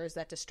comic, there is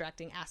that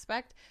distracting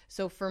aspect.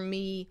 So for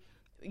me,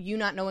 you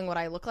not knowing what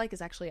I look like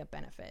is actually a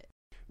benefit.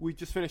 We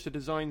just finished a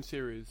design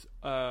series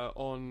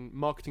on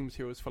marketing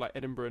materials for like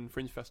Edinburgh and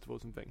Fringe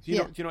festivals and things. Do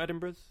you know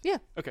Edinburgh's? Yeah.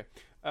 Okay.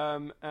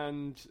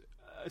 And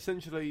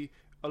essentially,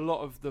 a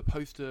lot of the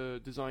poster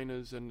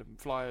designers and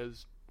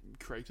flyers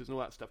creators and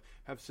all that stuff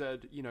have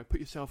said, put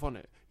yourself on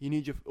it. You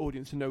need your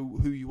audience to know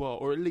who you are,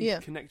 or at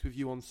least connect with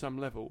you on some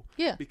level.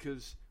 Yeah.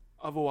 Because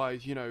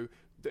otherwise,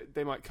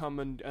 they might come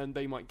and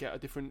they might get a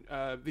different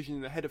vision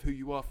in their head of who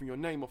you are from your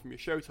name or from your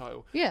show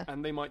title. Yeah.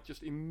 And they might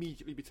just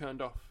immediately be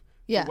turned off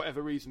for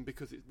whatever reason,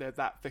 because they're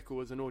that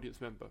fickle as an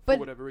audience member for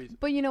whatever reason.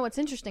 But what's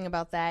interesting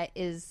about that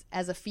is,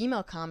 as a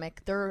female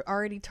comic, they're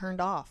already turned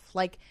off.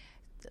 Like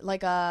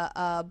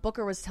a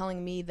booker was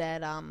telling me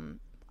that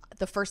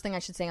the first thing I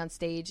should say on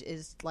stage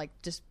is like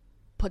just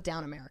put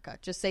down America.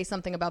 Just say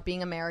something about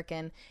being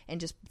American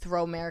and just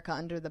throw America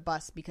under the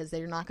bus because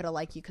they're not going to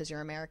like you because you're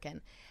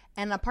American.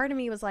 And a part of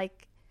me was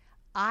like,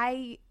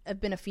 I have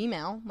been a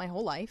female my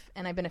whole life,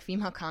 and I've been a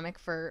female comic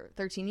for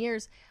 13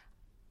 years.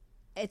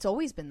 It's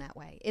always been that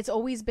way. It's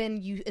always been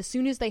you. As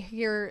soon as they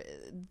hear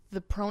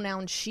the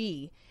pronoun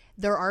she,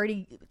 they're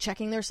already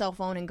checking their cell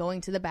phone and going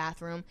to the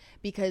bathroom,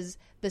 because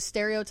the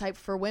stereotype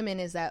for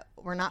women is that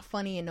we're not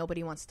funny and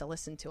nobody wants to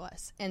listen to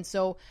us. And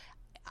so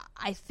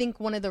I think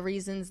one of the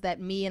reasons that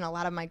me and a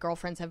lot of my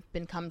girlfriends have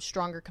become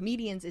stronger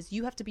comedians is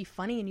you have to be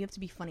funny, and you have to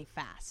be funny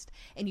fast.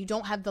 And you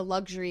don't have the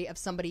luxury of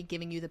somebody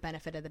giving you the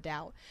benefit of the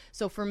doubt.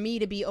 So for me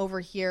to be over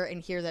here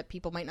and hear that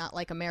people might not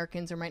like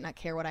Americans or might not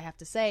care what I have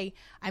to say,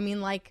 I mean,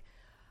 like,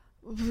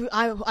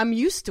 I'm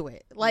used to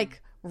it.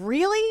 Like,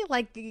 really?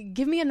 Like,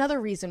 give me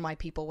another reason why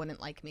people wouldn't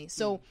like me.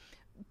 So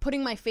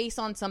putting my face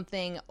on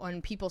something,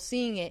 on people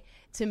seeing it,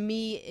 to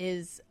me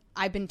is,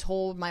 I've been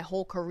told my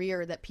whole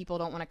career that people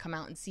don't want to come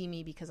out and see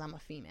me because I'm a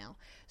female.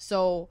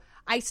 So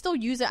I still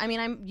use it. I mean,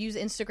 I use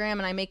Instagram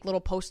and I make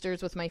little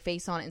posters with my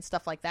face on it and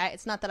stuff like that.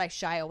 It's not that I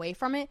shy away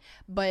from it,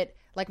 but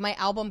like my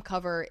album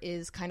cover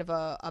is kind of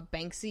a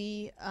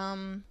Banksy,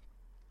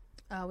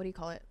 what do you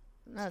call it?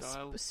 Not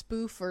a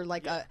spoof, or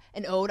like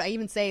an ode. I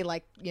even say,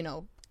 like, you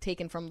know,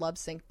 taken from Love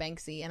Sync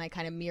Banksy, and I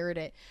kind of mirrored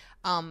it.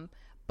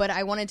 But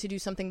I wanted to do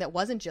something that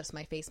wasn't just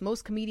my face.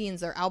 Most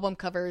comedians, their album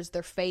covers,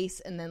 their face,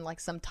 and then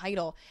like some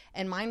title.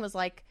 And mine was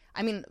like,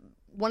 I mean,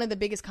 one of the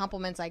biggest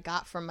compliments I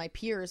got from my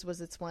peers was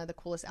it's one of the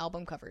coolest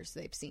album covers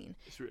they've seen.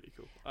 It's really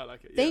cool. I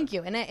like it. Thank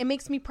you. And it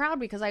makes me proud,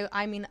 because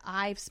I mean,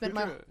 I've spent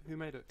Who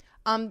made it?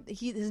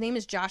 His name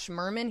is Josh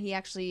Merman. He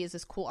actually is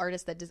this cool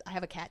artist that I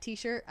have a cat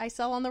t-shirt I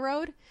sell on the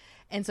road.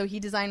 And so he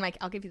designed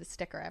I'll give you the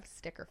sticker. I have a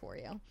sticker for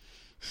you.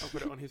 I'll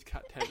put it on his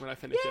cat tent when I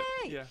finish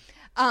it. Yeah.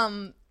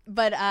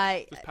 But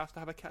does Pasta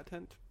have a cat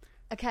tent?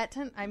 A cat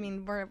tent? I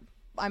mean,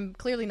 I'm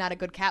clearly not a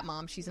good cat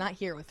mom. She's not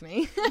here with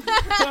me.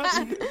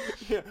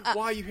 Yeah.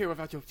 Why are you here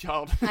without your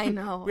child? I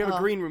know. We have a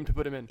green room to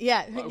put him in.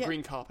 Yeah. A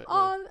green carpet.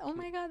 Oh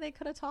my God, they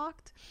could have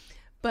talked.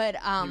 But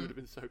he would have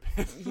been so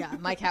pissed. Yeah,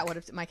 my cat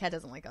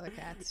doesn't like other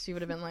cats. She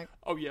would have been like,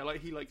 oh yeah,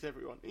 like he likes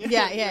everyone.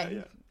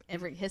 Yeah.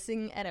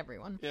 Hissing at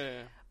everyone.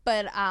 Yeah.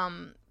 But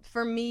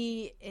for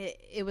me,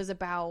 it was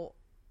about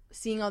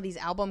seeing all these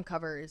album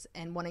covers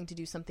and wanting to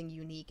do something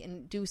unique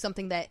and do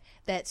something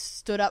that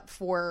stood up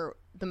for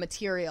the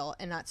material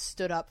and not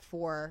stood up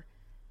for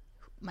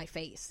my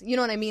face. You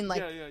know what I mean?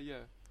 Like,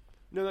 yeah.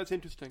 No, that's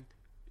interesting.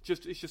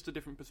 It's just a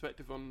different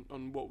perspective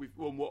on what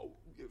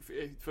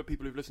for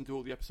people who've listened to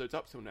all the episodes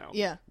up till now.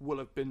 Yeah, will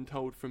have been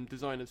told from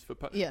designers for.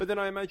 Yeah. But then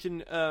I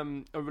imagine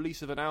a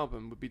release of an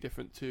album would be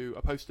different to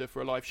a poster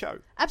for a live show.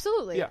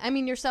 Absolutely. Yeah. I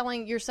mean, you're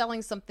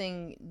selling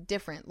something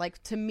different.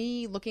 Like, to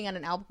me, looking at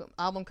an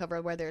album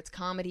cover, whether it's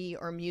comedy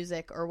or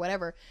music or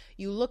whatever,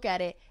 you look at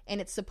it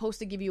and it's supposed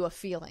to give you a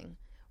feeling.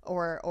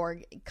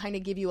 Or kind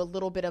of give you a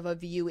little bit of a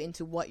view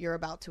into what you're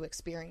about to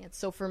experience.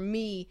 So for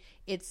me,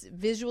 it's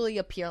visually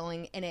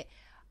appealing, and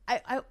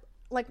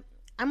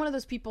I'm one of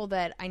those people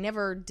that I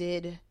never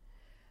did,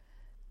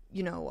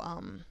 you know,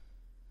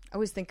 I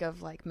always think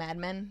of like Mad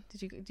Men.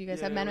 Do you guys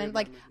have Mad Men?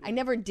 Like, I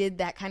never did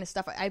that kind of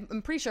stuff.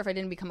 I'm pretty sure if I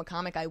didn't become a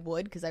comic, I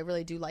would, because I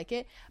really do like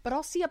it. But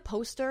I'll see a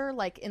poster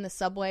like in the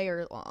subway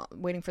or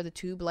waiting for the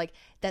tube, like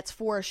that's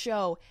for a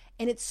show,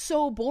 and it's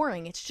so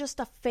boring. It's just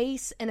a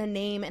face and a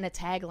name and a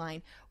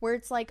tagline. Where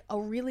it's like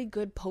a really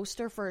good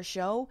poster for a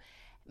show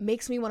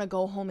makes me want to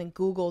go home and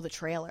Google the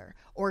trailer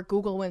or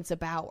Google what it's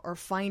about or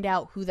find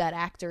out who that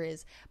actor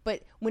is.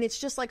 But when it's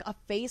just like a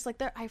face,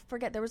 like I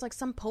forget, there was like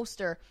some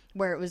poster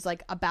where it was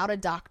like about a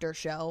doctor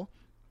show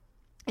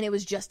and it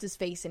was just his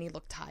face and he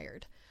looked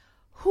tired.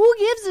 Who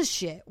gives a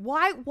shit?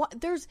 Why?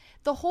 There's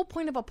the whole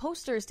point of a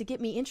poster is to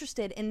get me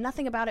interested, and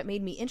nothing about it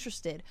made me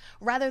interested.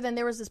 Rather than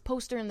there was this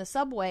poster in the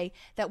subway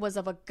that was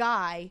of a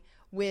guy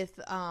with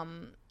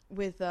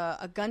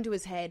a gun to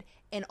his head,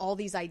 and all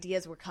these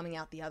ideas were coming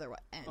out the other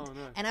end. Oh,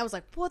 no. And I was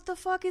like, what the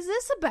fuck is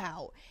this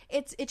about?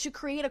 It should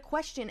create a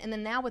question. And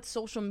then now with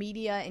social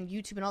media and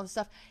YouTube and all this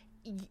stuff,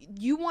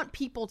 you want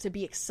people to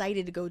be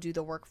excited to go do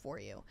the work for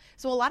you.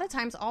 So a lot of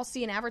times I'll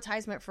see an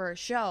advertisement for a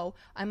show.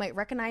 I might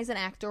recognize an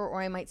actor,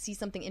 or I might see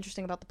something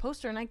interesting about the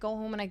poster, and I go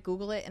home and I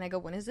Google it and I go,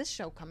 when is this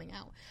show coming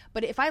out?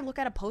 But if I look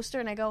at a poster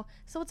and I go,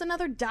 so it's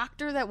another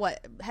doctor that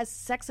has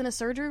sex in a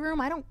surgery room?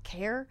 I don't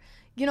care.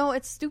 You know,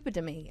 it's stupid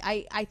to me.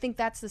 I think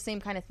that's the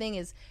same kind of thing.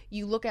 Is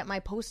you look at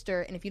my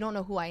poster, and if you don't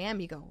know who I am,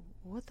 you go,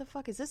 what the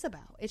fuck is this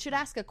about? It should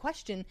ask a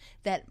question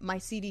that my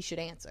CD should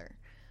answer.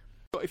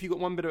 If you've got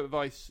one bit of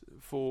advice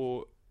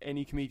for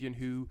any comedian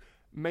who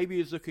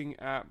maybe is looking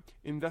at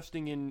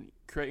investing in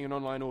creating an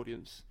online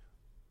audience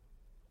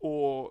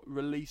or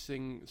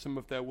releasing some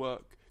of their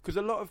work, because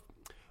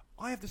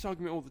I have this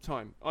argument all the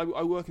time.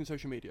 I work in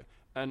social media,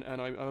 and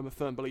I'm a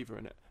firm believer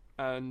in it.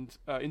 And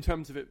in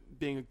terms of it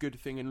being a good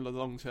thing in the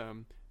long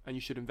term, and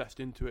you should invest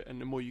into it, and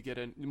the more you get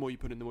in, the more you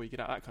put in, the more you get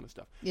out, that kind of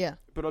stuff. Yeah.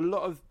 But a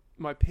lot of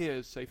my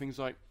peers say things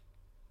like,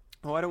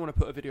 oh, I don't want to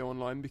put a video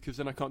online because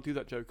then I can't do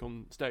that joke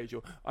on stage,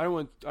 or I don't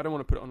want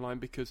to put it online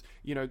because,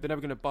 you know, they're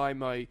never going to buy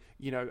my,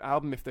 you know,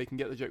 album if they can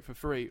get the joke for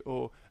free,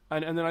 or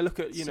and then I look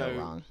at, you know,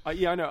 wrong. I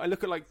know, I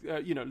look at like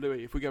you know,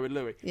 Louis. If we go with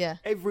Louis,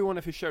 every one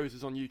of his shows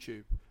is on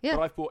YouTube. But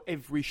I've bought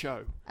every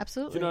show.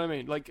 Absolutely. Do you know what I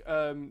mean? Like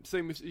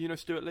same with, you know,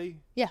 Stuart Lee.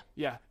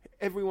 Yeah.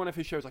 Every one of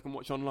his shows I can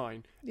watch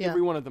online.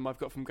 Every one of them I've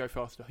got from Go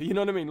Faster. You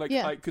know what I mean? Like,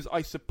 because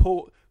I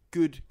support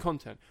good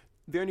content.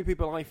 The only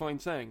people I find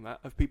saying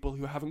that are people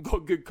who haven't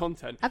got good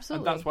content.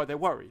 Absolutely. And that's why they're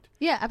worried.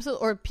 Yeah,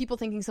 absolutely. Or people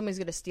thinking somebody's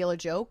going to steal a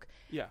joke.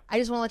 Yeah. I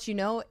just want to let you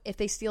know, if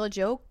they steal a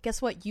joke,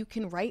 guess what? You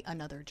can write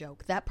another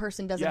joke. That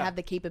person doesn't have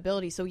the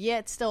capability. So, yeah,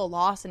 it's still a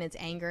loss and it's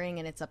angering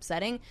and it's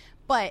upsetting.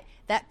 But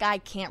that guy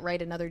can't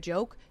write another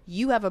joke.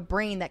 You have a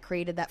brain that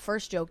created that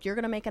first joke. You're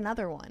going to make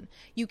another one.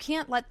 You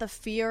can't let the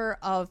fear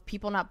of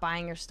people not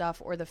buying your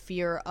stuff, or the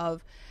fear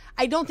of...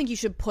 I don't think you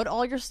should put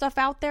all your stuff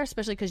out there,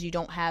 especially because you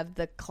don't have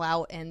the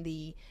clout and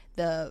the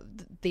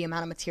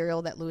amount of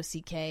material that Louis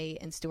C.K.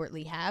 and Stuart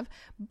Lee have.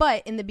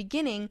 But in the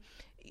beginning,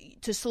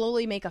 to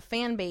slowly make a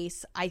fan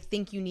base, I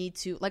think you need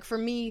to, like for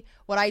me,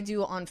 what I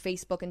do on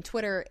Facebook and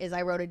Twitter is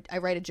I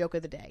write a joke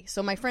of the day.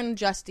 So my friend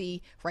Justy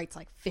writes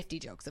like 50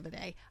 jokes of a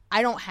day.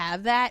 I don't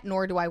have that,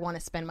 nor do I want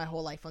to spend my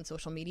whole life on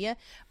social media.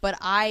 But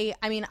I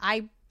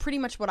pretty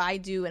much what I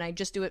do, and I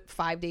just do it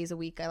 5 days a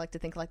week. I like to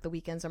think like the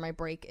weekends are my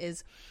break,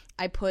 is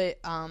I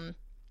put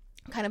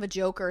kind of a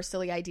joke or a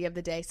silly idea of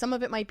the day. Some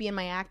of it might be in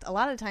my act. A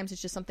lot of the times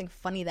it's just something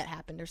funny that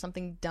happened or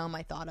something dumb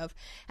I thought of.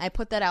 And I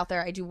put that out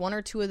there. I do 1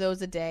 or 2 of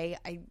those a day.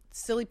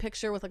 Silly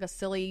picture with like a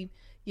silly,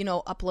 you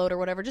know, upload or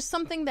whatever. Just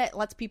something that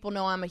lets people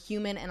know I'm a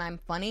human and I'm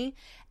funny.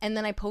 And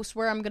then I post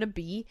where I'm going to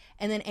be.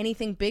 And then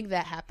anything big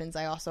that happens,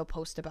 I also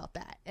post about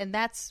that. And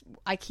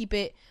I keep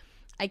it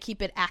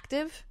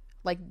active.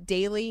 Like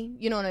daily,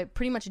 you know, and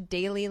pretty much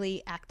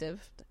daily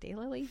active.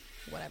 Daily?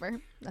 Whatever.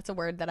 That's a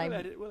word that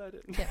We'll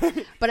edit.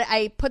 Yeah. But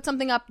I put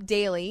something up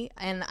daily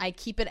and I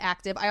keep it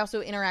active. I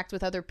also interact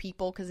with other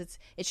people because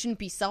it shouldn't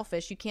be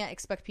selfish. You can't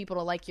expect people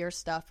to like your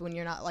stuff when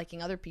you're not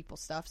liking other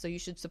people's stuff. So you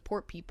should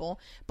support people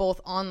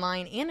both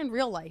online and in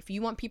real life.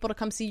 You want people to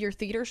come see your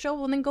theater show?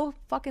 Well, then go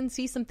fucking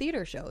see some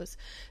theater shows.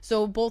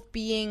 So both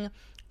being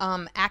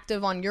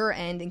active on your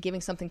end and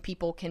giving something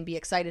people can be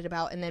excited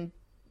about, and then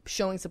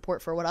showing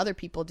support for what other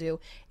people do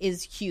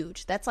is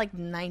huge. That's like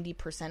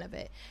 90% of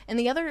it. And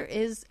the other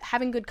is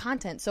having good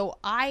content. So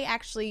I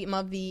actually am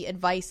of the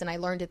advice, and I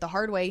learned it the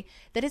hard way,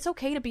 that it's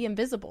okay to be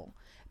invisible.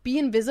 Be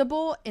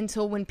invisible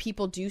until when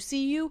people do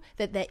see you,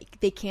 that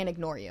they can't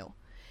ignore you.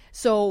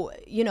 So,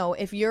 you know,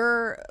 if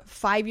you're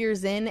 5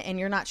 years in and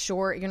you're not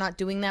sure, you're not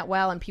doing that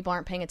well and people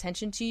aren't paying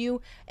attention to you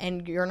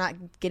and you're not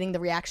getting the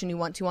reaction you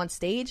want to on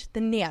stage,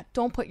 then yeah,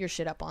 don't put your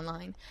shit up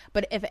online.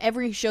 But if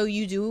every show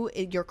you do,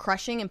 you're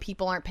crushing and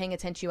people aren't paying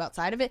attention to you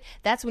outside of it,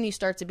 that's when you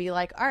start to be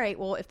like, all right,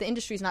 well, if the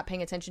industry's not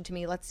paying attention to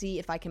me, let's see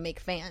if I can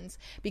make fans.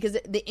 Because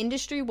the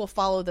industry will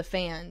follow the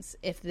fans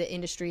if the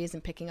industry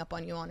isn't picking up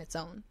on you on its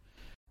own.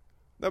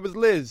 That was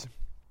Liz.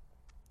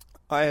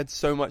 I had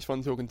so much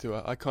fun talking to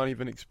her. I can't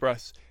even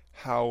express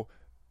how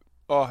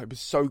it was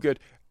so good.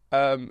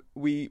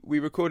 We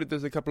recorded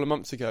this a couple of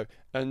months ago,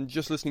 and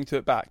just listening to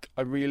it back,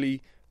 I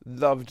really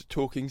loved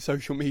talking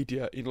social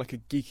media in like a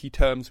geeky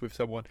terms with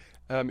someone.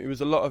 It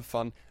was a lot of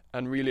fun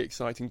and really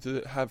exciting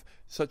to have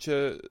such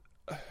a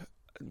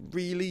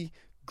really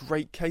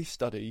great case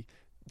study,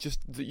 just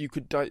that you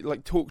could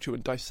talk to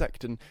and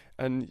dissect,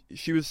 and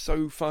she was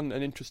so fun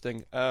and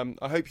interesting.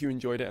 I hope you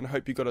enjoyed it, and I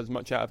hope you got as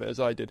much out of it as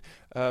I did.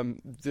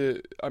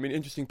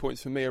 Interesting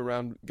points for me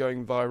around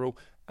going viral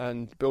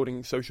and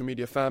building social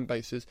media fan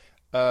bases.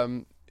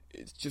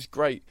 It's just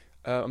great.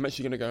 I'm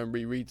actually going to go and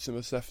reread some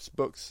of Seth's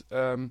books.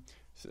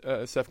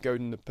 Seth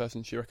Godin, the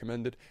person she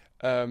recommended,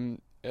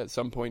 at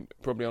some point,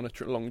 probably on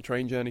a long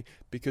train journey,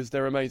 because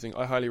they're amazing.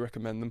 I highly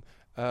recommend them.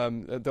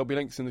 There'll be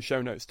links in the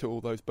show notes to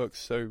all those books,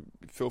 so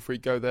feel free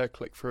to go there,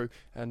 click through,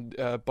 and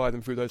buy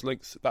them through those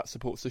links. That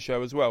supports the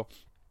show as well.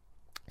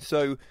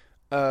 So,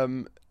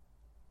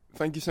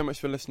 thank you so much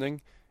for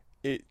listening.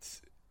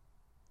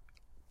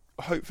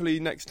 Hopefully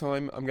next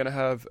time I'm going to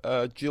have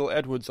Jill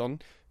Edwards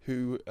on,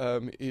 who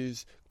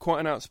is quite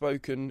an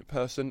outspoken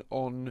person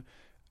on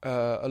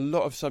a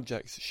lot of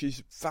subjects.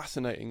 She's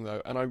fascinating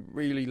though, and I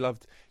really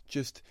loved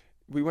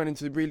we went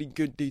into really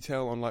good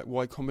detail on like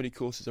why comedy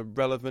courses are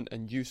relevant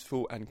and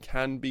useful and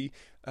can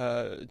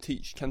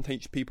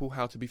teach people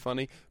how to be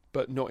funny,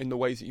 but not in the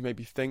ways that you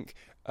maybe think.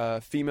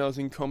 Females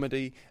in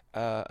comedy,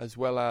 as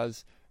well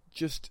as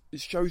just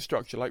show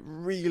structure, like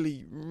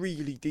really,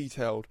 really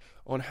detailed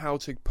on how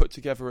to put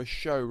together a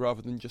show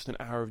rather than just an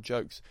hour of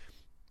jokes.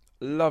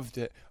 Loved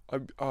it.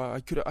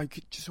 I could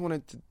just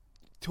wanted to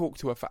talk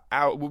to her for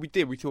hours. Well, we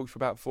did. We talked for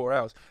about 4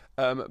 hours.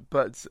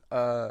 But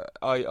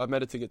I'm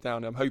editing it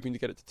down. I'm hoping to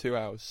get it to 2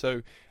 hours.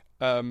 So,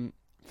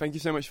 thank you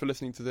so much for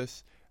listening to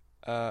this.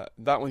 That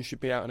one should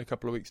be out in a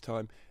couple of weeks'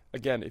 time.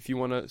 Again, if you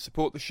want to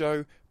support the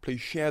show,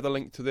 please share the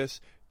link to this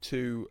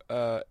to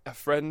a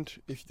friend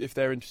if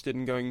they're interested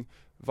in going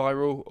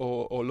viral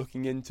or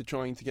looking into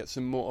trying to get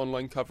some more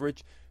online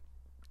coverage.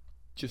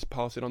 just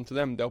pass it on to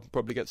them. They'll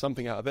probably get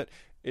something out of it.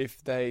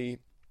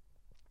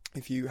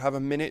 If you have a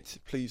minute,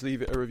 please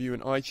leave it a review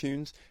in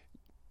iTunes.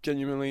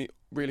 Genuinely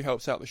really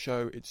helps out the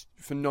show. It's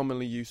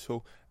phenomenally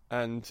useful,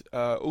 and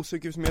also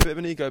gives me a bit of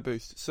an ego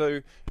boost.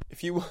 So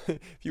if you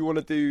want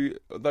to do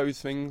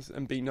those things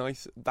and be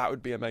nice, that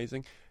would be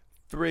amazing.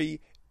 3,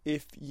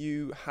 if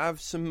you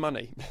have some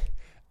money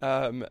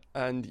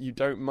and you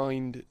don't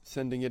mind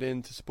sending it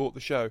in to support the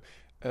show,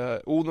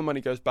 all the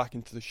money goes back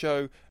into the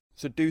show.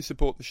 So do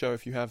support the show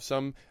if you have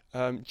some.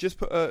 Just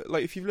put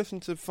if you've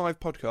listened to 5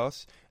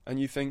 podcasts and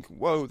you think,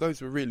 whoa,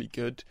 those were really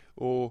good,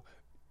 or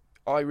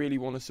I really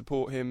want to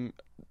support him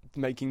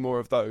making more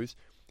of those,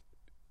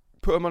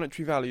 put a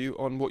monetary value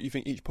on what you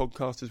think each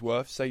podcast is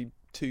worth, say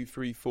 £2,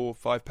 £3, £4,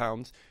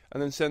 £5,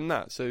 and then send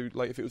that. So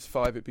like if it was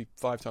 5, it'd be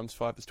 5 times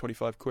 5, that's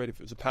 25 quid. If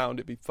it was £1,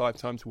 it'd be 5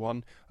 times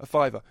 1, a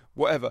 £5,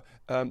 whatever.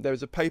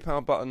 There's a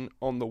PayPal button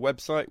on the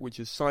website, which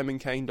is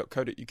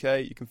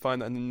simonkane.co.uk. You can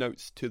find that in the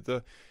notes to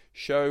the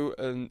show,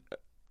 and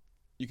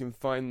you can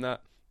find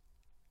that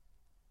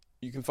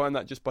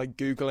just by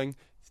Googling.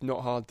 It's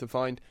not hard to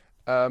find.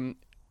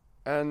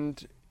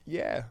 And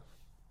yeah,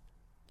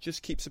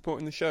 just keep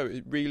supporting the show.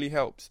 It really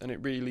helps, and it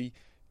really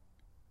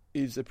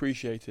is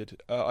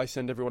appreciated. I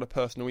send everyone a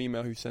personal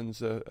email who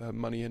sends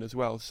money in as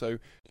well. So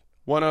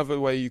one other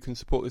way you can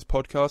support this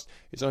podcast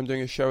is I'm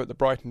doing a show at the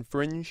Brighton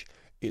Fringe.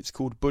 It's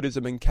called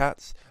Buddhism and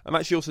Cats. I'm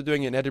actually also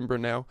doing it in Edinburgh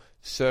now.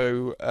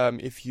 So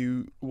if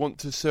you want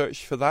to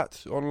search for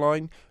that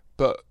online,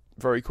 but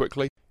very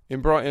quickly.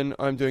 In Brighton,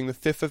 I'm doing the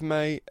 5th of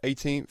May,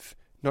 18th,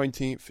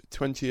 19th,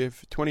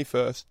 20th,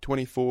 21st,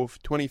 24th,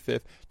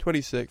 25th,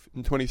 26th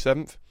and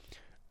 27th.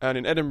 And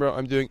in Edinburgh,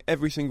 I'm doing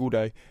every single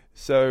day.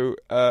 So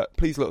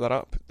please look that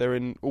up. They're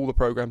in all the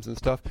programmes and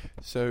stuff.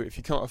 So if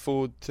you can't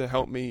afford to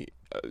help me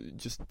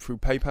just through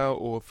PayPal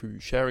or through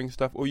sharing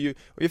stuff, or you're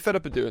fed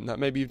up of doing that,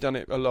 maybe you've done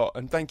it a lot,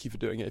 and thank you for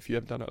doing it if you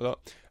have done it a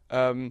lot,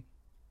 come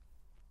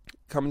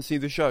and see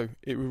the show.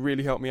 It would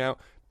really help me out,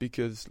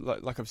 because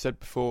like I've said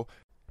before,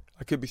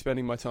 I could be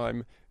spending my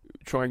time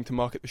trying to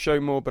market the show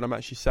more, but I'm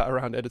actually sat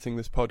around editing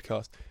this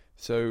podcast.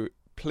 So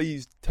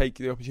please take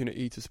the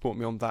opportunity to support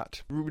me on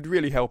that. It would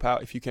really help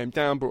out if you came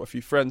down, brought a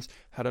few friends,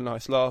 had a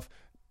nice laugh.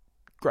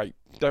 Great.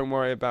 Don't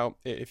worry about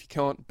it if you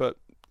can't, but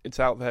it's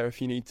out there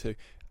if you need to.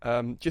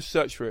 Just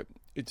search for it.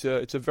 It's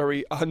a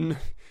very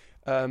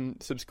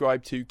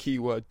subscribed to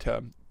keyword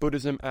term.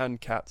 Buddhism and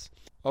cats.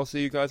 I'll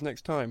see you guys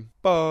next time.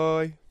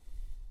 Bye.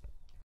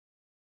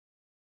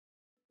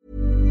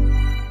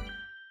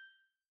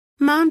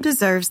 Mom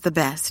deserves the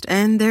best,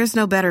 and there's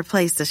no better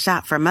place to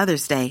shop for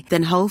Mother's Day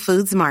than Whole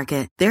Foods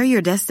Market. They're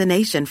your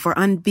destination for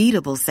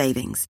unbeatable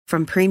savings,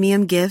 from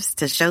premium gifts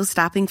to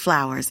show-stopping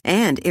flowers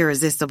and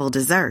irresistible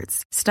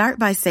desserts. Start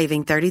by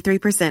saving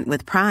 33%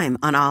 with Prime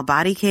on all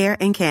body care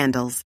and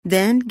candles.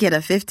 Then get a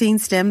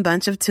 15-stem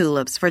bunch of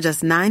tulips for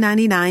just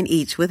 $9.99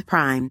 each with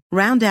Prime.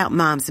 Round out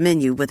Mom's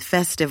menu with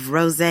festive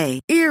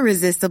rosé,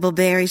 irresistible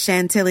berry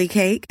chantilly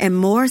cake, and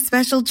more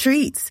special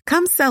treats.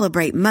 Come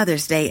celebrate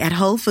Mother's Day at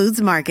Whole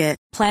Foods Market.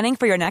 Planning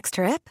for your next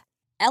trip?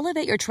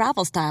 Elevate your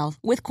travel style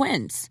with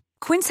Quince.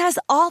 Quince has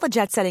all the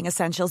jet-setting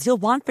essentials you'll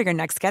want for your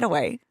next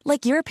getaway,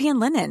 like European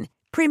linen,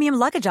 premium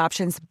luggage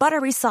options,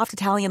 buttery soft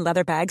Italian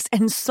leather bags,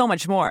 and so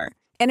much more.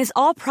 And is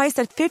all priced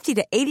at 50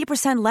 to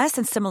 80% less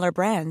than similar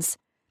brands.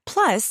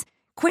 Plus,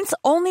 Quince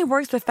only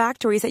works with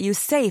factories that use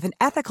safe and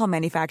ethical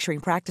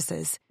manufacturing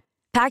practices.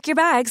 Pack your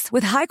bags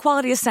with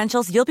high-quality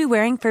essentials you'll be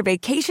wearing for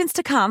vacations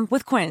to come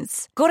with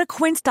Quince. Go to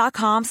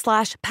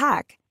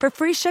quince.com/pack for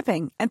free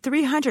shipping and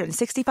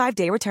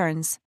 365-day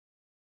returns.